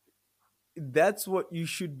that's what you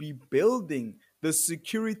should be building, the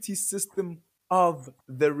security system of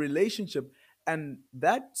the relationship. And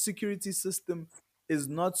that security system is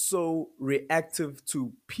not so reactive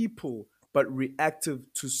to people, but reactive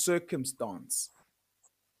to circumstance.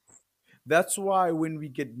 That's why when we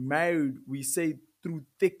get married, we say through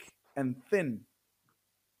thick and thin,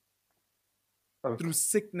 through Okay.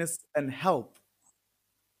 sickness and health,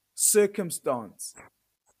 circumstance.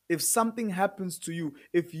 If something happens to you,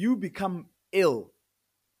 if you become ill,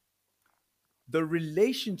 the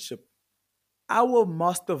relationship, our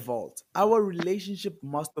master vault, our relationship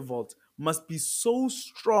master vault must be so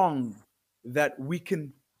strong that we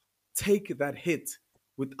can take that hit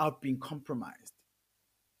without being compromised.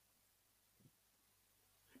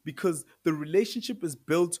 Because the relationship is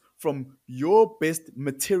built from your best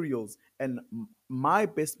materials and my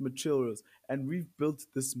best materials, and we've built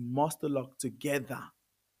this master lock together.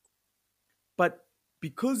 But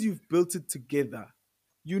because you've built it together,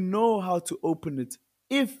 you know how to open it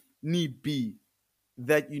if need be,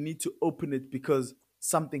 that you need to open it because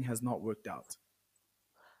something has not worked out.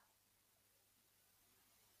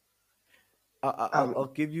 I'll Um,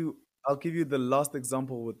 give you, I'll give you the last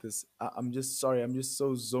example with this. I'm just sorry, I'm just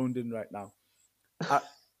so zoned in right now. Uh,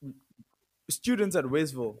 students at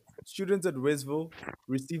Westville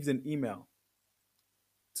received an email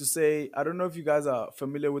to say, I don't know if you guys are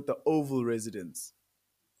familiar with the Oval residence.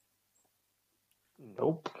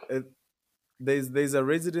 nope. Uh, there's a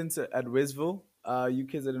residence at Westville,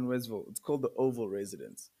 UKZ in Westville. It's called the Oval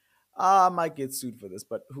residence. I might get sued for this,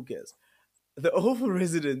 but who cares? The Oval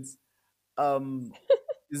residence um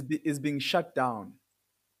is being shut down.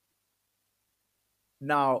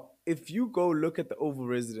 Now, if you go look at the Oval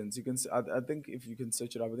Residence, you can. I think if you can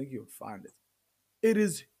search it up, I think you'll find it. It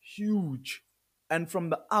is huge, and from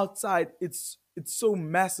the outside, it's so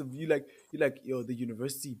massive. You like, yo, the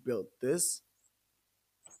university built this.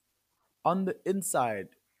 On the inside,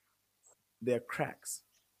 there are cracks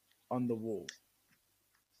on the wall,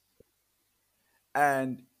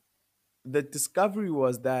 and the discovery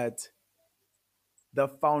was that the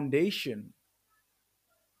foundation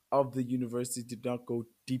of the university did not go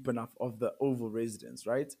deep enough of the Oval Residence,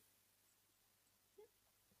 right?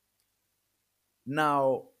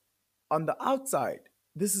 Now, on the outside,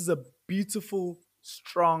 this is a beautiful,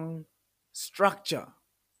 strong structure,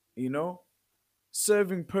 you know,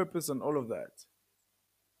 serving purpose and all of that.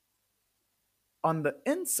 On the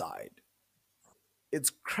inside, it's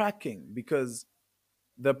cracking because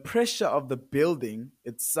the pressure of the building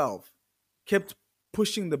itself kept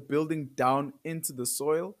pushing the building down into the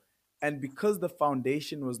soil. And because the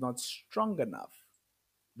foundation was not strong enough,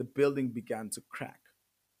 the building began to crack.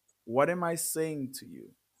 What am I saying to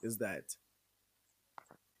you is that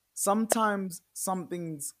sometimes some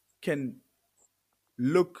things can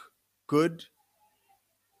look good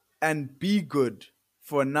and be good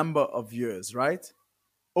for a number of years, right?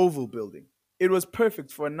 Oval building. It was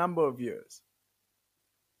perfect for a number of years.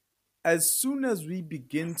 As soon as we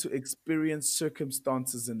begin to experience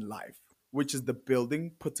circumstances in life, which is the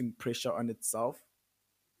building putting pressure on itself,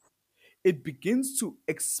 it begins to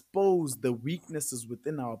expose the weaknesses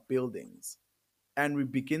within our buildings and we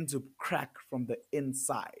begin to crack from the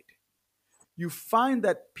inside. You find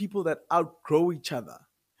that people that outgrow each other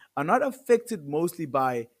are not affected mostly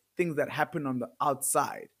by things that happen on the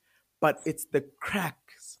outside, but it's the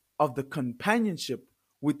cracks of the companionship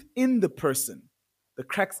within the person, the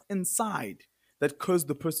cracks inside that cause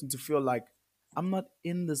the person to feel like, I'm not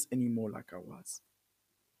in this anymore like I was.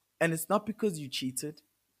 And it's not because you cheated,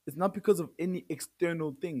 it's not because of any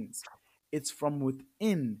external things. It's from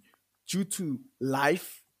within due to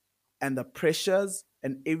life and the pressures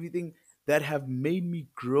and everything that have made me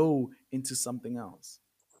grow into something else.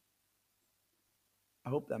 I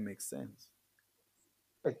hope that makes sense.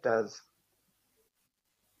 It does.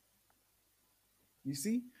 You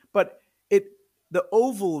see? But it the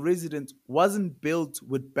Oval Residence wasn't built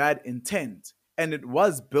with bad intent and it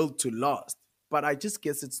was built to last. But I just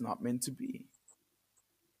guess it's not meant to be.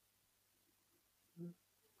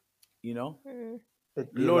 You know? Mm.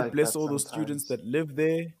 It be Lord like bless that all those students sometimes. that live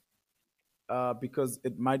there because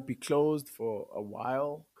it might be closed for a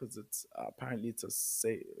while because it's apparently it's a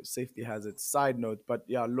safety hazard. Side note, but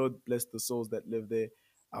yeah, Lord bless the souls that live there.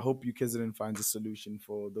 I hope UKZN finds a solution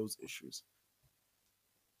for those issues.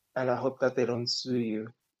 And I hope that they don't sue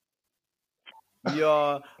you.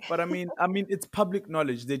 Yeah, but I mean, it's public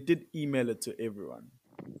knowledge. They did email it to everyone.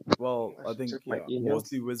 Well, I I should think check my yeah, emails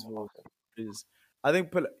mostly more Wisville often. is. I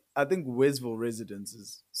think Wisville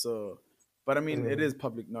residences. So, but I mean, it Mm, is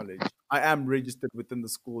public knowledge. I am registered within the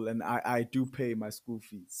school, and I do pay my school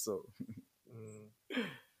fees. So, mm.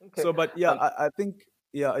 Okay. so but yeah, Um, I think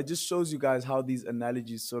yeah, it just shows you guys how these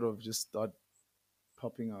analogies sort of just start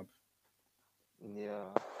popping up.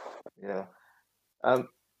 yeah, yeah. Um,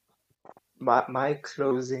 my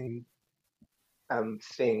closing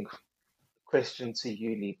thing question to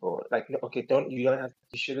you, Lipo. Like, no, okay, you don't have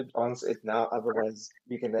you shouldn't answer it now, otherwise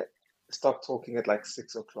we're gonna stop talking at like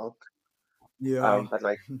 6 o'clock. Yeah, But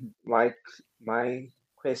like my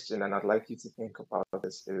question, and I'd like you to think about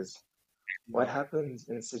this, is what yeah, happens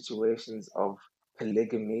in situations of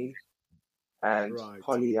polygamy and right.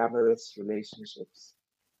 polyamorous relationships?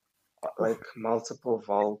 Oof. Like multiple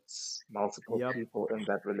vaults, multiple Yep. people in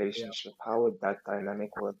that Yeah. relationship. How would that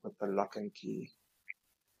dynamic work with the lock and key?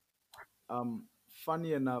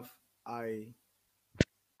 Funny enough, I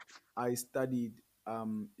studied,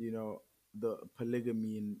 the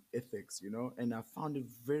polygamy in ethics, and I found it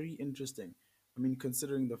very interesting. I mean,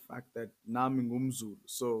 considering the fact that Nami Ngumzulu,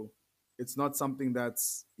 so it's not something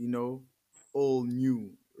that's, all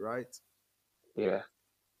new, right? Yeah.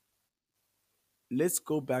 Let's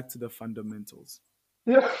go back to the fundamentals.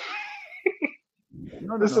 Yeah.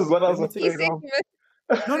 No, no, This is no. what I Let was me take. He's afraid saying of.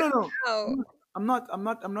 No, no, no. out. I'm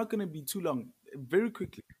not going to be too long. Very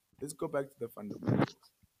quickly, let's go back to the fundamentals.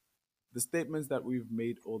 The statements that we've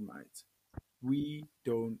made all night. We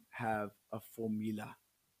don't have a formula.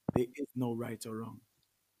 There is no right or wrong.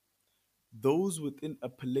 Those within a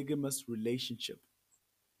polygamous relationship,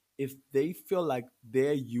 if they feel like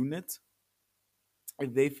their unit,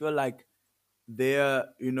 if they feel like their,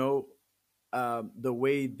 the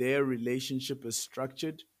way their relationship is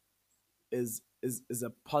structured is a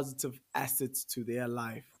positive asset to their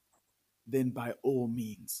life, then by all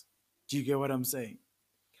means. Do you get what I'm saying?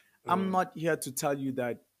 I'm mm, not here to tell you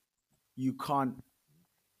that you can't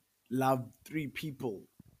love three people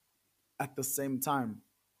at the same time.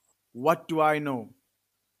 What do I know?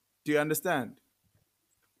 Do you understand?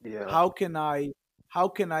 yeah. How can I how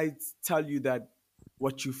can I tell you that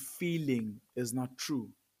what you're feeling is not true?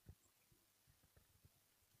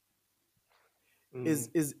 Mm,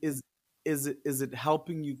 Is it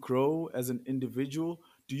helping you grow as an individual?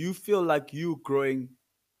 Do you feel like you growing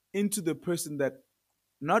into the person that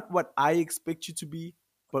not what I expect you to be,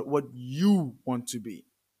 but what you want to be?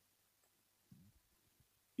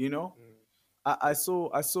 You know, mm, I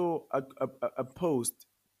saw a post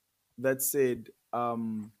that said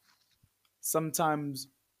sometimes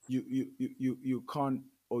you can't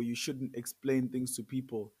or you shouldn't explain things to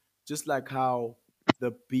people, just like how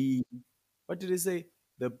the bee, what did they say,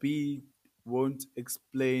 the bee won't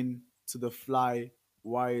explain to the fly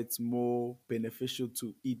why it's more beneficial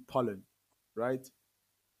to eat pollen, right?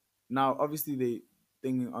 Now obviously they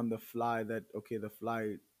thinking on the fly that okay, the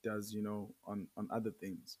fly does, on other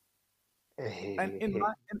things. And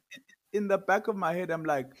in the back of my head I'm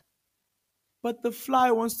like, but the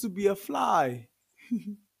fly wants to be a fly.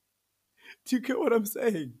 Do you get what I'm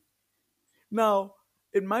saying? Now,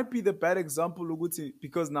 it might be the bad example, Uguti,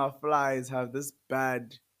 because now flies have this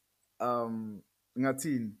bad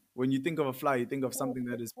ngatin. When you think of a fly, you think of something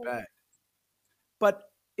that is bad. But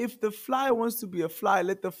if the fly wants to be a fly,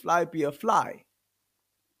 let the fly be a fly.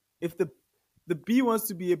 If the bee wants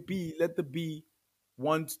to be a bee,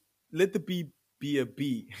 want let the bee be a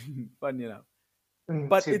bee. Funny enough.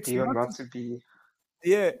 But to it's be or not not to, to be.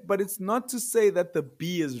 yeah, but it's not to say that the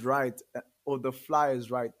bee is right or the fly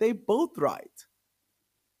is right. They both right.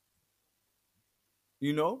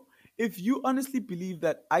 You know, if you honestly believe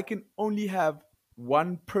that I can only have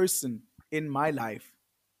one person in my life,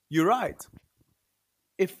 you're right.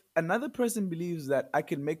 If another person believes that I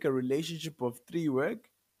can make a relationship of three work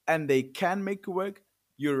and they can make it work,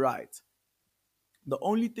 you're right. The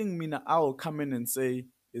only thing Mina I will come in and say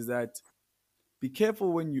is that be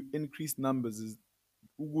careful when you increase numbers. Is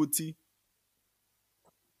Uguti,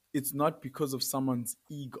 it's not because of someone's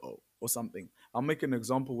ego or something. I'll make an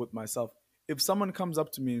example with myself. If someone comes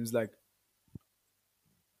up to me and is like,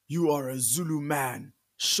 you are a Zulu man.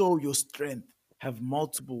 Show your strength. Have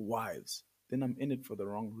multiple wives. Then I'm in it for the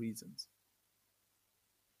wrong reasons.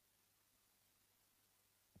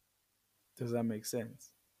 Does that make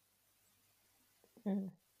sense? Mm.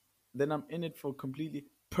 Then I'm in it for completely,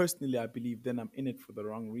 personally, I believe, then I'm in it for the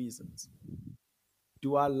wrong reasons.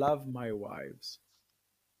 Do I love my wives?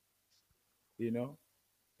 You know?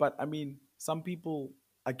 But I mean, some people,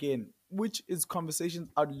 again, which is conversations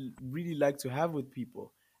I'd really like to have with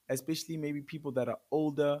people, especially maybe people that are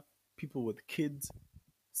older, people with kids.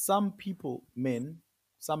 Some people,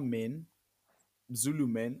 some men, Zulu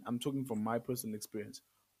men, I'm talking from my personal experience,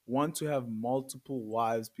 want to have multiple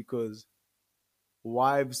wives because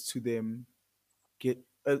wives to them get,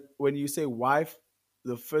 when you say wife,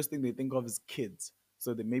 the first thing they think of is kids.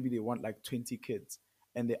 So that maybe they want like 20 kids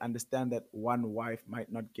and they understand that one wife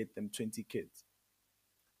might not get them 20 kids.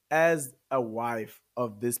 As a wife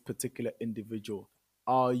of this particular individual,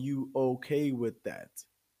 are you okay with that?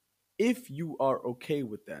 If you are okay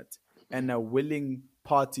with that and a willing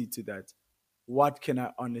party to that, what can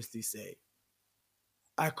I honestly say?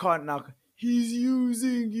 I can't now. He's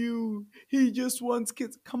using you. He just wants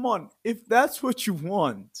kids. Come on. If that's what you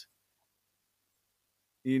want,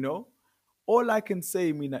 you know, all I can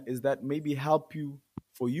say, Mina, is that maybe help you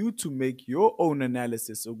for you to make your own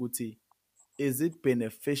analysis, Oguti. Is it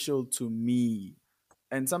beneficial to me?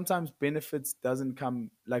 And sometimes benefits doesn't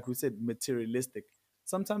come, like we said, materialistic.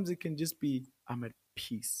 Sometimes it can just be, I'm at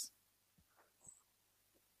peace,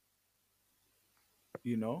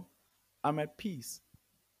 you know? I'm at peace,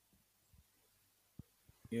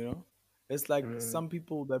 you know? It's like Mm, some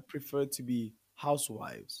people that prefer to be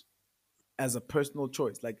housewives as a personal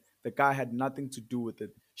choice. Like the guy had nothing to do with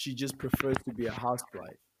it. She just prefers to be a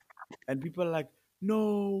housewife. And people are like,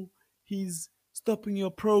 no, he's stopping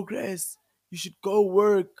your progress. You should go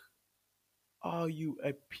work. Are you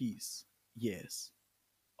at peace? Yes.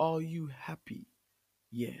 Are you happy?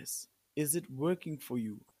 Yes. Is it working for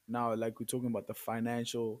you? Now, like we're talking about the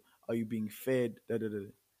financial, are you being fed? Da, da, da.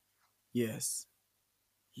 Yes.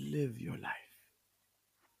 Live your life.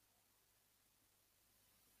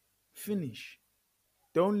 Finish.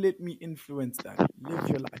 Don't let me influence that. Live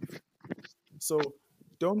your life. So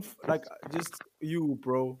don't like just you,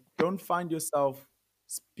 bro. Don't find yourself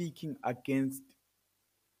speaking against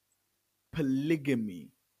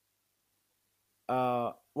polygamy.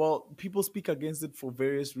 Well, people speak against it for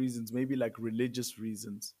various reasons, maybe like religious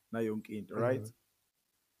reasons. Na yonke into, right? mm,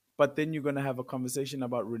 But then you're going to have a conversation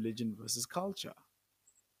about religion versus culture.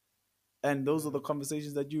 And those are the Mm,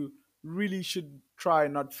 conversations that you really should try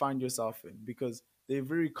not find yourself in, because they're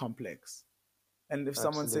very complex. And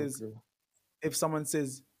absolutely. if someone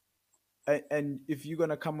says, and if you're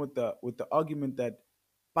going to come with the argument that,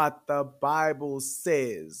 but the Bible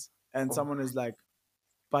says, and Oh, someone is like,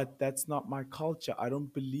 but that's not my culture, I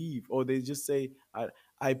don't believe, or they just say,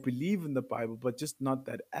 I believe in the Bible, but just not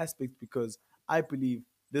that aspect, because I believe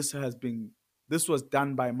this has been this was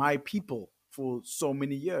done by my people for so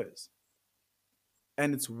many years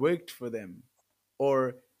and it's worked for them.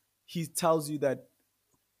 Or he tells you that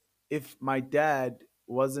if my dad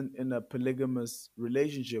wasn't in a polygamous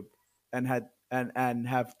relationship and had and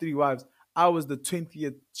have three wives, I was the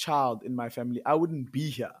 20th child in my family, I wouldn't be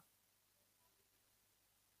here.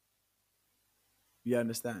 You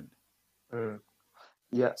understand? mm.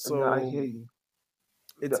 Yeah, no, I So hear you.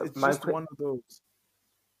 it's just one of those.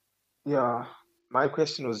 Yeah, my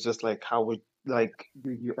question was just like, how would like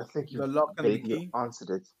you? I think The you've lock and the vaguely key. answered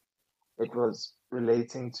it. It was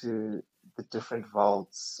relating to the different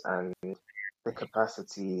vaults and the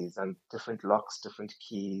capacities and different locks, different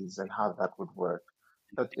keys, and how that would work.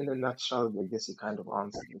 But in a nutshell, I guess you kind of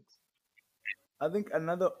answered it. I think Yeah,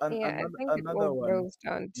 I think it all another one. boils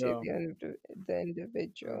down to Yeah. the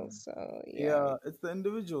individual. Mm, So yeah. Yeah, it's the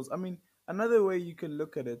individuals. I mean, another way you can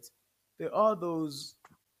look at it, there are those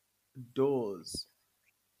doors.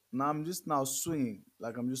 Now I'm just now swinging,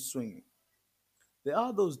 like I'm just swinging. There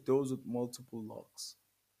are those doors with multiple locks,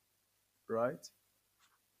 right?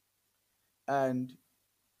 And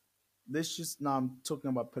let's just now I'm talking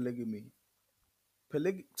about polygamy.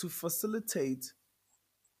 To facilitate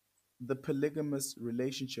the polygamous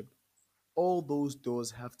relationship, all those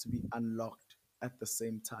doors have to be unlocked at the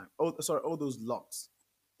same time. Oh, sorry, all those locks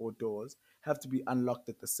or doors have to be unlocked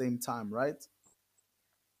at the same time, right?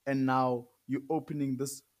 And now you're opening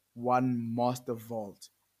this one master vault.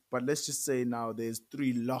 But let's just say now there's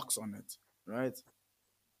three locks on it, right?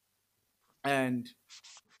 And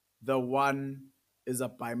the one is a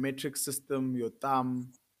biometric system, your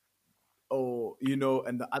thumb, or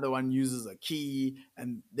and the other one uses a key,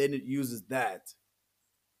 and then it uses that.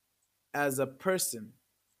 As a person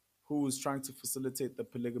who is trying to facilitate the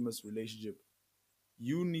polygamous relationship,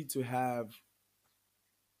 you need to have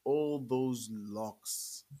all those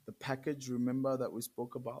locks, the package, remember, that we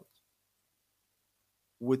spoke about,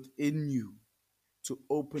 within you to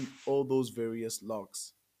open all those various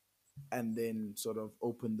locks and then sort of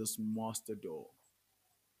open this master door,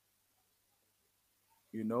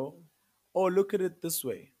 you know? Or look at it this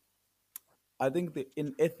way. I think that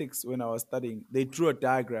in ethics, when I was studying, they drew a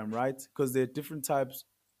diagram, right? Because there are different types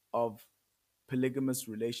of polygamous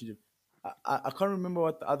relationship. I can't remember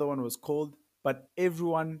what the other one was called, but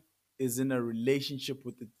everyone is in a relationship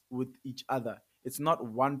with each other. It's not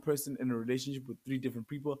one person in a relationship with three different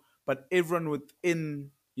people, but everyone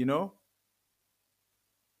within, I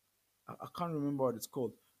can't remember what it's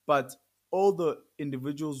called, but all the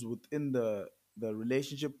individuals within the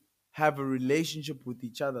relationship have a relationship with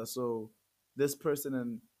each other. So this person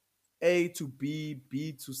and A to B,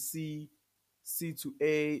 B to C, C to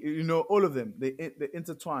A, all of them, they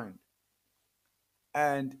intertwined.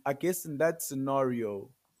 And I guess in that scenario,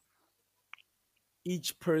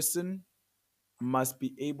 each person must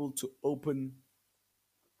be able to open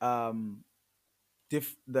um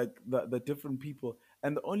the different people.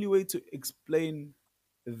 And the only way to explain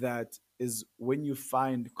that is when you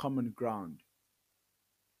find common ground.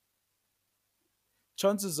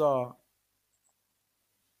 Chances are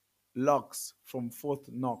locks from Fort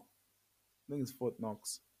Knox, I think it's Fort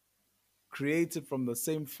Knox, created from the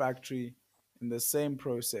same factory in the same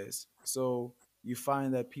process. So you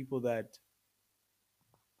find that people that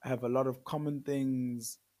have a lot of common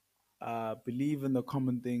things, believe in the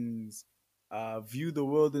common things, view the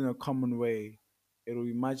world in a common way, it'll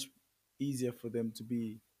be much easier for them to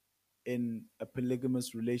be in a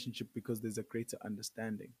polygamous relationship because there's a greater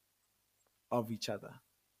understanding of each other,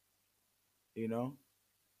 you know?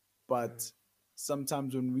 mm, But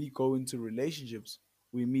sometimes when we go into relationships,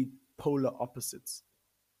 we meet polar opposites.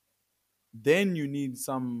 Then you need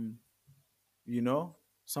you know,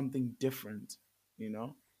 something different, you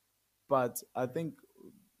know? But I think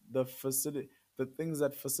the things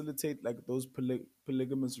that facilitate like those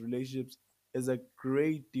polygamous relationships is a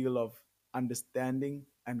great deal of understanding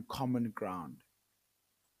and common ground.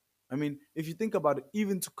 I mean, if you think about it,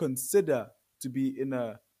 even to consider to be in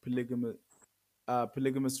a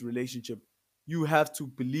polygamous relationship, you have to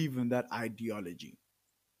believe in that ideology,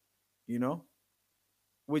 you know,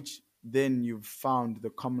 which then you've found the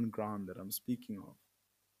common ground that I'm speaking of.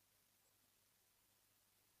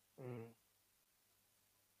 Mm,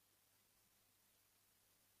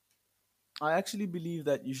 I actually believe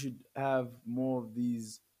that you should have more of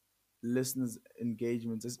these listeners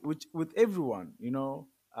engagements, which with everyone,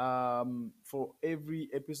 for every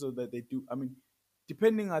episode that they do. I mean,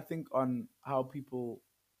 depending, I think, on how people,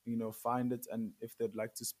 find it and if they'd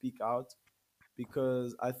like to speak out.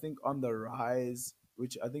 Because I think on the rise,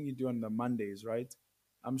 which I think you do on the Mondays, right?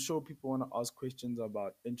 I'm sure people want to ask questions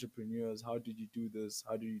about entrepreneurs. How did you do this?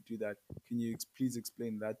 How do you do that? Can you please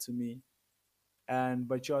explain that to me? And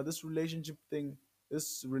but yeah, this relationship thing,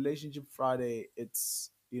 this relationship Friday, it's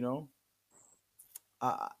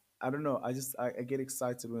I I don't know. I get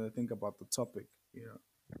excited when I think about the topic,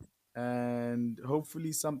 and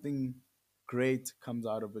hopefully something great comes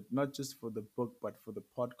out of it, not just for the book but for the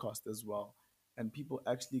podcast as well, and people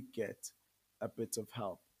actually get a bit of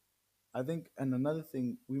help. I think, and another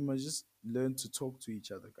thing, we must just learn to talk to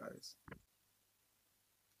each other, guys.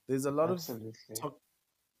 There's a lot of absolutely. to-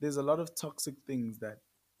 there's a lot of toxic things that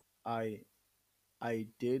I I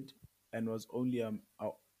did and was only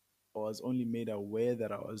made aware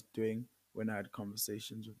that I was doing when I had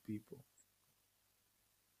conversations with people.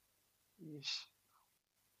 Yeesh.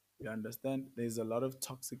 You understand? There's a lot of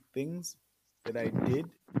toxic things that I did,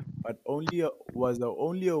 but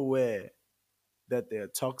only aware that they are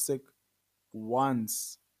toxic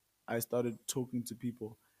once I started talking to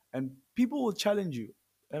people. And people will challenge you.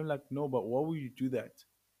 I'm like, no, but why would you do that?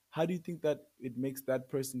 How do you think that it makes that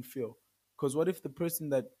person feel? Because what if the person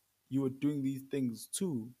that you were doing these things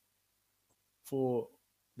to, for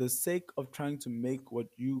the sake of trying to make what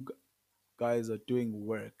you guys are doing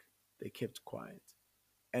work, they kept quiet?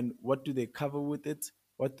 And what do they cover with it?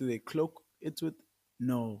 What do they cloak it with?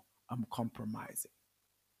 No, I'm compromising.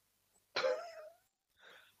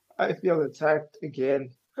 I feel attacked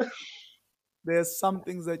again. There's some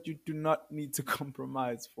things that you do not need to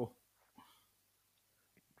compromise for.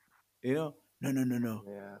 You know, no, no, no, no.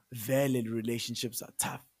 Yeah. Valid relationships are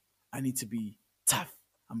tough. I need to be tough.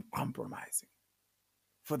 I'm compromising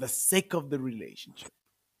for the sake of the relationship.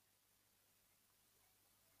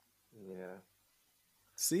 Yeah.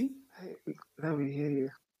 See? Hey, let me hear you.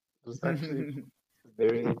 It was actually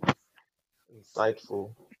very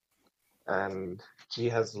insightful, and G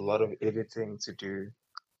has a lot of editing to do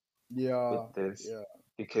with Yeah, this yeah,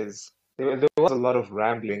 because there was a lot of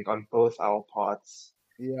rambling on both our parts.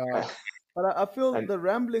 yeah. But I feel And the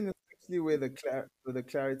rambling is actually where where the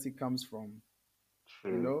clarity comes from.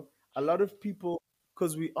 You true, know, a lot of people,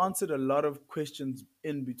 because we answered a lot of questions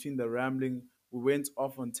in between the rambling, we went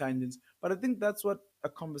off on tangents. But I think that's what a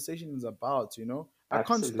conversation is about. I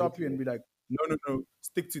can't stop you and absolutely. be like, no, no, no,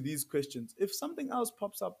 stick to these questions. If something else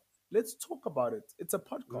pops up, let's talk about it. It's a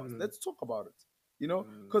podcast. Mm, Let's talk about it.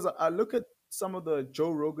 mm, Because I look at some of the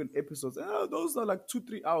Joe Rogan episodes, and those are like 2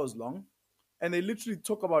 3 hours long, and they literally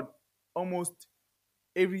talk about almost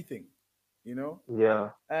everything. You know, yeah,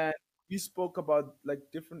 and we spoke about like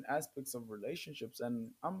different aspects of relationships, and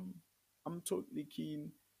I'm totally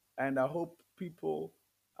keen, and I hope people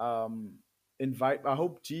um invite I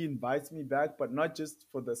hope G invites me back, but not just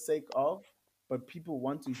for the sake of, but people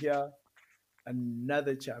want to hear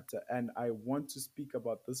another chapter, and I want to speak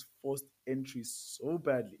about this forced entry so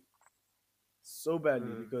badly,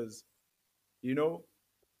 mm, because you know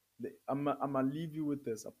I'm gonna leave you with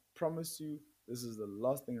this. I promise you, this is the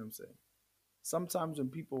last thing I'm saying. Sometimes when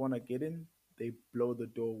people want to get in, they blow the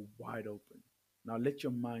door wide open. Now let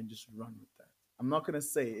your mind just run with that. I'm not going to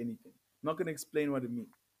say anything. I'm not going to explain what it means.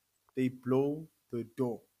 They blow the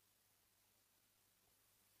door.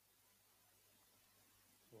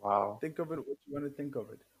 wow. Think of it what you want to think of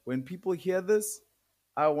it. When people hear this,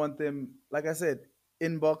 I want them, like I said,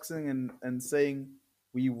 inboxing and saying,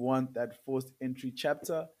 we want that forced entry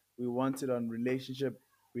chapter. We want it on relationship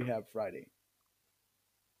rehab Friday.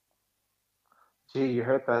 Gee, you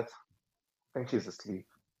heard that? I think she's asleep.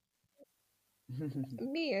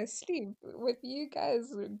 Me asleep with you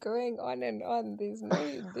guys going on and on. There's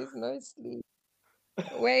no sleep.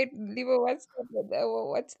 Wait, Libo,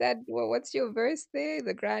 what's that? What's your verse there?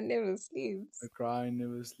 The ground never The sleeps. cry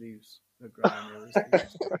never sleeps. The cry never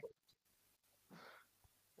sleeps.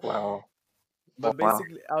 Wow, But wow.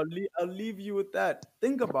 basically, I'll leave you with that.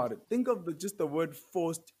 Think about it. Think of just the word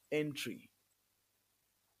forced entry.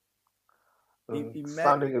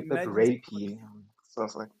 Sounding a bit Imagine rapey.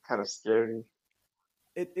 Sounds like kind of scary.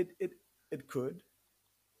 it, it it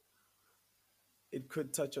it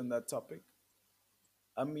could touch on that topic.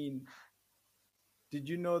 I mean, did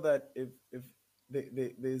you know that if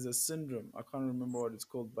there's a syndrome, I can't remember what it's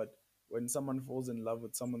called, but when someone falls in love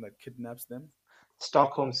with someone that kidnaps them,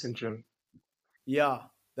 Stockholm syndrome. yeah,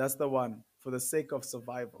 that's the one, for the sake of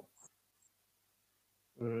survival.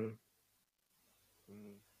 Mm,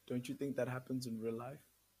 mm. Don't you think that happens in real life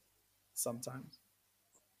sometimes?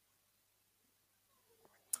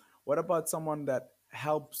 What about someone that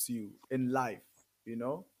helps you in life, you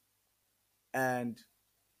know, and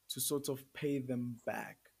to sort of pay them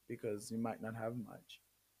back because you might not have much,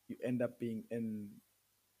 you end up being in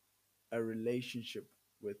a relationship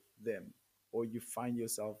with them, or you find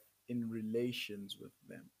yourself in relations with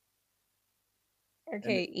them. And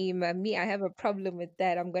Okay, Ema, me, I have a problem with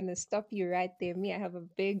that. I'm gonna stop you right there. Me, I have a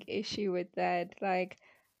big issue with that. Like,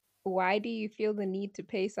 why do you feel the need to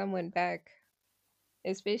pay someone back?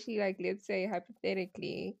 Especially like, let's say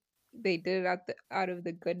hypothetically, they did it out of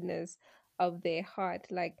the goodness of their heart.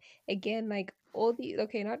 Like, again, like all the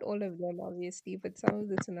okay, not all of them obviously, but some of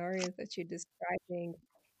the scenarios that you're describing,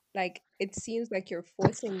 like it seems like you're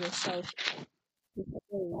forcing yourself to stay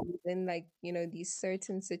within like, these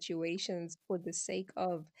certain situations for the sake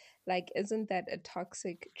of, like, isn't that a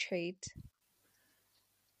toxic trait?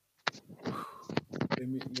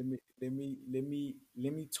 let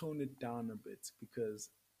me tone it down a bit, because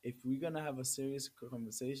if we're gonna have a serious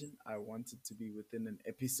conversation, I want it to be within an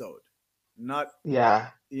episode, not, yeah.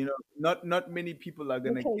 not many people are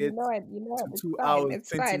gonna Okay, get you know to what, it's two fine, hours it's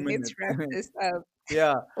 20 fine. Let's minutes. wrap this up.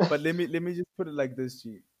 Yeah, but let me just put it like this,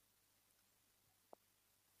 G.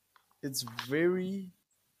 It's very,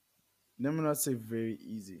 let me not say very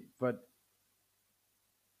easy, but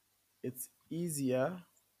it's easier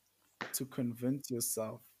to convince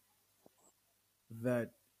yourself that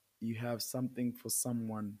you have something for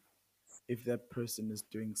someone if that person is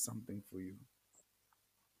doing something for you.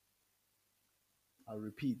 I'll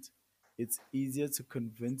repeat, it's easier to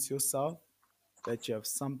convince yourself that you have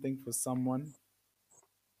something for someone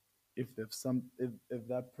if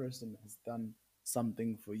that person has done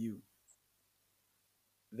something for you.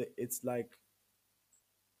 It's like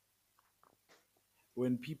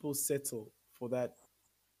when people settle for that,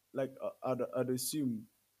 like I'd assume,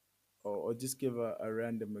 or just give a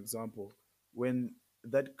random example. When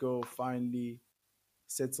that girl finally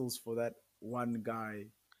settles for that one guy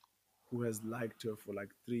who has liked her for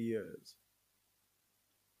like 3 years,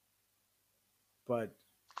 but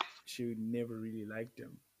she never really liked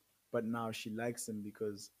him. But now she likes him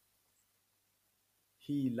because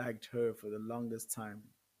he liked her for the longest time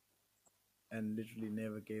and literally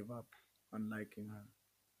never gave up on liking her.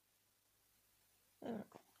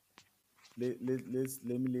 Let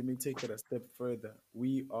me take it a step further.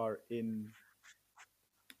 We are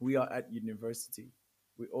at university.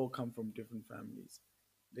 We all come from different families.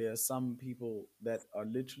 There are some people that are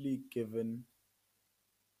literally given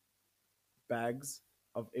bags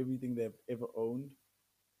of everything they've ever owned,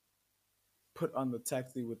 put on the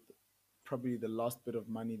taxi with probably the last bit of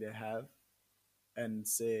money they have, and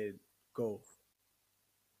said, go.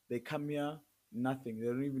 They come here, nothing. They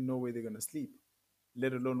don't even know where they're going to sleep,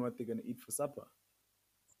 let alone what they're going to eat for supper,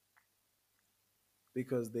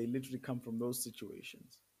 because they literally come from those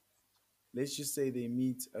situations. Let's just say they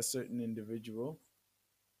meet a certain individual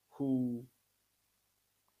who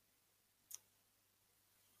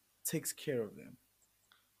takes care of them,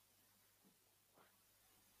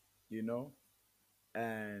 you know?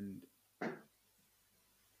 And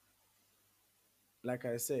like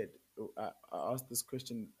I said, I asked this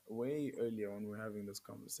question way earlier when we are having this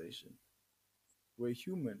conversation. We're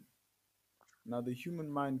human. Now, the human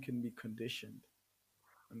mind can be conditioned,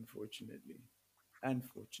 unfortunately.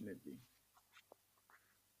 Unfortunately.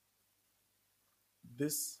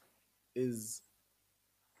 This is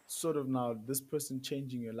sort of now this person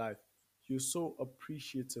changing your life. You're so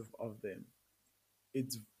appreciative of them.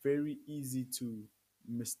 It's very easy to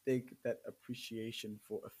mistake that appreciation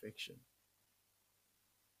for affection.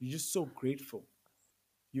 You're just so grateful.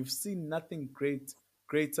 You've seen nothing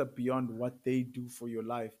greater beyond what they do for your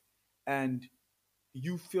life. And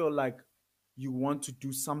you feel like you want to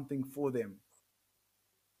do something for them.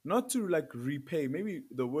 Not to like repay. Maybe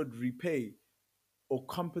the word repay or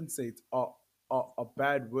compensate are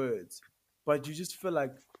bad words. But you just feel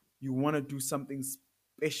like you want to do something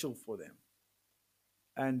special for them.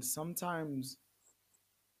 And sometimes,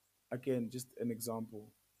 again, just an example,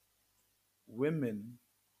 women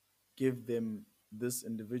give them this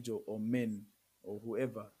individual, or men or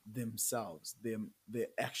whoever, themselves, their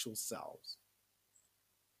actual selves,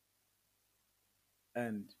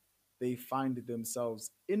 and they find themselves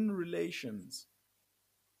in relations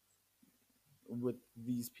with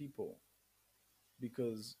these people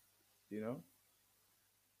because, you know,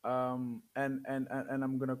 and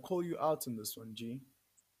I'm gonna call you out on this one, G,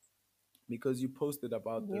 because you posted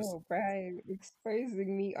about this. Yo, Brian,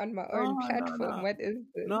 exposing me on my No, own no, platform. no, What is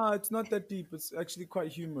this? no, it's not that deep. It's actually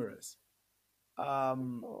quite humorous.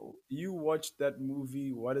 Um, Oh, you watched that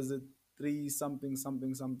movie. What is it? Three something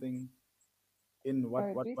something something. In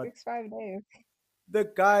or what? 365 days.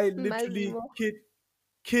 The guy literally Mazimo.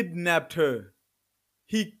 kidnapped her.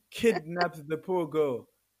 He kidnapped the poor girl.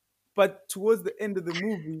 But towards the end of the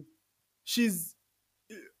movie, she's,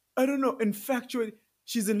 I don't know, infatuated.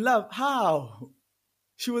 She's in love. How?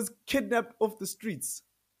 She was kidnapped off the streets.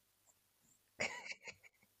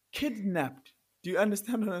 Kidnapped. Do you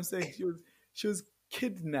understand what I'm saying? She was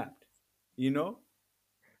kidnapped, you know?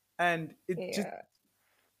 And it just Yeah.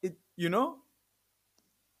 it you know,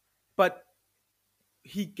 but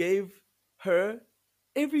he gave her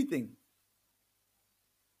everything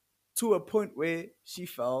to a point where she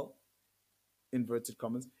fell, inverted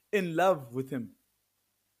commas, in love with him.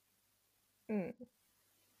 Mm,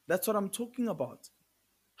 That's what I'm talking about.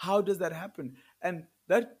 How does that happen? And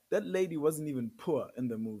that lady wasn't even poor in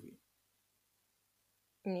the movie.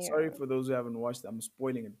 Sorry yeah. for those who haven't watched it, I'm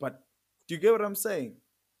spoiling it. But do you get what I'm saying?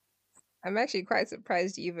 I'm actually quite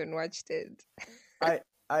surprised you even watched it. I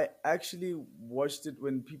I actually watched it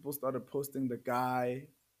when people started posting the guy,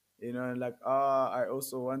 and like, I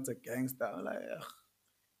also want a gangster. I'm like,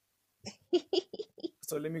 ugh.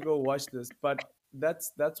 So let me go watch this. But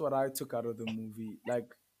that's what I took out of the movie.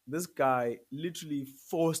 Like, this guy literally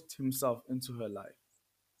forced himself into her life.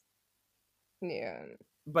 Yeah.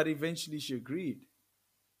 But eventually she agreed.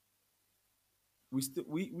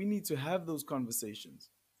 We need to have those conversations.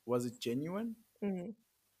 Was it genuine? Mm,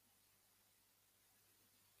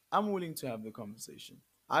 I'm willing to have the conversation.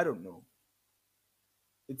 I don't know.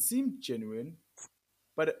 It seemed genuine,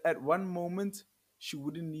 but at one moment she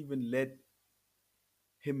wouldn't even let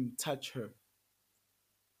him touch her.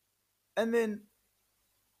 And then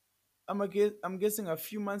I'm guessing a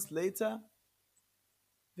few months later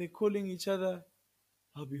they're calling each other.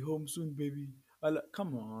 I'll be home soon, baby.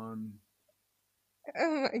 Come on.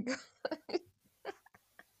 oh my god.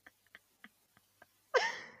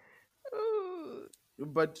 Ooh.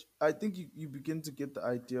 But I think you begin to get the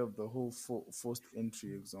idea of the whole forced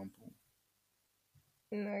entry example.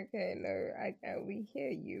 Okay, no, we hear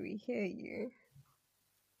you. We hear you.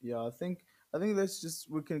 Yeah, I think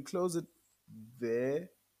we can close it there.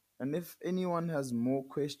 And if anyone has more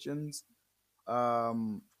questions,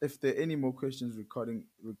 if there are any more questions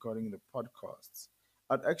regarding the podcasts,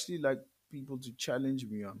 I'd actually like people to challenge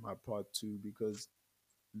me on my part too, because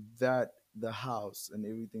that the house and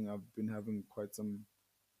everything, I've been having quite some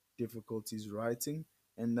difficulties writing,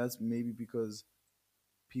 and that's maybe because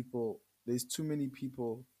there's too many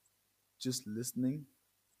people just listening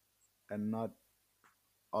and not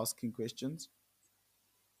asking questions.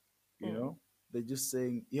 you Mm. know they're just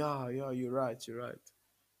saying, yeah, yeah, you're right,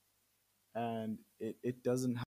 and it doesn't